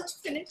I'll let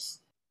you finish.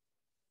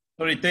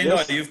 Sorry,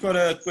 Tenda, you've got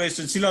a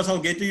question. Silas, I'll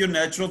get to your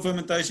natural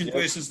fermentation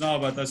questions now,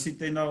 but I see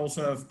Tenda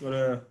also have got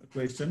a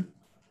question.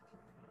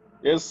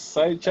 Yes,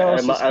 hi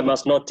Charles. I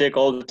must not take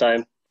all the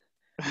time.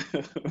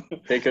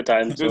 Take your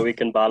time so we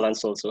can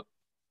balance also.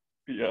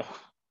 Yeah.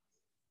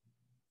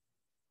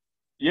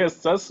 Yes,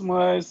 that's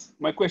my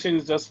question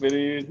is just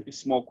very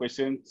small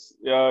questions.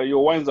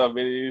 Your wines are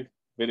very,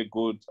 very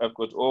good. I've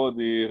got all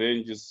the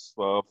ranges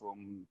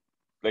from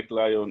Black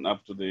Lion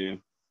up to the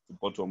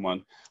bottom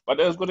one. But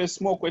I've got a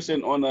small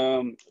question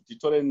on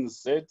DeToren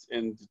Z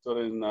and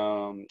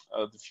DeToren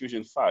the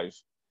Fusion 5.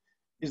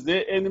 Is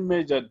there any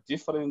major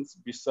difference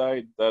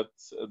beside that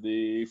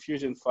the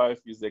Fusion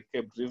 5 is a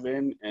Cape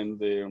driven and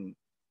the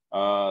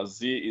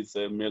Z is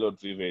a Mueller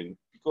driven?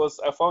 Because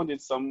I found it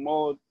some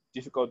more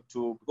difficult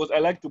because I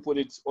like to put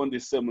it on the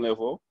same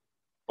level,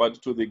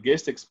 but to the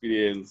guest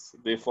experience,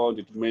 they found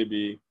it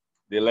maybe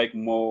they like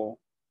more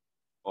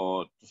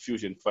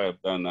Fusion 5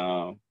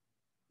 than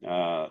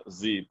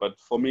Z. But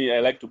for me, I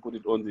like to put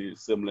it on the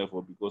same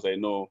level because I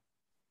know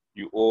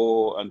you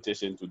owe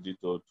attention to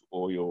detail to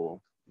all your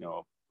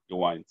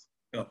wines.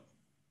 Yeah.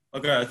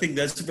 Okay, I think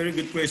that's a very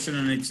good question,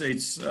 and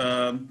it's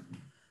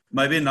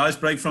maybe a nice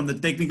break from the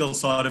technical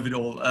side of it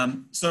all.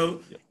 So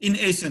in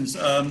essence,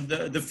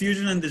 the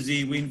Fusion and the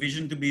Z, we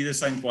envision to be the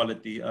same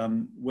quality.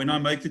 When I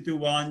make the two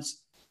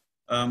wines,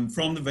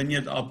 from the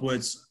vineyard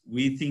upwards,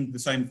 we think the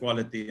same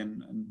quality.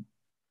 And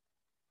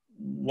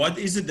what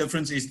is the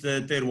difference is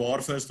the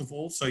terroir, first of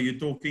all. So you're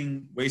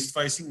talking west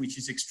facing, which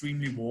is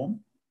extremely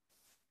warm.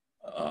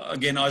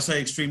 Again, I say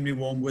extremely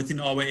warm within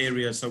our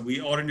area. So we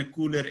are in a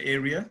cooler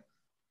area,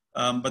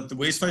 but the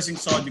west facing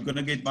side, you're going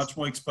to get much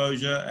more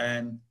exposure,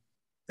 and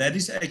that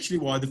is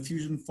actually why the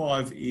Fusion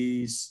 5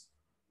 is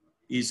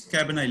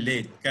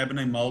Cabernet-led,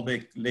 Cabernet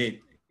Malbec-led,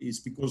 is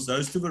because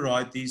those two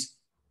varieties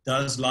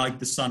does like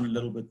the sun a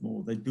little bit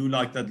more. They do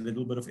like that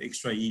little bit of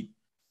extra heat.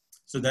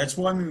 So that's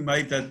why we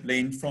made that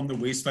blend from the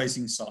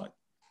west-facing side.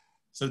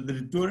 So the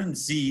DeToren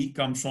Z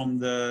comes from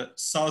the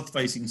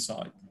south-facing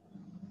side.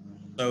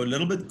 So a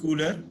little bit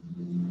cooler.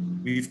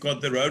 We've got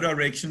the road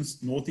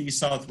directions, northeast,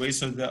 southwest,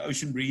 so the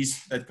ocean breeze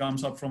that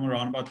comes up from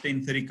around about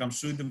 10:30 comes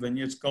through the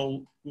vineyards,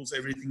 cools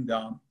everything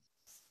down.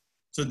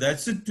 So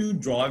that's the two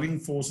driving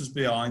forces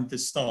behind the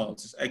styles.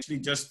 It's actually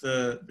just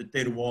the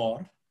terroir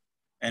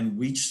and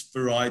which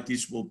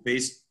varieties will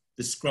best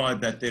describe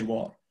that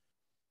terroir.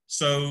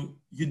 So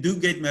you do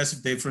get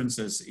massive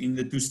differences in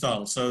the two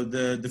styles. So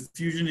the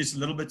Fusion is a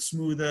little bit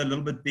smoother, a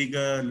little bit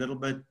bigger, a little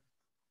bit,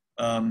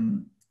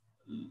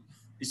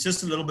 it's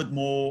just a little bit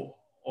more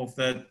of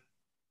that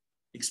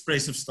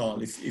expressive style,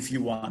 if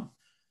you want,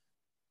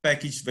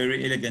 packaged very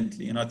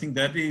elegantly. And I think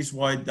that is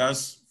why it does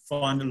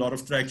find a lot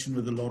of traction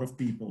with a lot of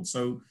people.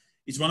 So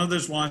it's one of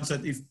those wines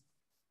that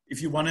if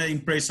you want to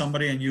impress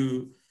somebody and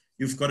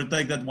you've got to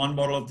take that one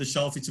bottle off the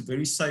shelf, it's a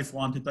very safe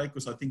one to take,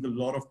 because I think a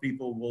lot of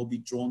people will be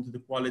drawn to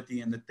the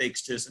quality and the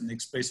textures and the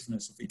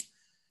expressiveness of it.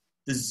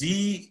 The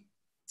Z,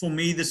 for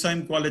me, the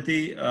same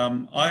quality.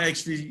 I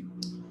actually,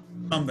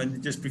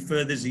 just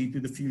prefer the Z to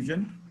the Fusion.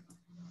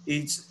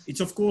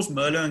 It's of course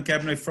Mueller and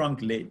Cabernet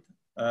Franc led.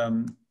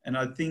 And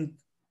I think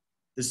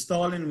the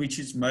style in which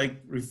it's made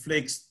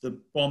reflects the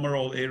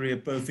Pomerol area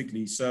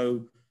perfectly. So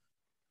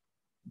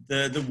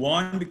the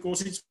wine,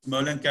 because it's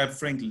Mueller and Cab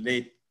Franc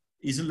led,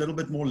 is a little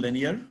bit more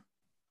linear.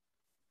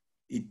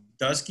 It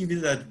does give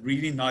you that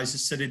really nice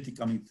acidity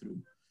coming through.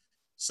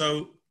 So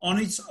on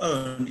its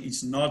own,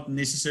 it's not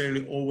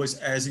necessarily always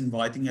as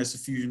inviting as the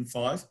Fusion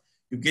 5.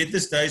 You get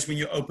these days when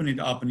you open it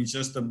up and it's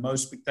just the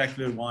most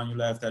spectacular wine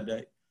you'll have that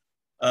day.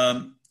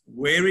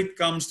 Where it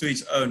comes to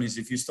its own is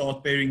if you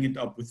start pairing it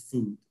up with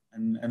food.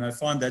 And I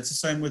find that's the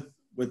same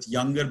with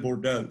younger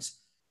Bordeaux.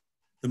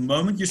 The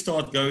moment you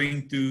start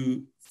going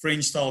to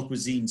French style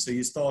cuisine, so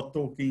you start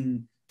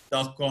talking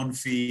duck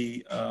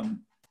confit,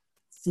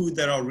 food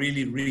that are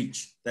really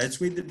rich, that's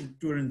where the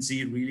Toren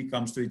Z really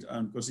comes to its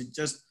own, because it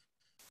just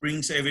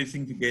brings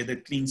everything together,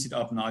 cleans it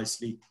up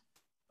nicely.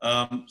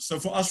 So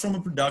for us from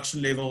a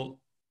production level,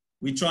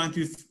 we're trying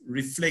to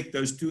reflect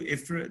those two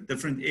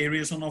different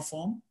areas on our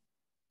farm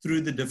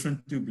through the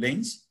different two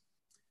blends.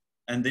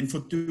 And then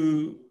for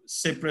two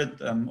separate,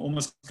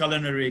 almost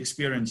culinary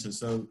experiences.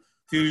 So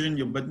Fusion,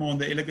 you're a bit more on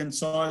the elegant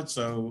side,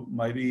 so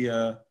maybe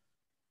a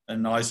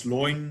nice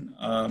loin.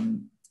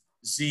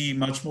 Z,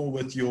 much more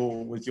with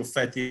your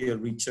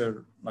fattier,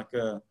 richer, like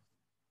a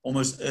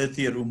almost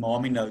earthier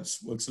umami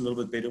notes. Works a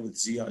little bit better with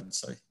Z, I'd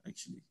say,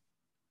 actually.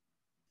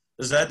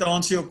 Does that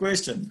answer your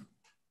question?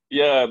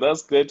 Yeah,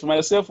 that's great.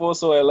 Myself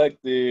also, I like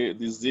the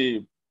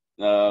Z,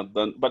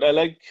 but I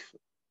like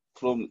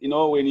from,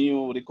 when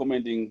you're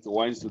recommending the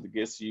wines to the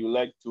guests, you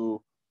like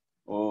to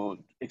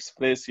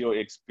express your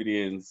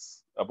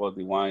experience about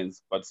the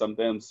wines, but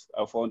sometimes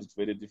I found it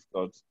very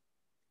difficult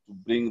to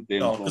bring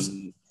them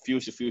from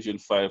Fusion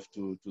 5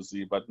 to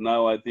Z. But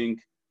now I think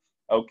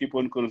I'll keep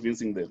on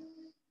convincing them.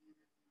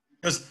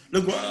 Because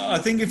look, I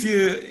think if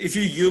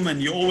you're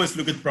human, you always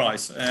look at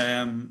price.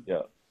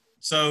 Yeah.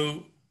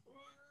 So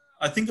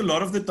I think a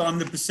lot of the time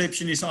the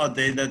perception is out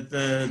there that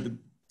the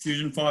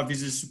Fusion 5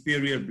 is a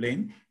superior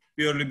blend,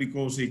 purely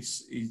because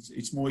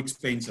it's more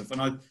expensive.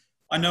 And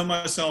I know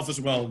myself as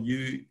well.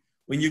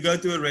 When you go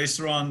to a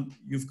restaurant,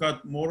 you've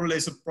got more or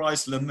less a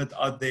price limit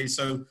out there.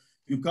 So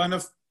you kind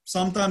of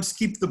sometimes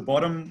skip the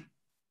bottom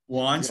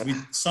wines, which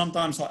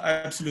sometimes are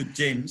absolute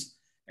gems,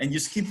 and you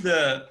skip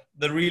the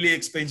really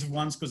expensive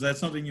ones because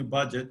that's not in your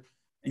budget.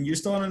 And you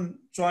start and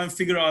try and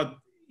figure out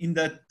in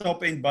that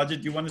top end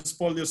budget, you want to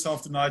spoil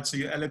yourself tonight. So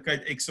you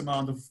allocate X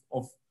amount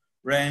of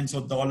rands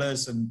or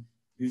dollars and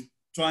you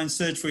try and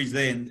search for it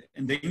then.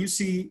 And then you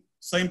see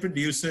same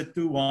producer,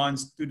 two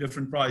wines, two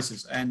different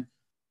prices. And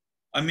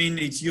I mean,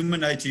 it's human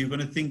nature. You're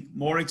going to think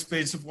more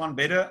expensive one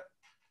better,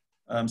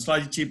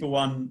 slightly cheaper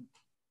one,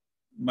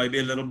 maybe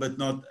a little bit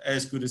not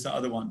as good as the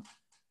other one.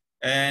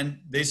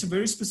 And there's a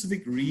very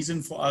specific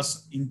reason for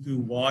us into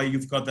why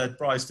you've got that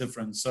price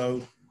difference.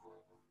 So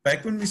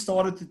back when we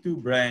started the two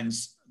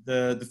brands,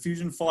 the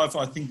Fusion 5,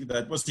 I think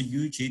that was a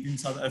huge hit in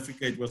South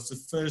Africa. It was the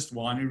first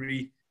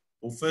winery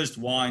or first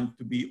wine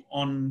to be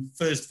on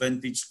first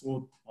vintage,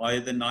 scored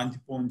higher than 90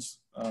 points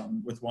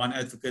with Wine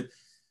Advocate.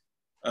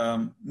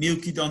 New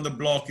kid on the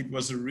block. It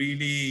was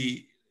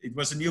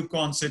a new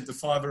concept, the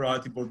 5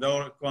 variety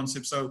Bordeaux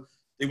concept. So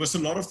there was a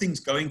lot of things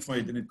going for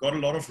it, and it got a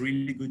lot of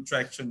really good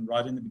traction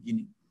right in the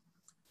beginning.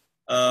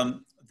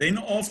 Then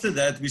after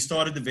that, we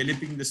started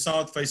developing the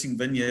south-facing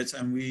vineyards,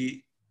 and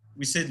we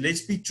said,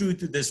 let's be true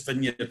to this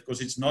vineyard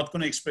because it's not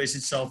going to express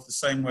itself the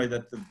same way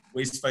that the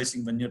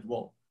west-facing vineyard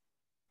will.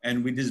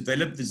 And we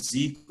developed the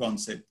Z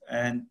concept.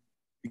 And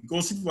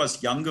because it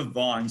was younger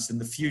vines than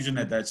the Fusion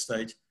at that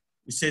stage,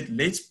 we said,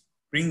 let's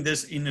bring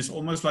this in as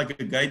almost like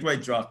a gateway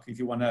drug, if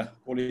you want to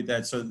call it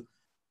that. So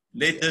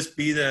let this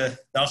be the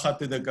dacha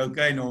to the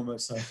cocaine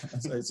almost.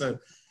 So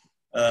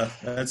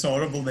that's a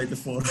horrible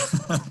metaphor.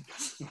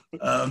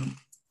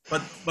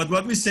 But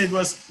what we said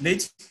was,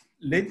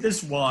 let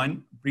this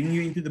wine bring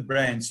you into the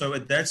brand. So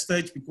at that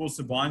stage, because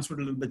the wines were a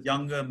little bit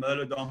younger,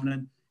 Mueller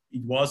dominant,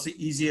 it was the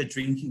easier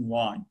drinking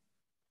wine.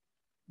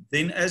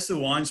 Then as the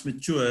wines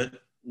matured,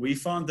 we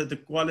found that the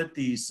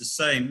quality is the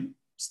same.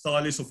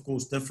 Style is, of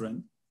course,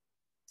 different.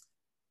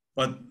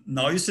 But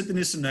now you sit in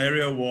a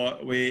scenario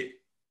where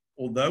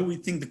although we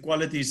think the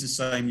quality is the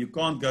same, you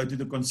can't go to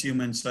the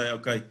consumer and say,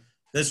 okay,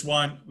 this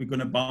wine, we're going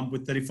to bump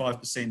with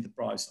 35% the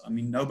price. I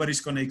mean, nobody's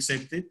going to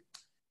accept it.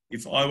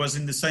 If I was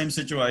in the same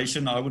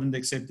situation, I wouldn't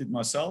accept it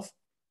myself.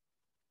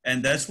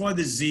 And that's why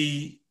the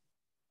Z,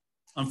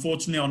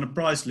 unfortunately, on the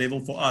price level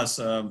for us,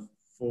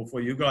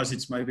 for you guys,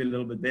 it's maybe a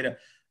little bit better,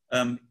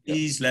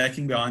 is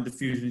lacking behind the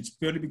Fusion. It's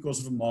purely because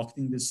of a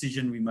marketing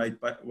decision we made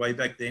way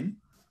back then.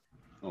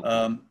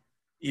 Okay.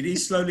 It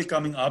is slowly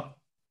coming up,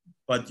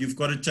 but you've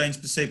got to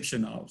change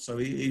perception now. So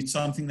it's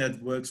something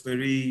that works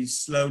very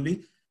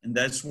slowly. And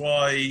that's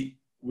why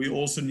we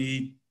also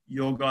need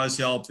your guys'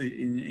 help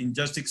in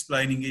just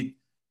explaining it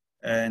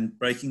and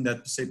breaking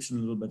that perception a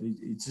little bit.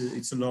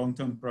 It's a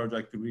long-term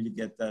project to really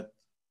get that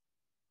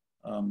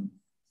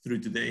through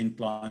to the end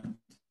client.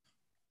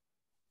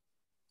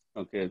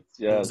 Okay.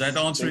 Yeah. Does that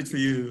answer it for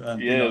you?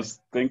 Yes.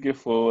 Thank you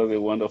for the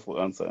wonderful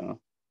answer.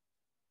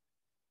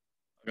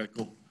 Okay,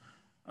 cool.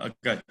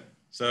 Okay.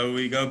 So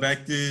we go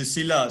back to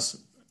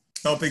Silas,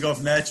 topic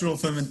of natural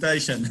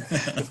fermentation.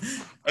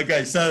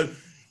 Okay. So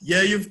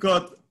yeah, you've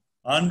got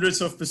hundreds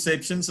of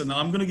perceptions, and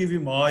I'm going to give you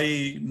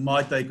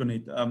my take on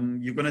it.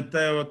 You're going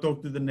to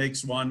talk to the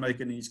next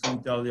winemaker, and he's going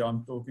to tell you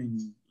I'm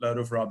talking a load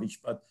of rubbish.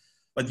 But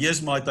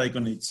here's my take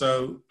on it.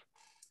 So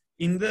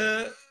in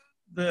the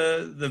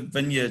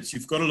vineyards,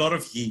 you've got a lot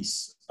of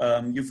yeast.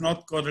 You've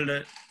not got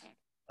a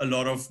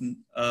lot of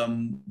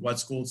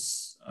what's called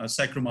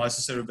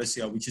Saccharomyces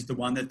cerevisiae, which is the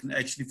one that can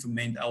actually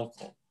ferment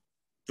alcohol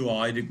to a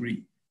high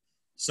degree.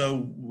 So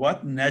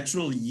what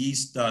natural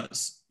yeast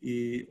does,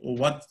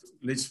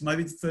 let's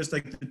maybe first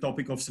take the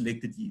topic of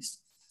selected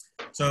yeast.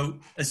 So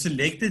a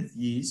selected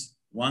yeast,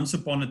 once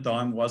upon a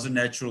time, was a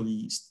natural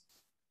yeast.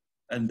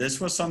 And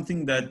this was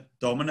something that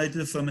dominated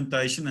the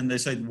fermentation, and they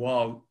said,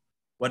 wow,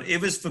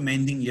 whatever's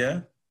fermenting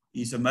here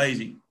is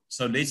amazing.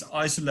 So let's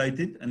isolate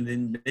it and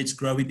then let's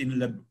grow it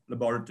in a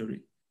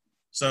laboratory.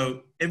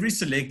 So every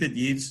selected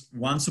yeast,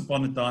 once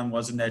upon a time,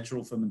 was a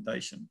natural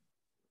fermentation.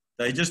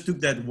 They just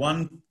took that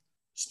one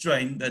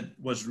strain that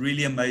was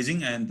really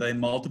amazing and they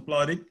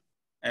multiplied it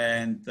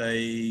and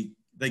they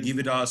give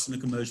it us in a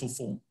commercial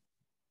form.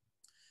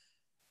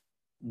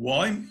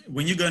 Why?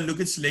 When you go and look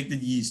at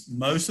selected yeast,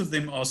 most of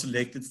them are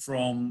selected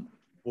from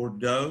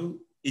Bordeaux,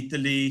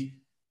 Italy,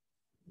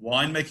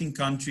 winemaking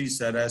countries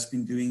that has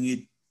been doing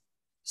it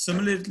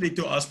similarly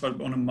to us, but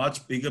on a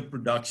much bigger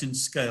production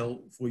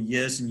scale for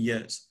years and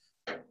years.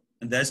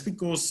 And that's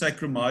because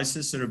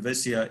Saccharomyces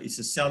cerevisiae is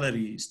a cellar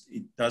yeast.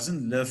 It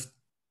doesn't live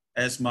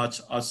as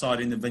much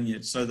outside in the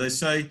vineyard. So they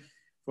say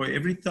for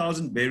every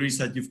 1,000 berries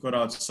that you've got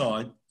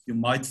outside, you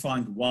might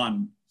find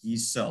one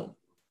yeast cell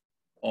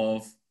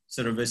of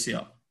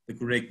cerevisiae, the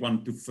correct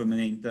one to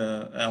ferment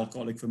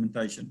alcoholic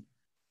fermentation.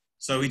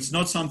 So it's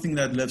not something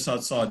that lives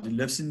outside. It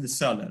lives in the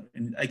cellar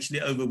and it actually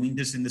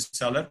overwinters in the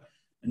cellar.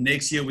 And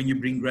next year when you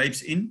bring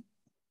grapes in,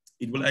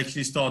 it will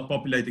actually start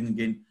populating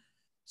again.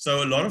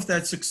 So a lot of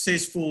that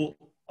successful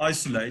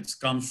isolates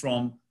comes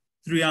from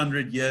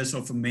 300 years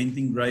of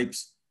fermenting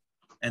grapes,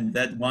 and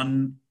that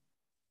one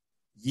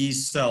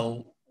yeast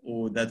cell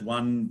or that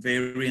one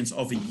variance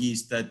of a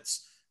yeast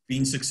that's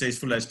been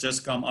successful has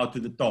just come out to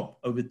the top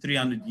over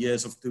 300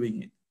 years of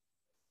doing it.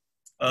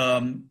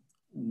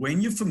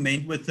 When you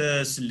ferment with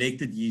a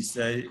selected yeast,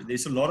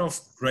 there's a lot of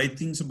great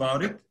things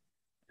about it.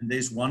 And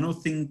there's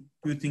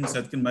two things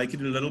that can make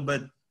it a little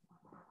bit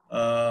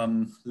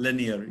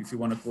linear, if you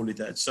want to call it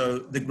that. So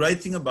the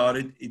great thing about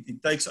it,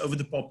 it takes over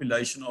the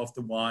population of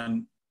the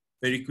wine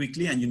very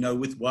quickly, and you know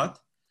with what.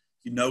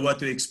 You know what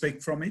to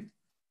expect from it.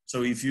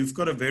 So if you've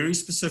got a very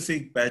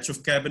specific batch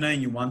of Cabernet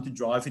and you want to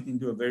drive it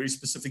into a very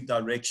specific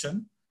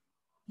direction,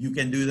 you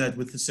can do that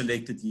with the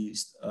selected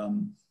yeast.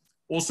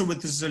 Also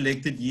with the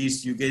selected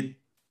yeast, you get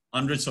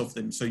hundreds of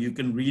them. So you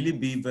can really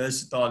be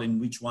versatile in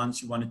which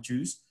ones you want to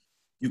choose.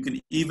 You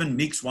can even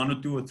mix 1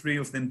 or 2 or 3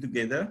 of them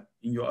together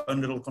in your own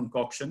little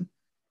concoction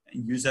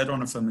and use that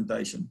on a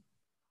fermentation.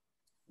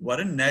 What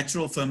a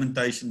natural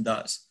fermentation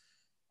does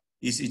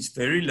is it's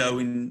very low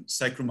in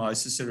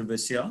Saccharomyces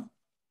cerevisiae.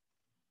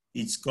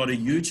 It's got a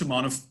huge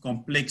amount of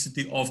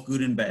complexity of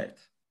good and bad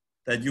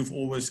that you've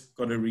always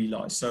got to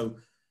realize. So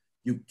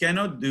you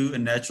cannot do a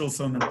natural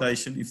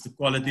fermentation if the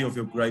quality of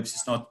your grapes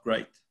is not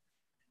great.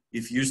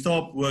 If you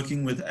start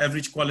working with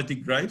average quality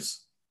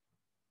grapes,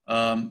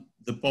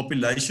 the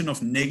population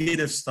of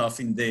negative stuff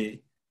in there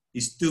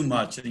is too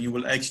much and you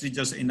will actually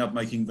just end up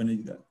making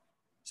vinegar.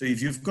 So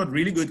if you've got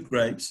really good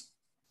grapes,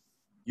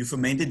 you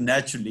ferment it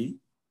naturally,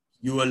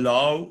 you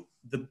allow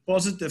the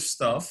positive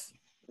stuff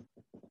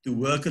to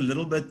work a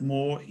little bit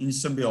more in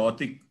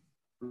symbiotic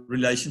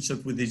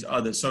relationship with each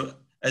other. So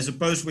as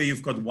opposed where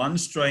you've got one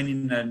strain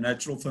in a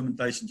natural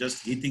fermentation,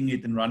 just hitting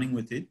it and running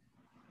with it,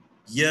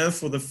 here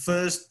for the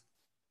first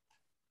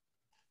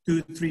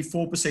 2, 3,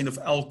 4% of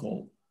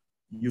alcohol,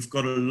 you've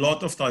got a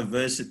lot of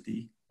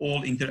diversity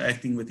all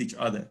interacting with each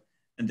other.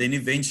 And then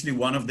eventually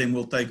one of them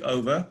will take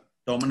over,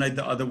 dominate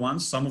the other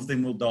ones. Some of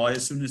them will die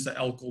as soon as the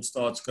alcohol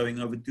starts going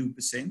over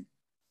 2%.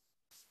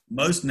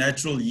 Most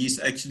natural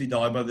yeast actually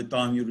die by the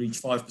time you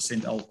reach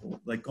 5% alcohol.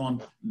 They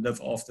can't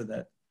live after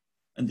that.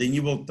 And then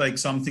you will take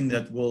something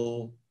that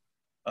will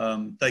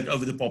take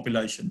over the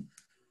population.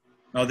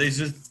 Now,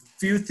 there's a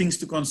few things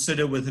to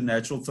consider with a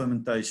natural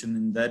fermentation,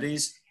 and that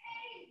is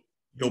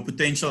your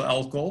potential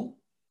alcohol.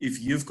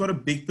 If you've got a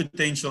big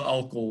potential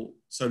alcohol,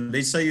 so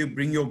let's say you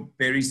bring your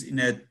berries in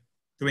at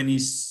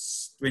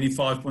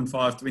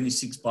 25.5,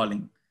 26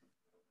 boiling,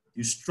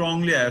 you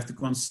strongly have to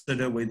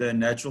consider whether a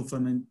natural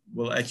ferment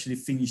will actually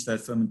finish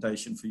that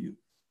fermentation for you.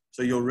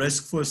 So your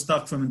risk for a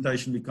stuck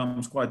fermentation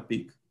becomes quite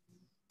big.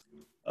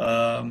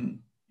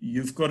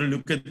 You've got to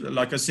look at,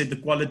 like I said, the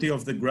quality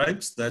of the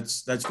grapes.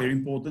 That's very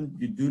important.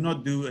 You do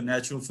not do a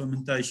natural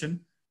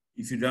fermentation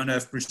if you don't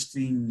have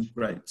pristine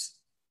grapes.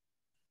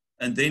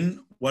 And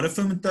then what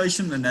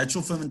a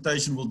natural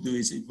fermentation will do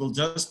is it will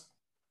just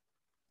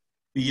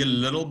be a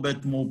little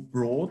bit more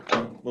broad.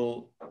 It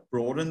will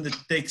broaden the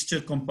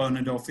texture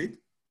component of it,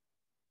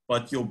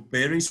 but your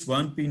berries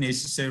won't be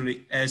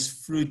necessarily as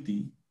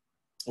fruity,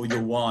 or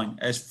your wine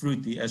as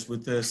fruity as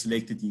with the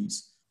selected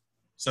yeast.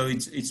 So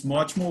it's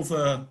much more of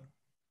a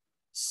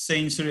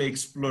sensory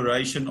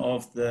exploration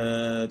of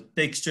the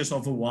textures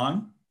of a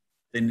wine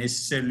than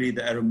necessarily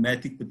the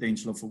aromatic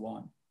potential of a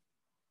wine.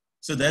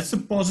 So that's the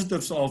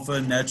positives of a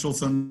natural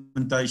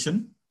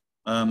fermentation.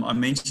 I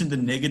mentioned the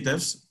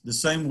negatives. The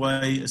same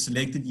way a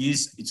selected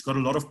yeast, it's got a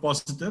lot of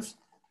positives,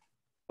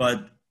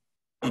 but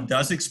it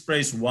does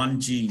express one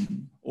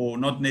gene, or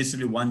not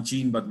necessarily one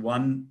gene, but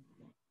one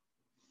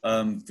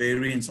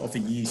variance of a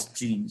yeast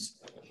genes.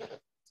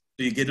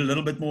 So you get a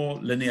little bit more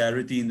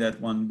linearity in that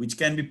one, which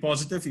can be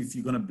positive if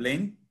you're going to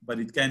blend, but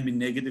it can be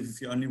negative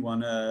if you only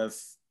want to have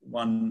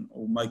one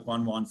or make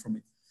one wine from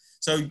it.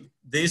 So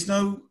there's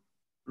no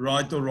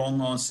right or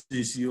wrong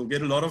answers. You'll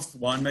get a lot of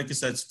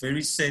winemakers that's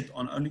very set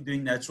on only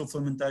doing natural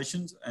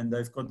fermentations, and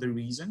they've got their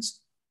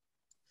reasons.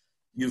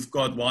 You've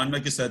got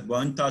winemakers that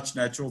won't touch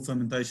natural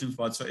fermentations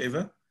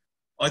whatsoever.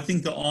 I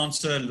think the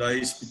answer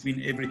lies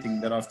between everything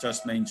that I've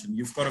just mentioned.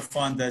 You've got to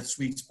find that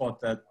sweet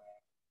spot that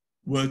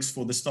works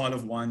for the style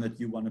of wine that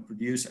you want to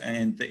produce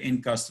and the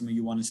end customer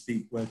you want to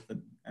speak with,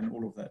 and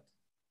all of that.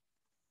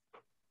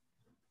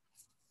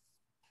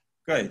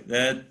 Okay,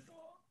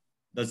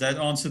 does that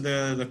answer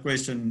the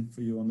question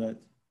for you on that?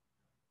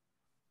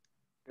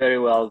 Very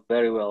well,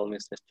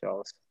 Mr.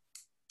 Charles.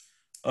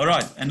 All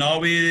right, and now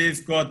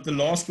we've got the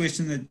last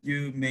question that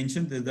you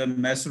mentioned, the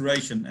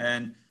maceration.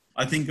 And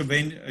I think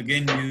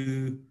again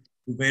you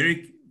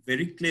very,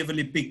 very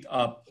cleverly picked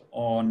up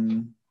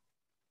on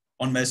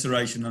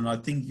maceration. And I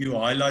think you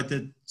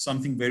highlighted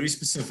something very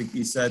specific,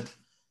 is that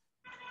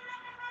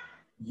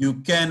you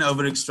can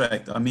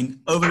over-extract. I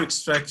mean,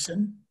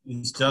 over-extraction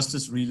is just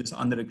as real as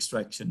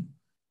under-extraction.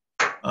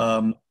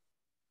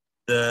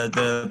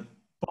 The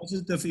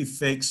positive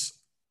effects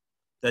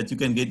that you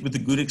can get with the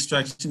good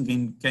extraction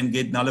can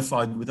get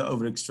nullified with the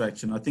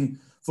over-extraction. I think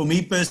for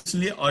me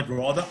personally, I'd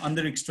rather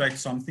under-extract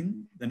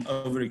something than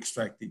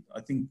over-extract it.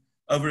 I think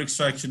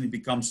over-extraction, it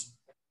becomes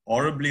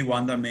horribly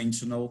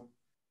one-dimensional.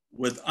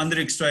 With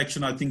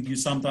under-extraction, I think you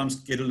sometimes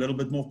get a little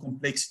bit more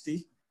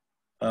complexity.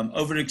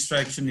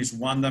 Over-extraction is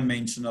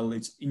one-dimensional.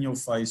 It's in your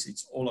face.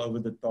 It's all over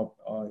the top.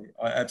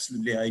 I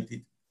absolutely hate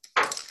it.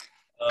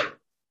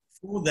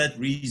 For that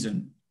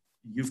reason,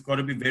 you've got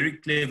to be very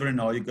clever in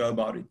how you go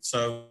about it.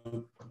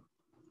 So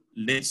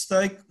let's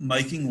take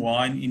making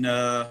wine in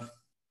a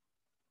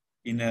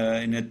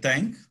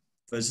tank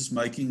versus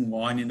making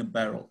wine in a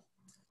barrel.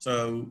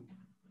 So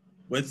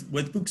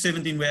with Book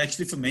 17, we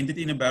actually ferment it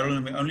in a barrel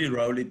and we only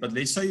roll it. But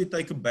let's say you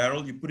take a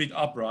barrel, you put it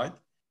upright,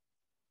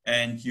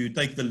 and you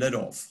take the lid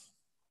off.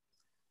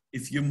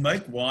 If you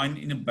make wine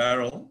in a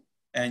barrel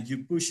and you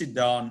push it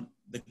down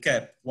the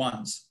cap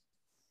once,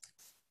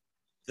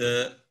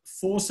 the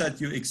force that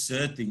you're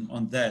exerting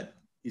on that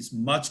is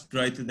much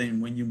greater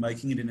than when you're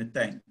making it in a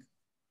tank.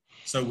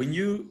 So when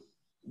you're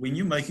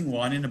making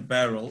wine in a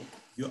barrel,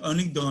 you're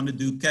only going to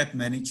do cap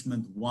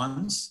management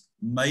once,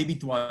 maybe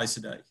twice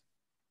a day.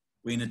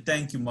 Where in a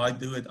tank, you might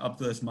do it up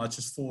to as much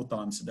as 4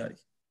 times a day.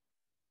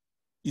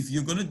 If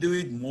you're going to do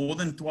it more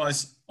than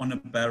twice on a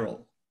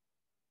barrel,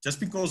 just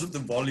because of the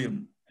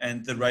volume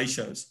and the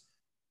ratios,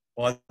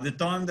 by the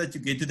time that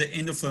you get to the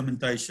end of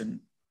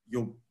fermentation,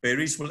 your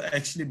berries will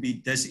actually be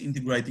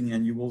disintegrating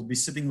and you will be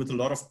sitting with a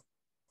lot of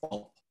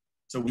pulp.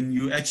 So when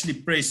you actually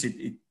press it,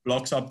 it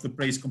blocks up the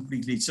press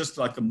completely. It's just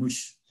like a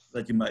mush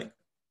that you make.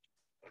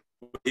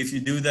 If you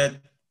do that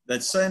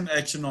same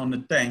action on the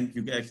tank,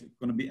 you're actually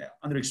going to be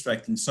under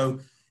extracting. So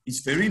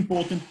it's very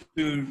important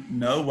to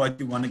know what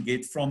you want to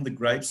get from the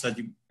grapes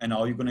and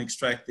how you're going to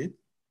extract it.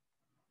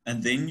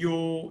 And then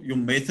your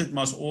method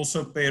must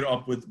also pair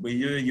up with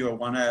whether you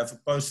want to have a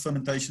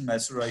post-fermentation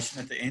maceration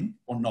at the end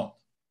or not.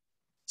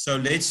 So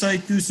let's say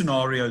two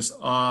scenarios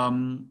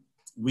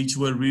which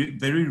were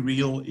very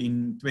real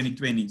in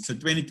 2020. So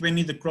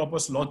 2020, the crop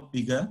was a lot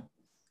bigger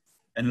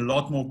and a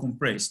lot more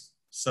compressed.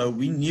 So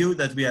we knew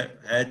that we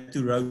had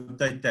to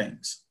rotate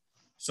tanks.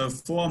 So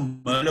for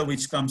Mueller,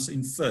 which comes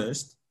in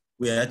first,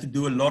 we had to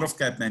do a lot of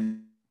cap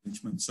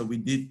management. So we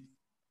did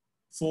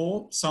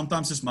 4,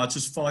 sometimes as much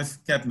as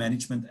 5 cap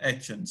management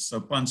actions, so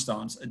punch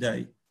downs a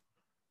day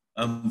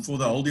for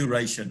the whole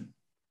duration.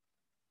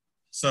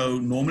 So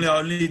normally I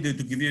only do,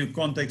 to give you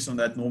context on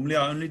that, normally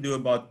I only do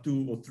about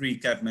 2 or 3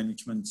 cap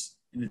managements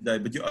in a day,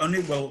 but you only,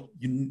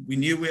 we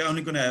knew we were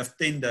only going to have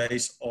 10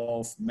 days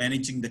of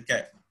managing the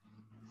cap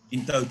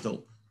in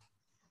total.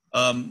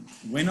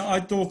 When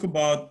I talk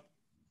about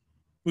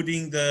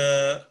putting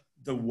the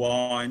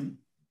wine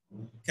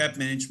cap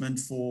management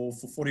for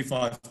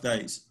 45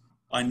 days,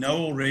 I know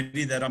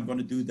already that I'm going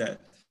to do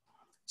that.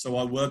 So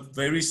I work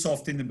very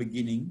soft in the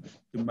beginning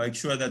to make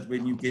sure that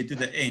when you get to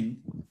the end,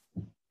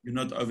 you're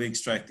not over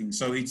extracting.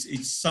 So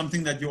it's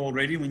something that you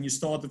already, when you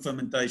start the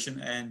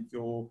fermentation and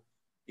your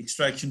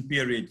extraction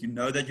period, you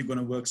know that you're going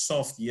to work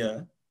soft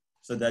here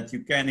so that you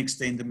can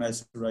extend the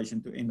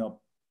maceration to end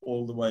up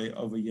all the way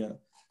over here.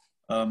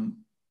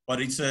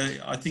 But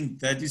I think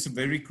that is a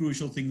very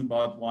crucial thing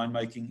about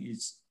winemaking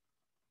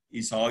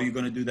is how you're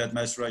going to do that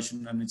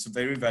maceration. And it's a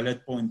very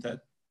valid point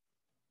that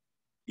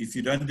if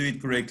you don't do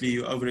it correctly,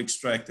 you over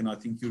extract, and I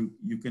think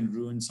you can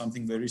ruin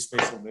something very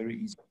special very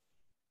easily.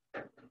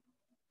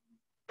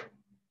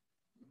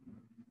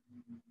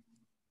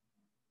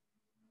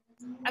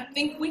 I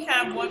think we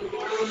have one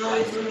more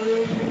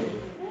question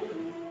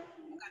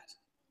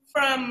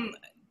from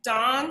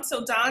Don.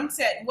 So Don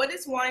said, what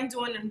is wine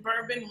doing in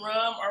bourbon,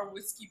 rum, or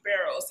whiskey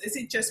barrels? Is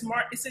it just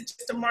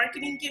a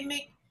marketing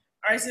gimmick,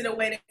 or is it a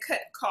way to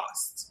cut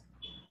costs?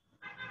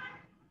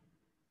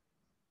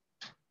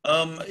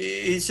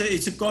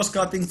 It's a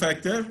cost-cutting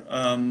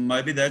factor.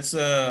 Maybe that's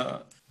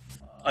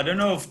I don't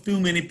know of too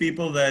many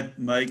people that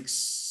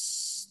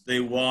makes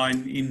their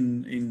wine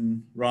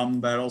in rum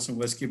barrels and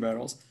whiskey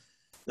barrels.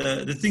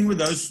 The thing with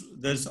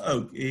those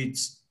oak,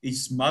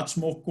 it's much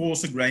more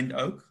coarser grained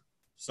oak.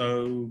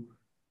 So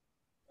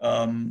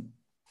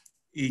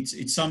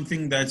it's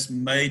something that's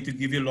made to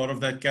give you a lot of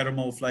that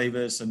caramel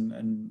flavors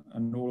and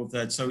all of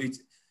that. So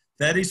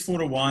that is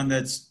for a wine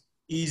that's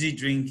easy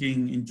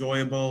drinking,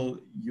 enjoyable.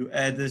 You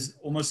add this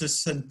almost a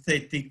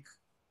synthetic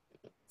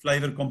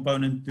flavor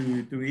component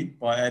to it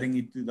by adding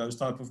it to those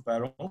type of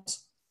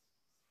barrels.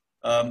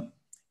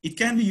 It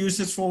can be used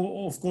as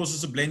of course,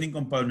 as a blending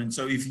component.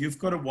 So if you've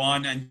got a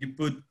wine and you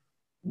put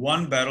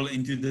one barrel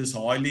into this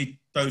highly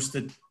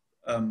toasted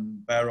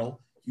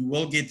barrel, you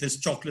will get this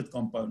chocolate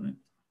component,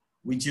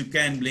 which you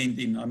can blend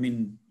in. I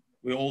mean,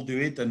 we all do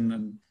it,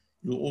 and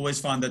you'll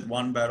always find that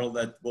one barrel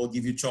that will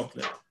give you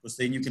chocolate, because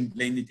then you can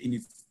blend it in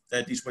if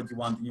that is what you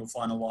want in your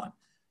final wine.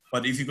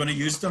 But if you're going to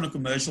use it on a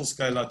commercial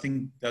scale, I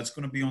think that's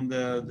going to be on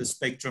the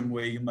spectrum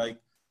where you make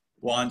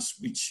wines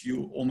which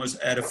you almost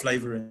add a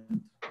flavor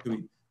into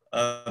it.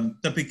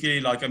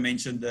 Typically, like I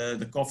mentioned,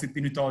 the coffee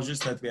pinotages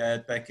that we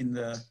had back in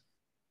the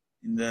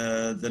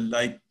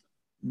late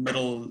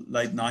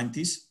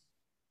 90s,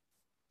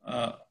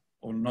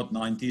 or not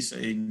 90s,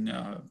 in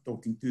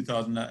talking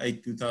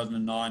 2008,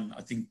 2009,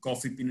 I think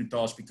coffee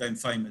pinotage became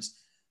famous.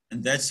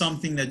 And that's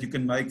something that you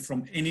can make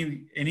from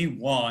any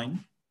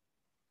wine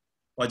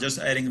by just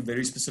adding a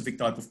very specific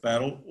type of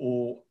barrel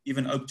or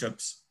even oak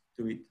chips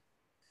to it.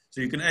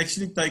 So you can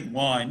actually take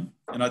wine,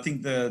 and I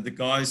think the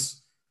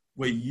guys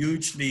were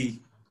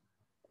hugely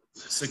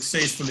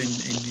successful in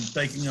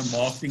taking a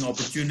marketing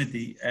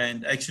opportunity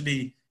and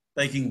actually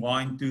taking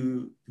wine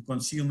to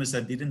consumers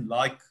that didn't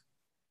like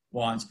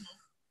wines.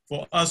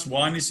 For us,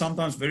 wine is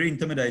sometimes very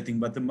intimidating,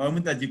 but the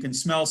moment that you can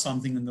smell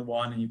something in the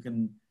wine and you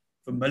can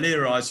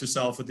familiarize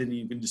yourself with it and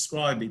you can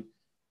describe it,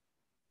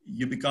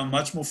 you become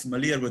much more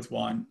familiar with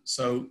wine.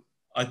 So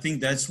I think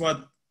that's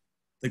what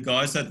the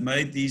guys that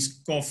made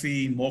these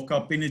coffee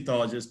mocha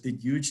pinotages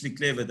did hugely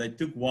clever. They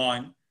took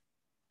wine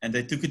and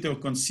they took it to a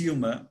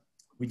consumer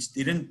which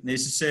didn't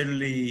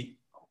necessarily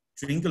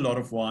drink a lot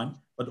of wine,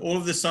 but all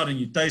of a sudden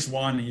you taste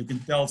wine and you can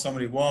tell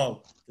somebody,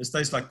 wow, this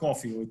tastes like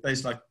coffee, or it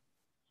tastes like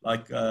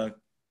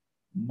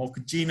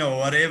mochaccino or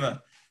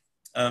whatever.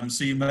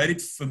 So you made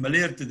it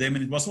familiar to them,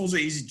 and it was also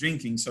easy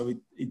drinking. So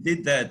it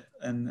did that,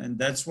 and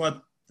that's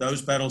what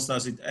those barrels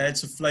does. It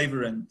adds a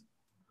flavor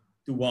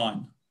to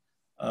wine.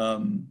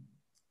 And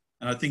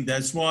I think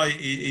that's why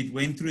it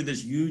went through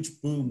this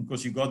huge boom,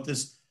 because you got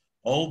this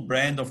whole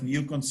brand of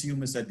new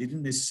consumers that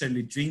didn't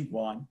necessarily drink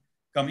wine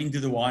come into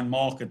the wine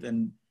market.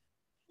 And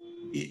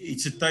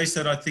it's a taste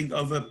that I think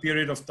over a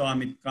period of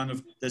time, it kind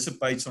of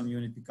dissipates on you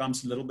and it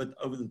becomes a little bit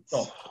over the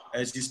top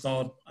as you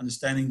start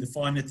understanding the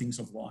finer things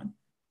of wine.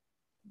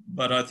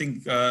 But I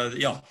think,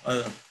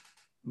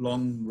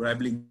 long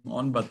rambling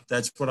on, but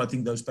that's what I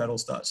think those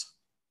barrels does.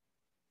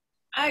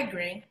 I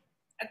agree.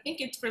 I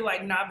think it's for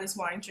like novice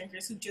wine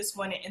drinkers who just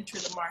want to enter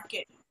the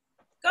market.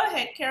 Go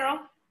ahead, Carol.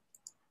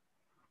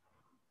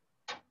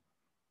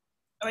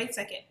 Oh, wait a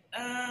second.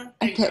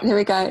 Okay, there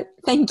we go.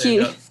 Thank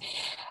you.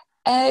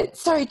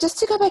 Sorry, just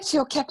to go back to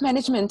your cap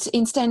management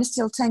in stainless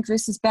steel tank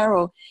versus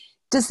barrel,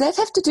 does that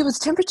have to do with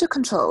temperature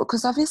control?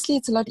 Because obviously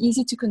it's a lot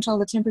easier to control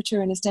the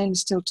temperature in a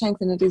stainless steel tank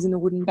than it is in a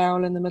wooden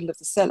barrel in the middle of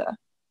the cellar.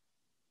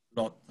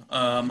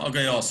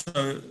 Okay, yeah.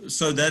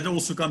 So that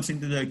also comes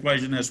into the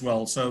equation as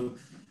well. So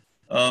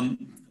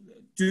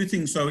two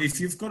things. So if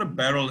you've got a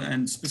barrel,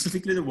 and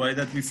specifically the way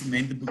that we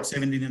ferment the Book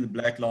 17 in the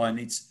black line,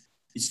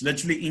 it's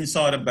literally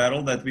inside a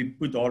barrel that we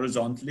put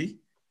horizontally,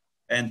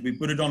 and we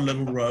put it on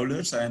little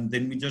rollers, and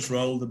then we just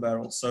roll the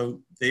barrel.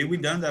 So there we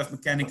don't have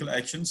mechanical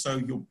action. So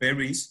your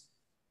berries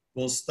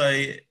will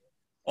stay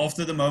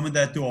after the moment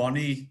that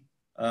Tuanni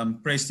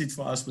pressed it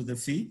for us with the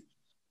feed.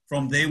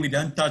 From there, we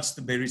don't touch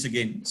the berries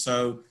again.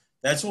 So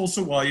that's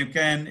also why you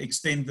can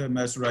extend the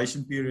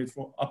maceration period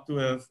for up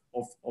to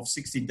of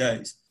 60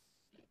 days,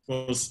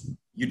 because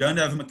you don't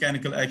have a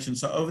mechanical action.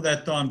 So over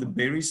that time, the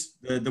berries,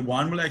 the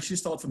wine will actually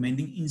start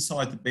fermenting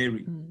inside the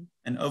berry.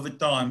 And over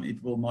time,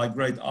 it will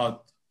migrate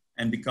out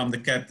and become the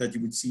cap that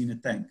you would see in a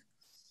tank.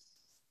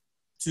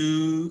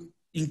 To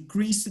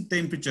increase the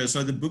temperature,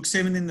 so the Book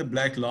 7 in the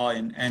black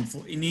line, and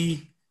for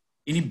any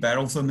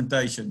barrel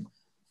fermentation,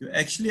 you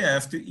actually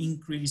have to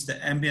increase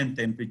the ambient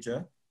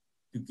temperature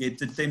to get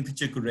the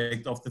temperature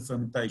correct of the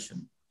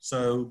fermentation.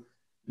 So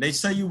let's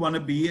say you want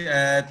to be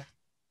at,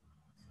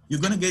 you're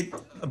going to get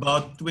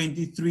about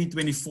 23,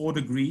 24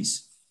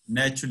 degrees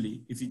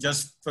naturally if you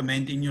just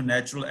ferment in your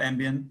natural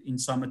ambient in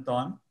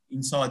summertime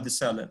inside the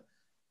cellar.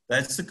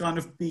 That's the kind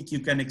of peak you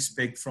can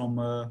expect from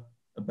a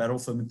barrel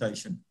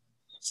fermentation.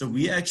 So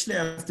we actually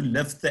have to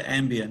lift the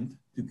ambient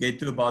to get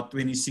to about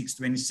 26,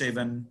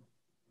 27,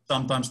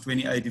 sometimes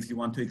 28 if you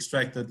want to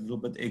extract it a little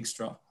bit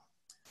extra.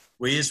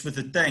 Whereas with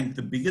the tank,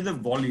 the bigger the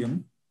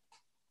volume,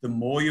 the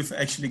more you've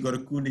actually got to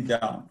cool it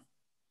down.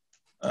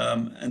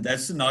 And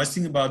that's the nice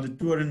thing about the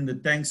Toren, the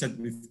tanks that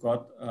we've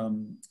got.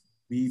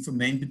 We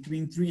ferment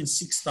between 3 and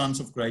 6 tons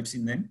of grapes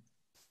in them.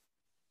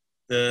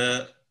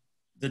 The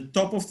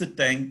top of the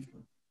tank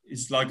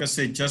is, like I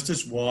said, just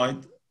as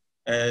wide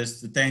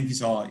as the tank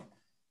is high.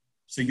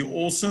 So you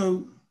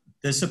also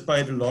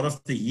dissipate a lot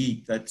of the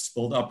heat that's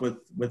built up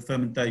with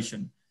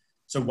fermentation.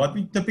 So what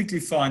we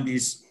typically find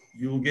is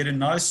you'll get a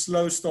nice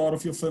slow start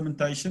of your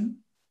fermentation.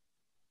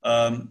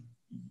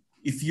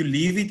 If you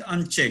leave it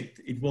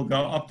unchecked, it will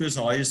go up to as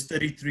high as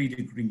 33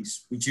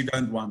 degrees, which you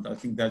don't want. I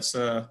think that's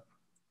a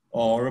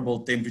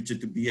horrible temperature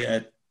to be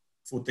at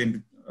for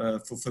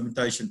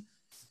fermentation.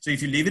 So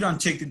if you leave it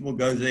unchecked, it will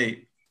go there.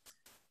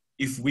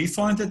 If we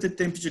find that the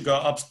temperature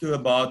goes up to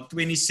about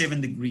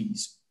 27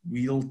 degrees,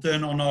 we'll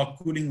turn on our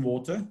cooling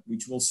water,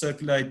 which will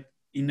circulate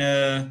in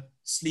a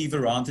sleeve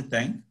around the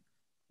tank.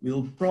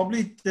 We'll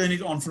probably turn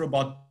it on for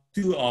about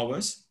 2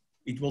 hours.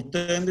 It will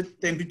turn the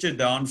temperature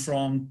down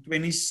from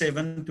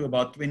 27 to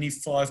about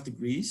 25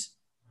 degrees.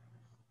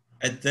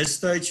 At this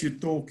stage, you're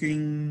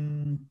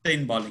talking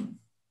 10 boiling.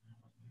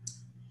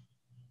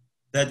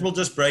 That will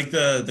just break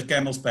the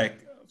camel's back.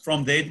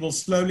 From there, it will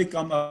slowly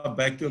come up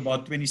back to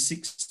about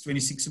 26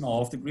 and a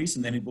half degrees,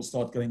 and then it will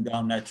start going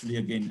down naturally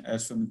again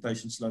as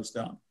fermentation slows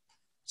down.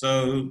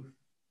 So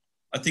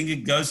I think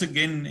it goes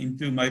again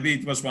into, maybe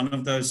it was one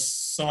of those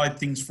side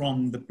things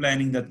from the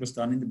planning that was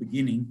done in the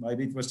beginning.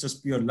 Maybe it was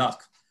just pure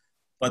luck.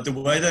 But the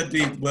way that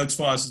it works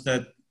for us is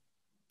that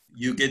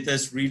you get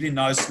this really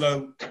nice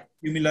slow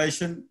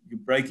accumulation. You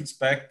break its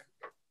back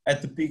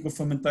at the peak of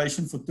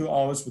fermentation for 2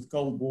 hours with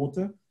cold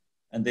water,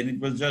 and then it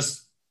will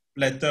just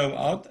plateau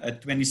out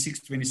at 26,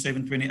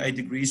 27, 28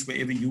 degrees,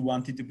 wherever you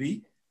want it to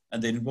be,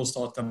 and then it will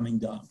start coming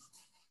down.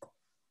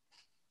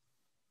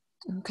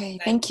 Okay,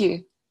 thank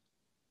you.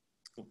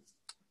 Cool.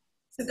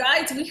 So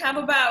guys, we have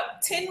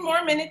about 10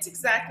 more minutes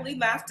exactly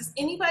left. Does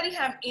anybody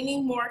have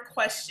any more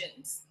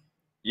questions?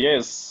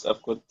 Yes,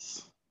 I've got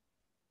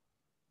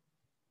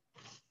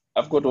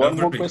one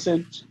more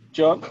question,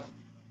 John.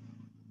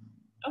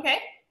 Okay,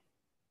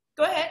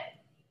 go ahead.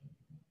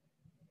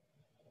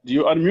 Do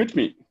you unmute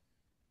me?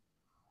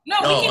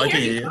 No, we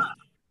can hear you.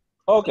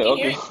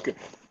 Okay.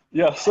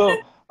 Yeah, so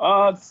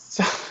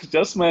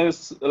just my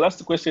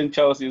last question,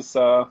 Charles, is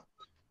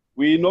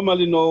we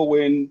normally know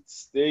when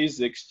there is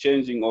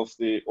exchanging of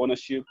the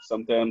ownership,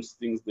 sometimes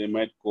things they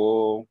might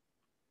go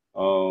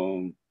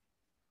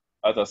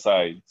other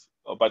side.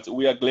 But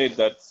we are glad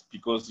that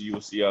because you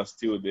are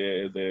still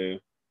there,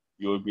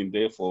 you've been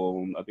there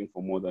for, I think,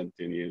 for more than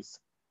 10 years.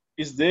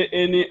 Is there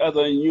any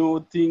other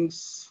new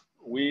things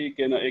we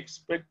can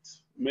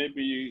expect,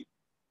 maybe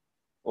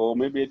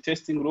a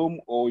tasting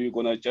room, or you're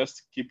gonna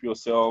just keep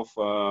yourself,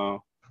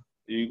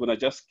 you're gonna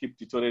just keep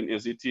De Toren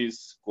as it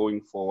is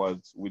going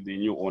forward with the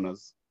new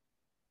owners?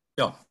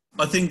 Yeah,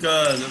 I think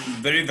a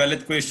very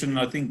valid question.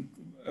 I think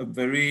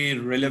very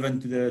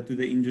relevant to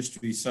the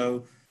industry.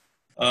 So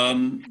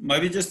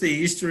maybe just the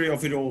history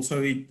of it all.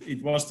 So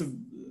it was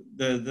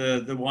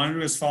the winery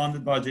was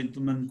founded by a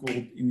gentleman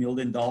called Emil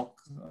den Dalk.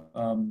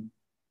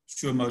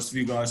 Sure most of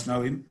you guys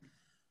know him.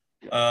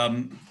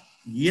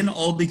 He and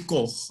Albie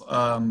Koch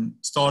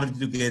started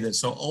together.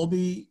 So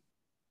Albie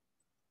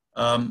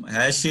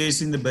has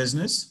shares in the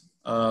business,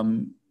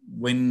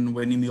 when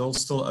Emil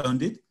still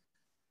owned it.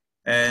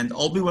 And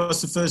Albie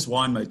was the first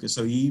winemaker.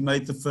 So he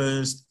made the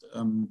first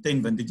 10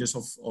 vintages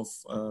of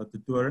De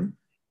Toren.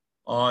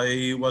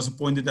 I was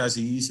appointed as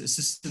his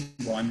assistant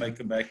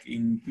winemaker back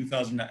in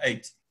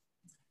 2008.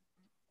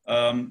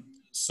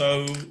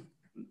 So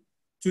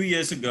 2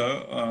 years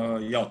ago,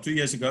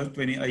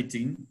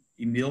 2018,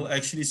 Emil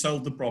actually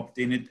sold the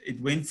property, and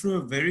it went through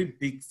a very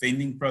big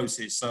vending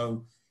process.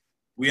 So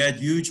we had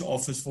huge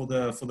offers for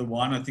the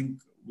wine. I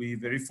think we're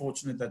very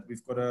fortunate that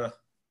we've got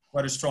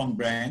quite a strong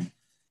brand.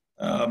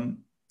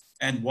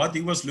 And what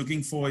he was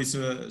looking for is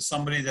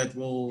somebody that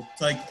will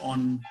take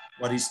on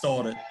what he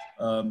started.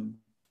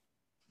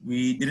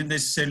 We didn't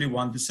necessarily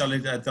want to sell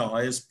it at the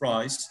highest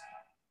price,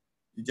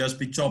 to just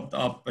be chopped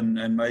up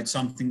and made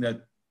something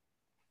that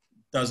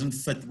doesn't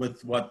fit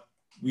with what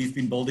we've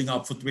been building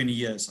up for 20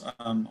 years.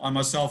 I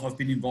myself have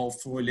been involved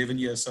for 11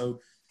 years.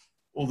 So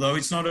although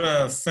it's not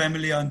a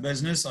family-owned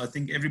business, I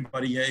think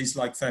everybody here is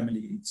like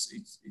family.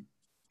 It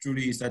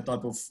truly is that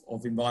type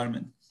of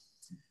environment.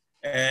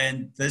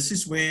 And this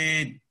is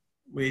where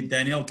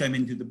Daniel came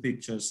into the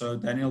picture. So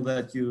Daniel,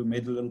 that you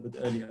met a little bit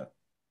earlier.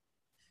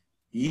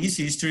 His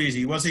history is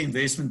he was an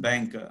investment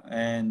banker,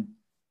 and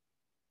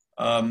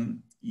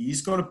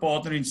he's got a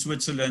partner in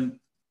Switzerland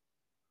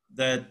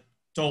that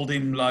told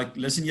him, like,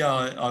 listen,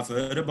 yeah, I've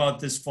heard about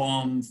this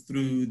farm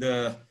through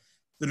the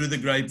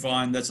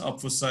grapevine that's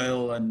up for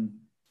sale. And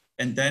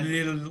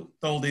Daniel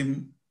told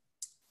him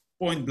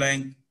point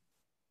blank,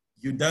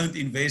 you don't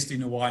invest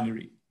in a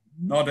winery.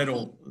 Not at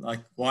all. Like,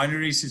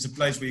 wineries is a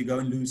place where you go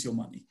and lose your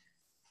money.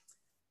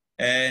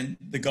 And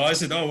the guy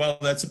said, oh, well,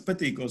 that's a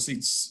pity, because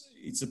it's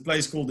a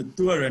place called De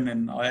Toren,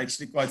 and I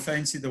actually quite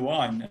fancy the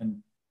wine.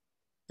 And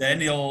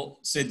Daniel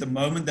said the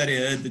moment that he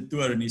heard De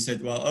Toren, he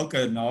said, well,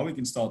 okay, now we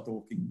can start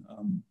talking.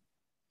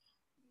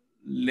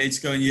 Let's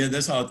go and hear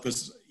this out,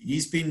 because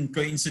he's been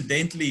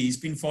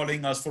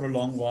following us for a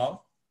long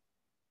while.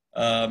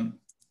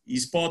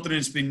 His partner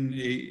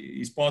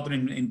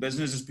in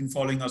business has been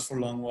following us for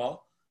a long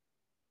while.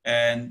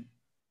 And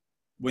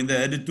when they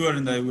had De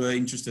Toren, they were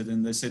interested,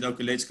 and they said,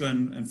 okay, let's go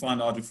and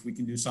find out if we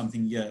can do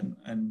something here.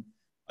 And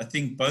I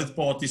think both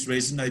parties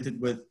resonated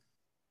with,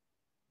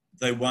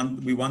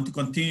 we want to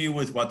continue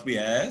with what we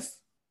have,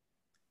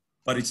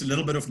 but it's a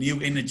little bit of new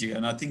energy.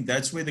 And I think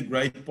that's where the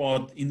great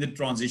part in the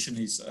transition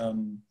is.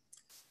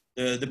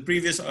 The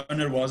previous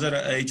owner was at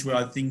an age where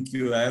I think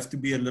you have to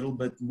be a little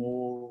bit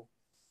more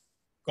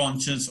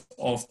conscious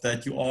of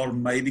that you are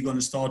maybe going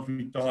to start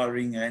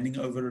retiring, handing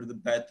over the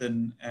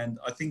baton. And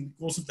I think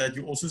because of that,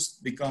 you also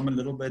become a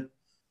little bit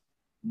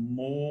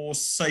more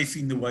safe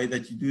in the way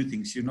that you do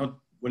things. You're not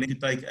willing to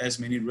take as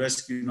many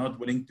risks. You're not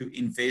willing to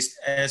invest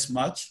as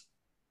much.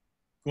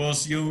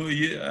 Because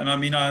and I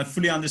mean, I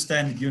fully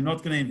understand you're not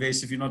going to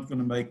invest if you're not going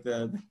to make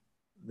the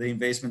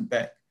investment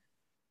back.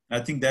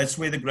 And I think that's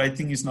where the great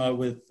thing is now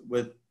with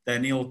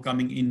Daniel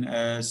coming in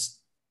as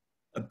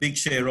a big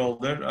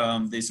shareholder.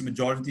 There's a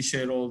majority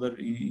shareholder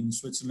in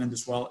Switzerland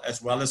as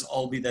well as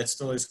Albie that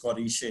still has got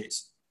his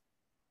shares.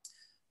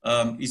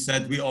 Is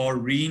that we are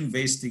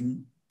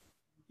reinvesting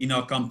in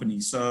our company.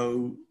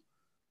 So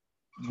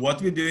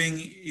what we're doing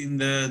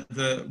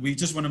we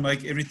just want to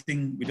make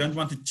everything, we don't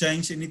want to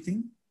change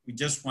anything. We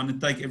just want to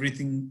take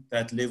everything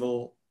that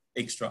level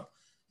extra.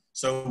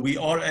 So we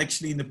are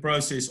actually in the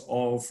process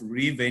of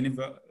you've got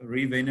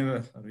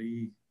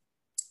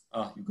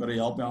to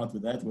help me out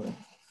with that word.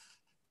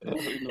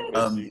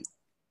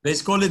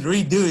 Let's call it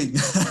redoing.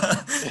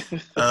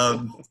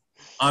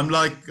 I'm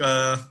like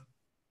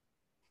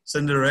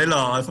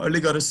Cinderella. I've only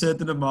got a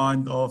certain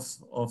amount of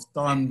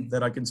time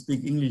that I can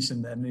speak English,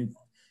 and then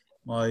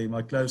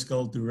my clothes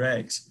go to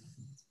rags.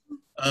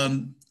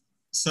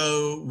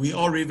 So we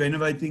are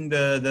renovating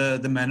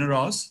the manor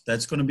house.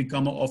 That's going to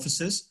become our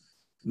offices.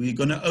 We're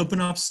going to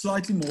open up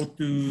slightly more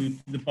to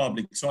the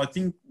public. So I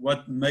think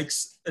what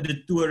makes a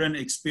De Toren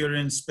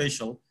experience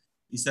special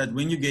is that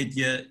when you get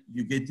here,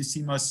 you get to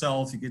see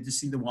myself, you get to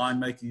see the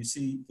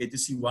winemaker, get to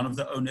see one of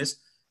the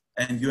owners,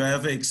 and you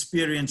have an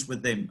experience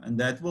with them. And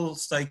that will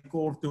stay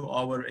core to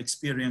our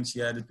experience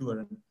here at De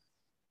Toren.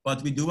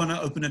 But we do want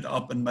to open it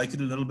up and make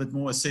it a little bit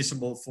more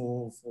accessible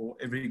for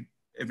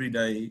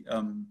everyday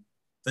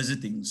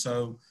visiting.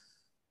 So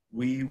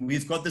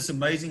we've got this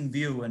amazing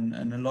view,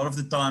 and a lot of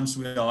the times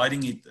we're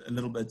hiding it a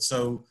little bit.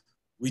 So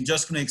we're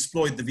just going to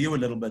exploit the view a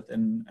little bit.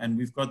 And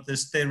we've got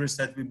this terrace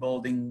that we're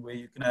building where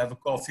you can have a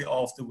coffee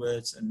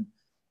afterwards. And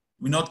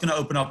we're not going to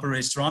open up a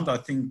restaurant. I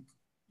think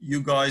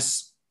you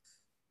guys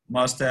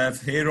must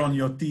have hair on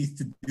your teeth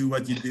to do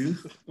what you do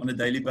on a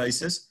daily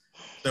basis.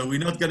 So we're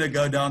not going to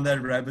go down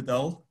that rabbit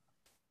hole.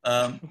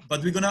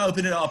 But we're going to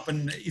open it up.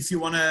 And if you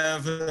want to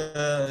have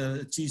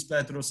a cheese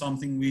platter or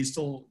something, we're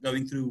still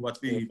going through what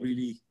we're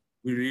really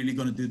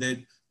going to do there.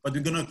 But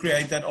we're going to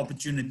create that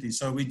opportunity.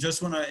 So we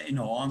just want to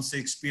enhance the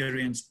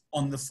experience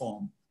on the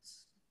farm.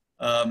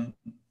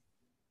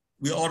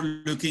 We are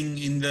looking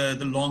in the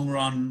long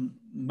run,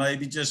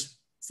 maybe just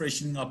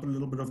freshening up a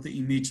little bit of the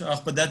image.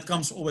 But that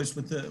comes always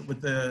with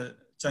the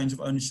change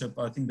of ownership.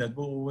 I think that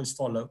will always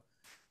follow.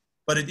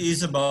 But it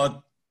is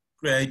about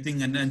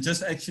creating and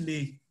just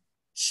actually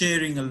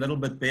sharing a little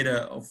bit better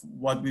of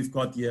what we've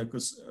got here,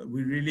 because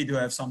we really do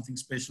have something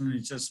special, and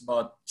it's just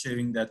about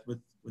sharing that with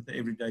the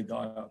everyday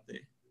guy out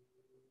there.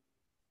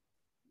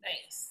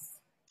 Nice.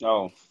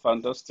 Oh,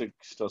 fantastic.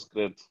 That was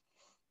great.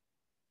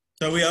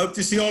 So we hope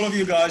to see all of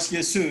you guys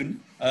here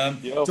soon.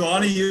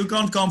 Tuanni, you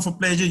can't come for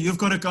pleasure. You've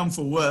got to come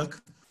for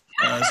work.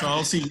 So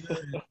I'll see you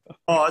in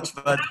March.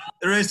 But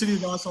the rest of you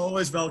guys are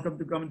always welcome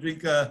to come and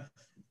drink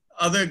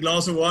either a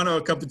glass of wine or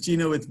a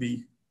cappuccino with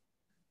me.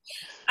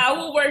 I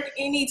will work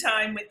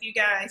anytime with you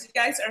guys. You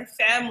guys are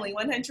family,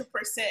 100%.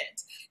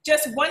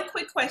 Just one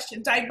quick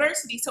question,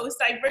 diversity. So is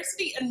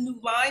diversity a new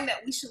line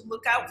that we should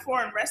look out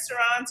for in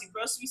restaurants and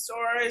grocery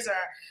stores,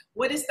 or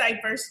what is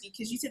diversity?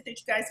 Because you said that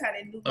you guys had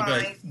a new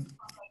line on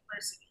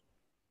diversity.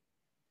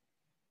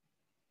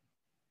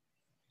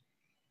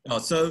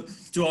 So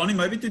Tuanni,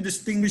 maybe to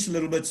distinguish a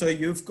little bit, so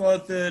you've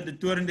got the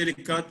Toren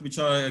Delicat, which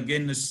I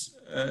again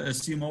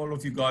assume all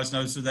of you guys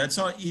know. So that's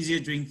our easier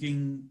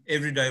drinking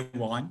everyday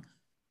wine.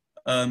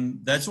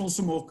 That's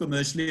also more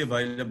commercially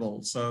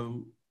available.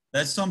 So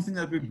that's something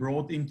that we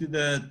brought into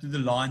the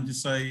line to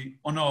say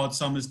on a hot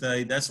summer's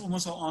day, that's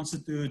almost our answer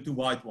to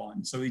white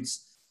wine. So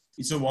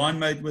it's a wine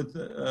made with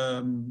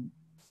 50%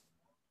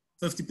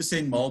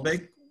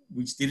 Malbec,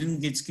 which didn't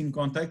get skin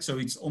contact. So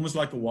it's almost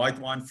like a white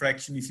wine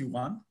fraction if you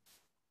want.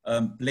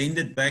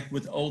 Blended back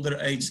with older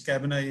aged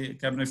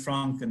Cabernet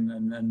Franc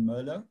and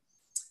Mueller.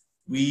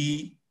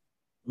 We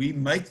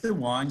make the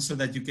wine so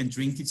that you can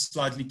drink it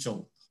slightly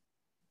chilled.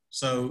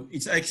 So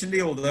it's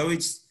actually, although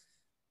it's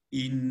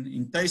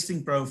in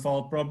tasting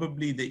profile,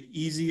 probably the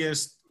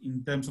easiest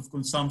in terms of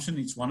consumption,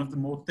 it's one of the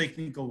more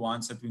technical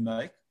wines that we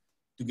make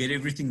to get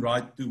everything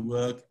right to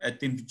work at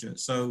temperature.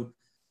 So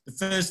the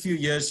first few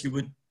years you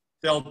would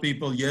tell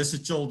people, here's a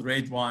chilled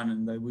red wine,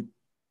 and they would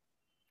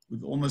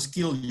almost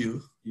kill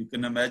you. You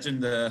can imagine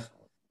the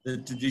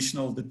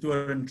traditional De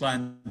Toren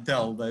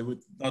clientele. They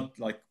would not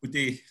like, would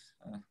they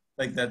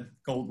take that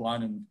cold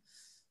wine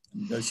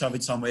and go shove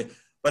it somewhere.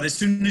 But as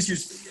soon as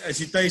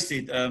you taste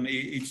it,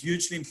 it's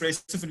hugely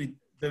impressive. And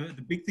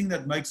the big thing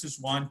that makes this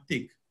wine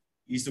tick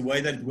is the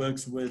way that it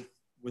works with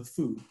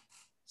food.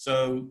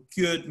 So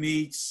cured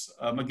meats,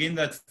 again,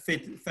 that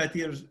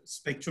fattier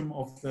spectrum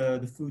of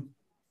the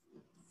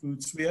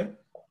food sphere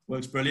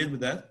works brilliant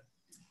with that.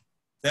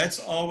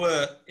 That's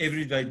our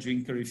everyday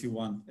drinker, if you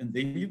want. And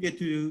then you get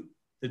to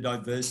the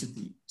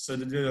diversity. So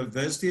the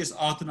diversity is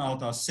out and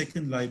out our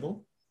second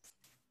label.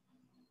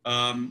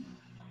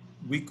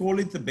 We call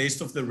it the best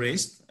of the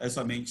rest, as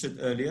I mentioned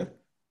earlier.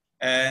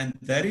 And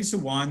that is a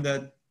wine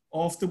that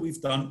after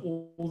we've done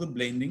all the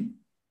blending,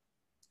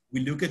 we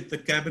look at the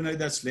Cabernet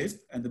that's left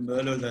and the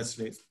Merlot that's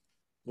left.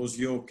 Because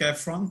your Cab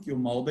Franc, your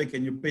Malbec,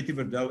 and your Petit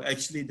Verdot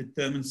actually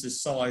determines the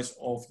size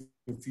of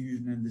your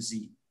Fusion and the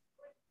Z.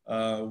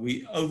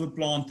 We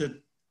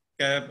overplanted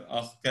Cab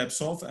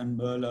Sauv and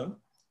Merlot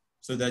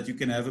so that you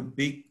can have a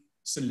big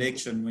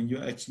selection when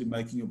you're actually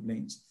making your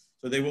blends.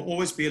 So there will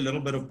always be a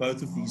little bit of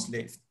both of these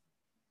left.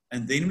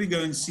 And then we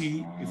go and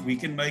see if we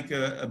can make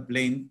a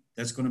blend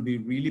that's going to be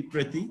really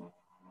pretty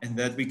and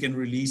that we can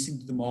release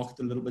into the market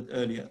a little bit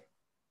earlier.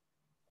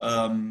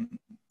 And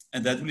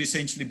that will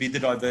essentially be the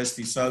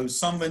diversity. So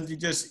some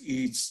vintages,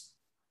 it's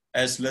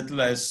as little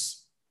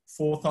as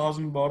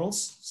 4,000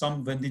 bottles.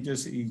 Some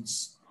vintages,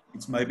 it's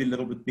maybe a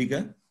little bit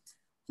bigger.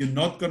 You're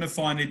not going to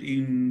find it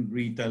in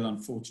retail,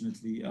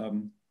 unfortunately.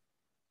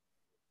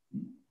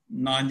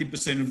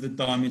 90% of the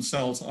time it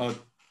sells out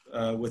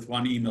with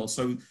one email.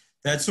 So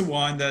that's a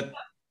wine that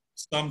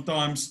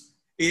sometimes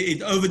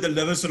it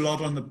over-delivers a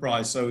lot on the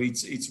price. So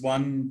it's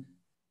one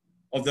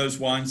of those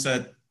wines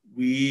that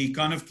we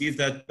kind of give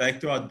that back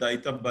to our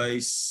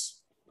database,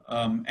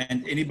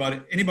 and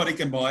anybody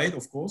can buy it,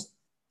 of course.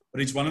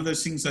 But it's one of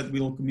those things that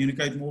we'll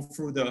communicate more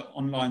through the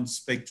online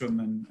spectrum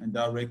and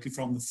directly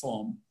from the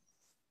farm.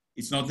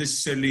 It's not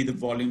necessarily the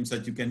volumes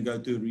that you can go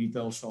to a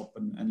retail shop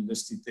and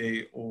list it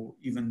there, or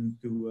even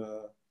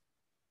to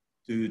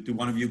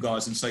one of you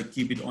guys and say,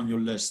 keep it on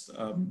your list,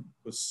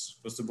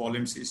 because the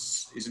volumes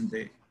isn't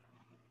there.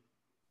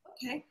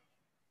 Okay,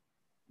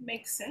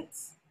 makes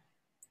sense.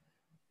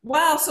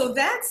 Wow, so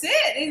that's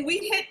it. And we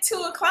hit 2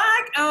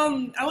 o'clock.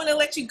 I want to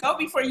let you go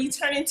before you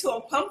turn into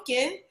a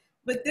pumpkin.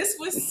 But this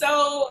was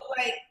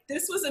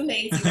this was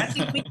amazing. I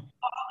think we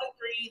all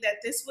agree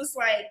that this was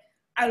like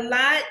a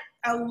lot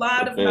of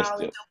knowledge, a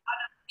lot of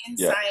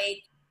insight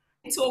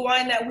into a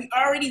wine that we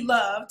already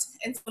loved.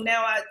 And so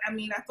now, I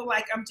feel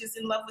like I'm just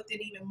in love with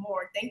it even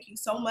more. Thank you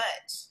so much.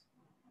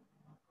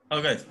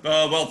 Okay.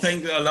 Well,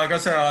 like I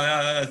said,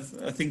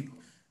 I think,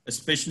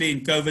 especially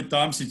in COVID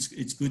times,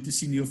 it's good to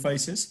see new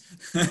faces.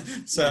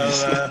 So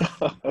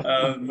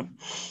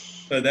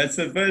that's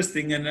the first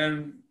thing. And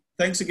then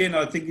thanks again.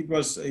 I think it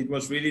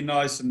was really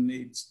nice, and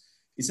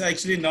it's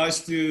actually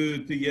nice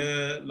to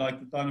hear like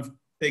the kind of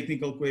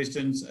technical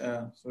questions.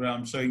 Sorry,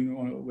 I'm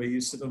showing where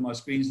you sit on my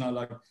screens now.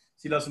 Like,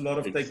 see, there's a lot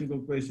of technical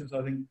questions.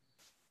 I think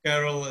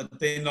Carol, a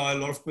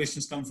lot of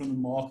questions come from the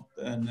market,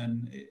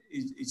 and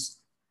it's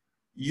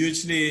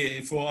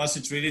usually for us.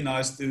 It's really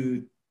nice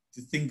to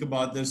think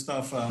about this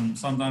stuff.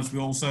 Sometimes we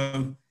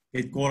also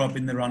get caught up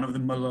in the run of the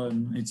mill,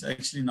 and it's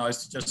actually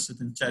nice to just sit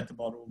and chat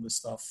about all this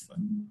stuff.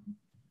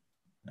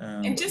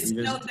 And just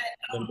to know that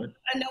I know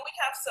we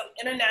have some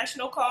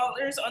international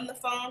callers on the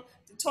phone.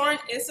 DeToren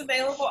is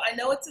available. I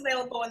know it's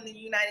available in the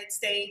United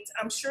States.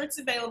 I'm sure it's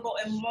available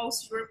in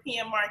most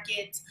European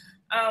markets.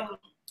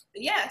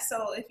 Yeah,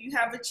 so if you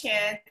have a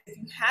chance, if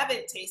you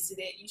haven't tasted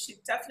it, you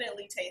should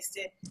definitely taste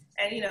it.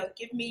 And, you know,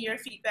 give me your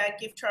feedback,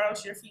 give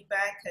Charles your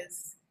feedback,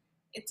 because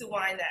it's a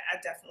wine that I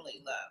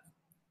definitely love.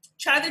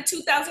 Try the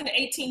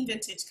 2018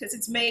 vintage, because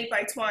it's made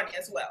by Tuanni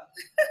as well.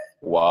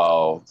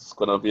 Wow, it's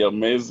gonna be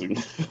amazing.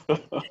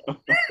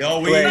 Yeah,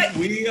 we can't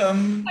wait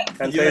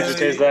to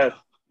taste that.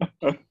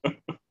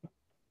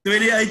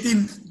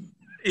 2018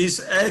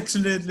 is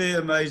absolutely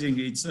amazing.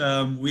 It's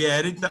we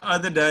had it the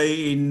other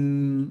day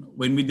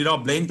when we did our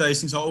blend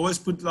tastings. I always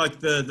put like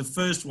the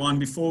first one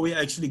before we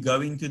actually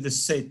go into the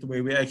set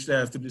where we actually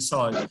have to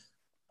decide.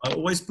 I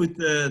always put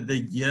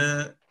the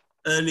year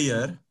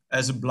earlier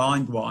as a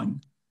blind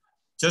wine,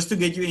 just to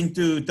get you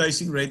into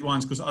tasting red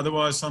wines, because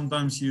otherwise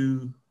sometimes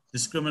you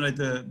discriminate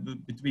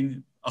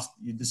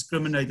you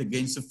discriminate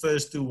against the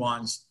first two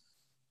wines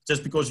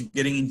just because you're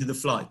getting into the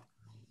flight.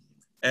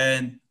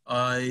 And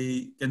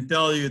I can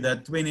tell you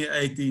that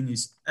 2018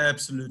 is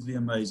absolutely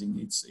amazing.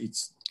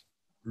 It's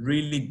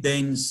really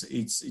dense.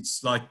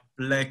 It's like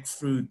black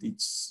fruit.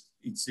 It's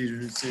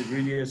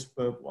really a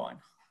superb wine.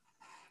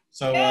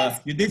 So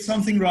you did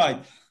something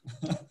right.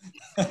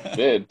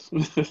 Good.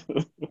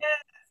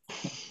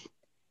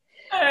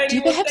 Do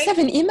you perhaps have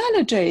an email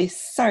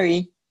address?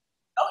 Sorry.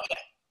 Oh, yeah.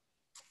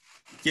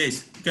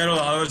 Yes, Carol,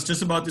 I was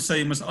just about to say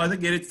you must either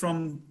get it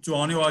from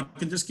Tuanni or I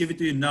can just give it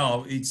to you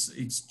now.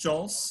 It's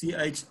Charles,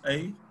 Charles.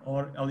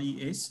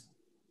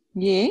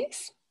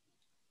 Yes.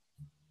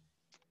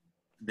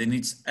 Then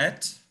it's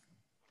at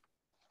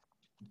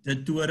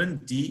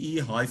DeToren,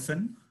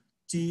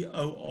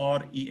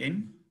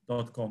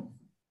 DE-TOREN.com.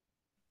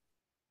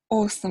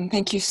 Awesome.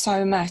 Thank you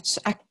so much.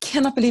 I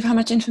cannot believe how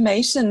much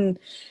information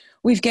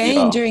we've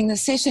gained during the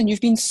session.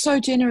 You've been so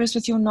generous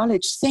with your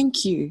knowledge.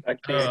 Thank you.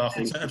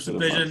 It's an absolute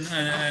pleasure,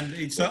 and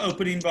it's an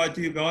open invite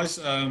to you guys.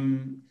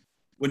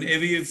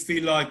 Whenever you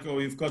feel like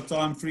or you've got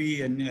time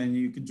free and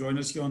you can join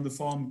us here on the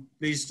farm,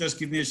 please just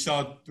give me a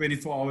shout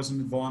 24 hours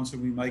in advance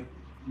and we make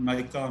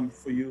time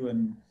for you.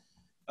 And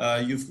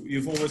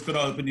you've always got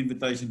an open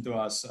invitation to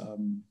us.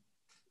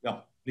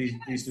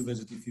 Please do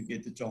visit if you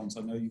get the chance.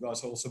 I know you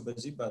guys are also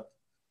busy, but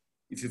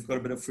if you've got a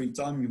bit of free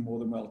time, you're more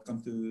than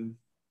welcome to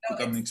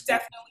come and explore.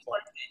 Definitely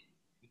worth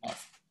it.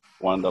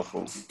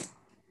 Wonderful.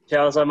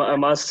 Charles, I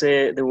must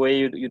say the way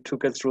you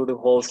took us through the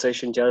whole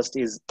session just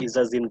is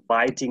as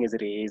inviting as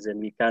it is, and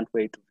we can't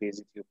wait to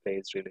visit your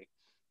place, really.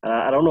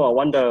 I don't know, I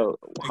wonder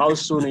how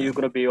soon are you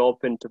going to be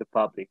open to the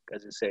public,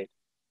 as you said?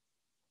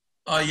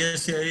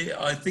 Yes,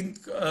 I think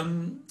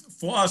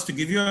for us to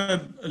give you a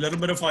little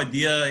bit of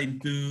idea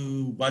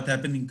into what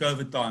happened in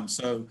COVID time.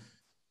 So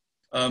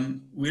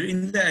we're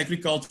in the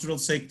agricultural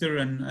sector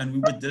and we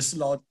were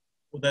disallowed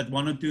for that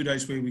 1 or 2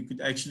 days where we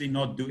could actually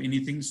not do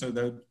anything. So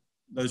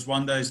those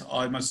 1 days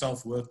I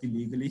myself worked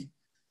illegally.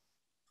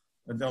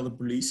 I tell the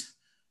police.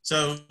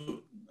 So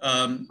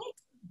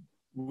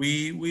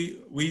we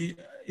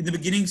in the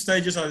beginning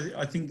stages,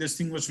 I think this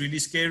thing was really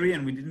scary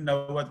and we didn't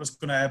know what was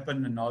going to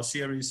happen and how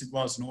serious it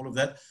was and all of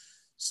that.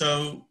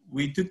 So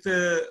we took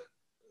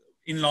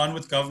in line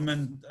with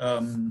government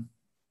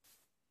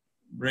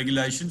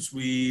regulations,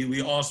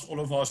 we asked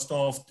all of our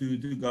staff to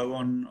go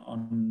in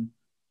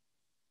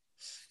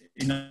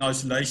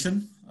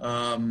isolation.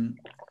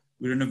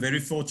 We're in a very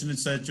fortunate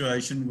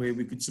situation where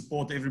we could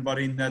support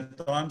everybody in that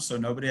time. So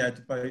nobody had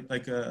to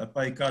take a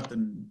pay cut,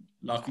 and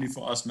luckily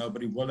for us,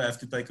 nobody will have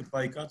to take a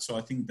pay cut. So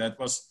I think that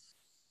was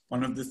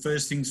one of the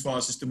first things for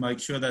us, is to make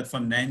sure that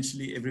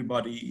financially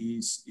everybody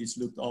is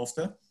looked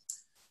after.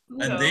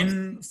 Yeah. And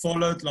then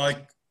followed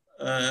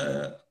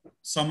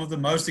some of the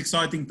most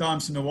exciting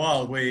times in a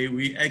while, where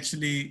we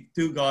actually,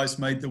 2 guys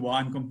made the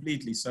wine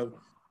completely. So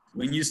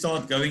when you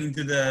start going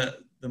into the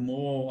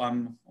more,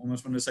 I'm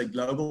almost want to say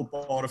global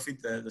part of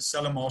it, the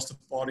Cellar Master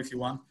part, if you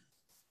want,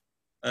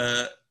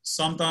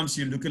 sometimes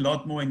you look a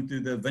lot more into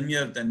the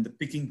vineyard and the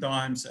picking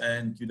times,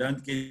 and you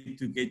don't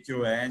get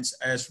your hands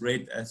as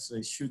red as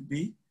they should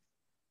be.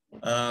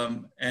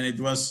 And it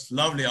was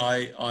lovely.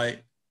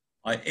 I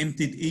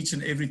emptied each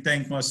and every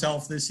tank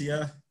myself this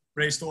year,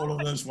 pressed all of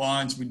those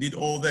wines. We did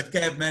all the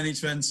cab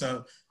management.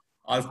 So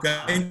I've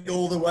gained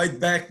all the weight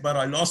back, but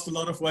I lost a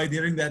lot of weight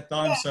during that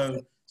time.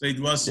 So it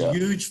was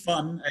huge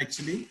fun,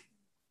 actually.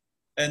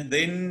 And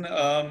then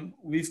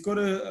we've got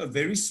a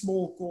very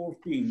small core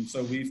team.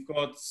 So we've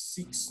got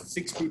six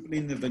people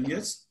in the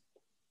vineyards,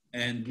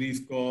 and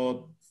we've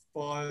got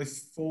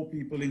 4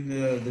 people in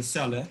the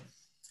cellar.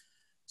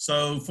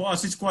 So for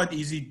us, it's quite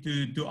easy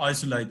to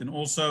isolate. And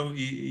also,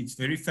 it's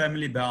very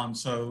family bound.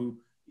 So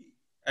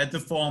at the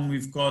farm,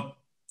 we've got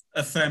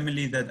a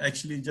family that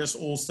actually just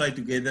all stay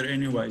together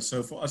anyway.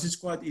 So for us, it's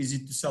quite easy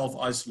to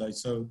self-isolate.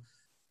 So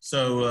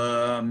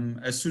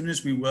as soon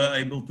as we were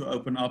able to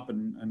open up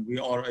and we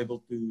are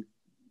able to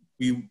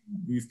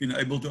we've been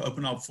able to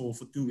open up for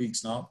 2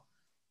 weeks now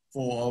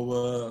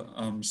for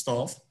our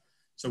staff.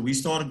 So we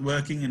started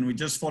working, and we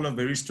just follow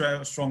very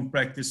strong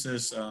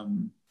practices.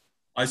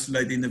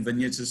 Isolating the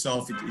vineyards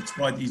itself, it's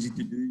quite easy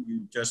to do.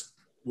 You just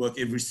work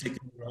every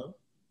second row.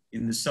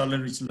 In the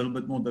cellar, it's a little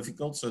bit more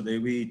difficult. So there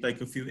we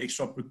take a few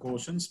extra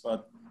precautions,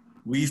 but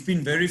we've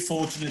been very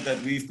fortunate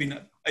that we've been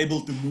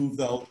able to move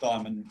the whole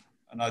time.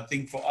 And I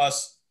think for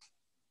us,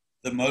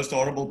 the most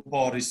horrible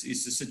part is the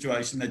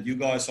situation that you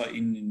guys are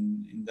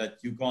in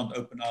that you can't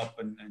open up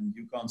and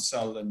you can't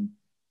sell. And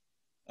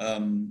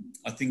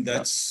I think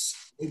that's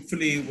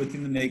hopefully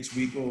within the next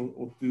week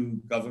or two,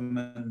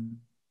 government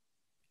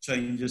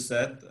changes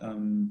that.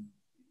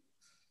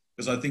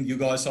 Because I think you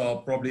guys are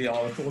probably,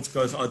 our thoughts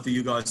goes out to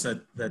you guys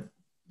that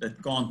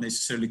can't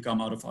necessarily come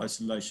out of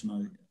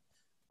isolation.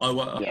 I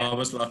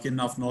was lucky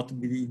enough not to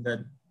be in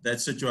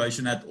that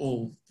situation at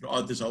all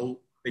throughout this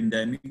whole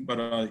pandemic, but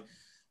I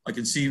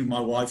can see my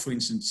wife, for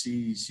instance,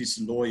 she's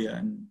a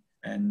lawyer,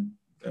 and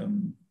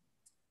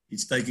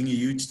it's taking a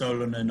huge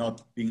toll on her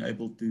not being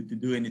able to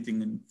do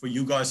anything. And for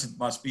you guys, it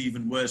must be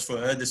even worse. For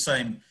her, the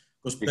same,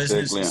 because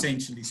business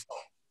essentially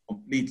stopped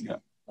completely. Yeah.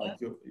 Like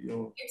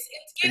it's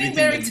getting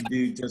very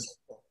tough.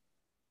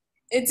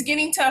 It's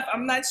getting tough.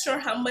 I'm not sure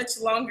how much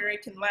longer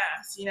it can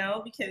last,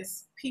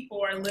 because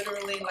people are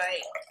literally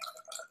like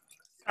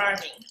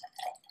starving.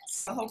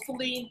 So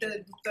hopefully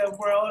the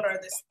world or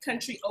this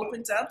country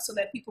opens up so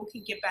that people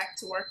can get back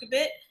to work a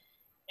bit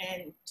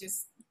and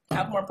just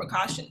have more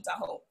precautions, I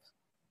hope.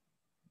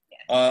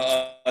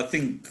 Yeah. I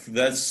think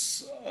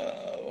that's,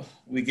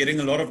 we're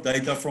getting a lot of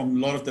data from a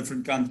lot of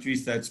different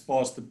countries that's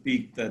past the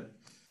peak, that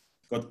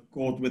got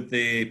caught with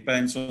their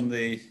pants on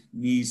their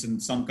knees,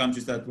 and some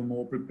countries that were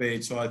more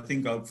prepared. So I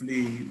think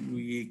hopefully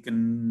we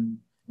can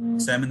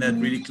examine that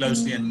really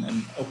closely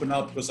and open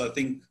up, because I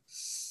think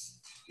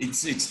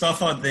it's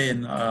tough out there.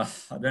 And I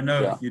don't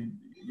know, you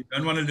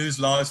don't want to lose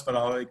lives, but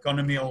our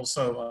economy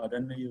also, I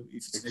don't know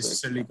if it's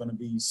necessarily going to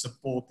be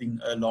supporting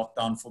a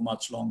lockdown for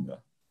much longer.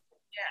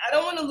 Yeah, I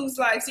don't want to lose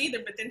lives either,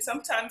 but then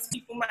sometimes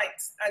people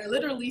might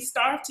literally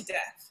starve to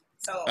death.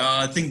 So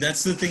I think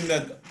that's the thing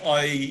that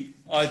I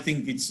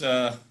think it's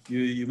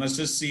you must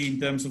just see in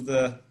terms of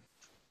the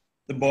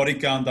body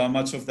count how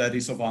much of that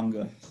is of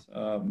hunger.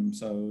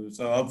 So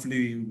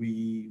hopefully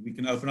we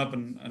can open up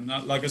and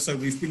like I said,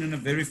 we've been in a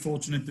very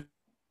fortunate.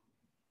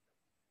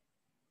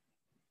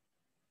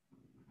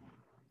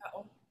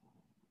 Uh-oh.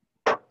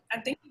 I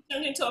think he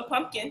turned into a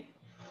pumpkin.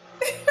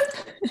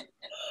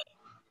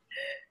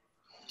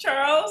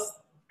 Charles?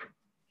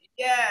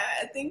 Yeah,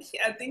 I think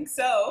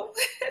so.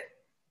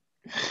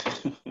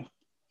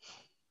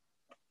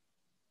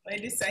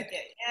 Wait a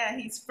second. Yeah,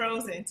 he's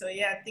frozen. So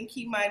yeah, I think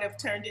he might have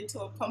turned into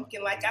a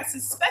pumpkin like I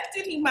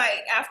suspected he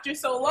might after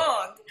so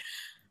long.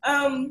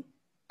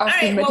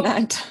 After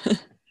midnight.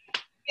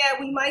 Yeah,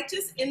 we might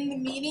just end the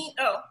meeting.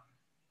 Oh,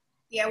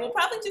 yeah, we'll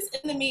probably just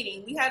end the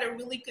meeting. We had a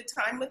really good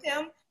time with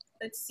him.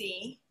 Let's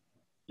see.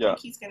 Yeah. I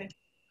think he's going to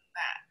come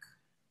back.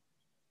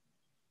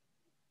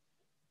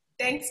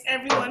 Thanks,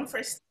 everyone,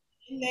 for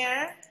staying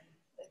there.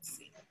 Let's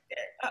see.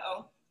 There.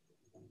 Uh-oh.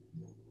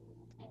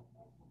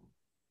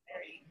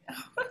 There you go.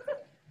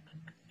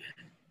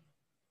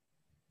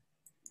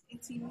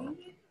 Is he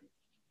moving?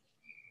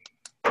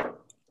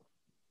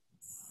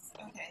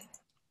 Okay.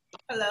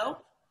 Hello?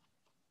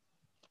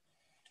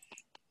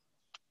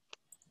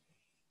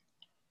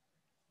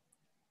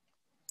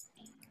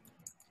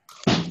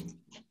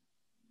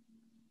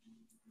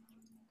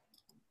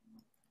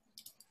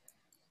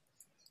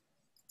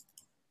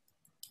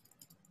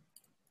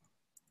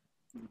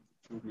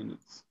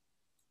 Minutes.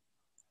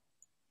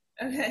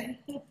 Okay.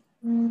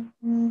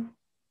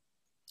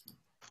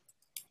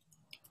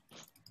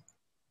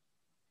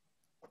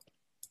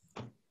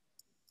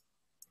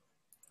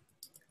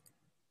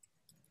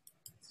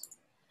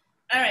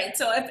 All right,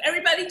 so if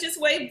everybody just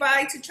wave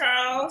bye to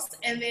Charles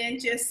and then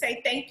just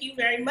say thank you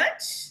very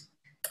much.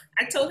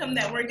 I told him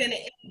that we're gonna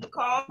end the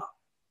call.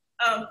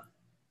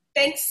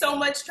 Thanks so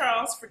much,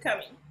 Charles, for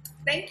coming.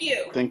 Thank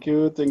you. Thank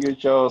you,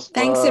 Charles.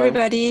 Thanks, Bye.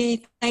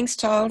 everybody. Thanks,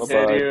 Charles.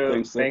 Bye-bye.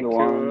 Thanks, Thank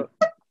everyone. you.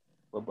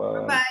 Bye-bye.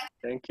 Bye-bye.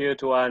 Thank you,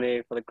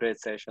 Tuanni, for the great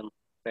session.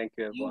 Thank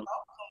you, everyone.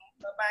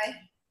 You're welcome. Bye-bye.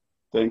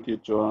 Thank you,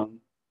 Joan.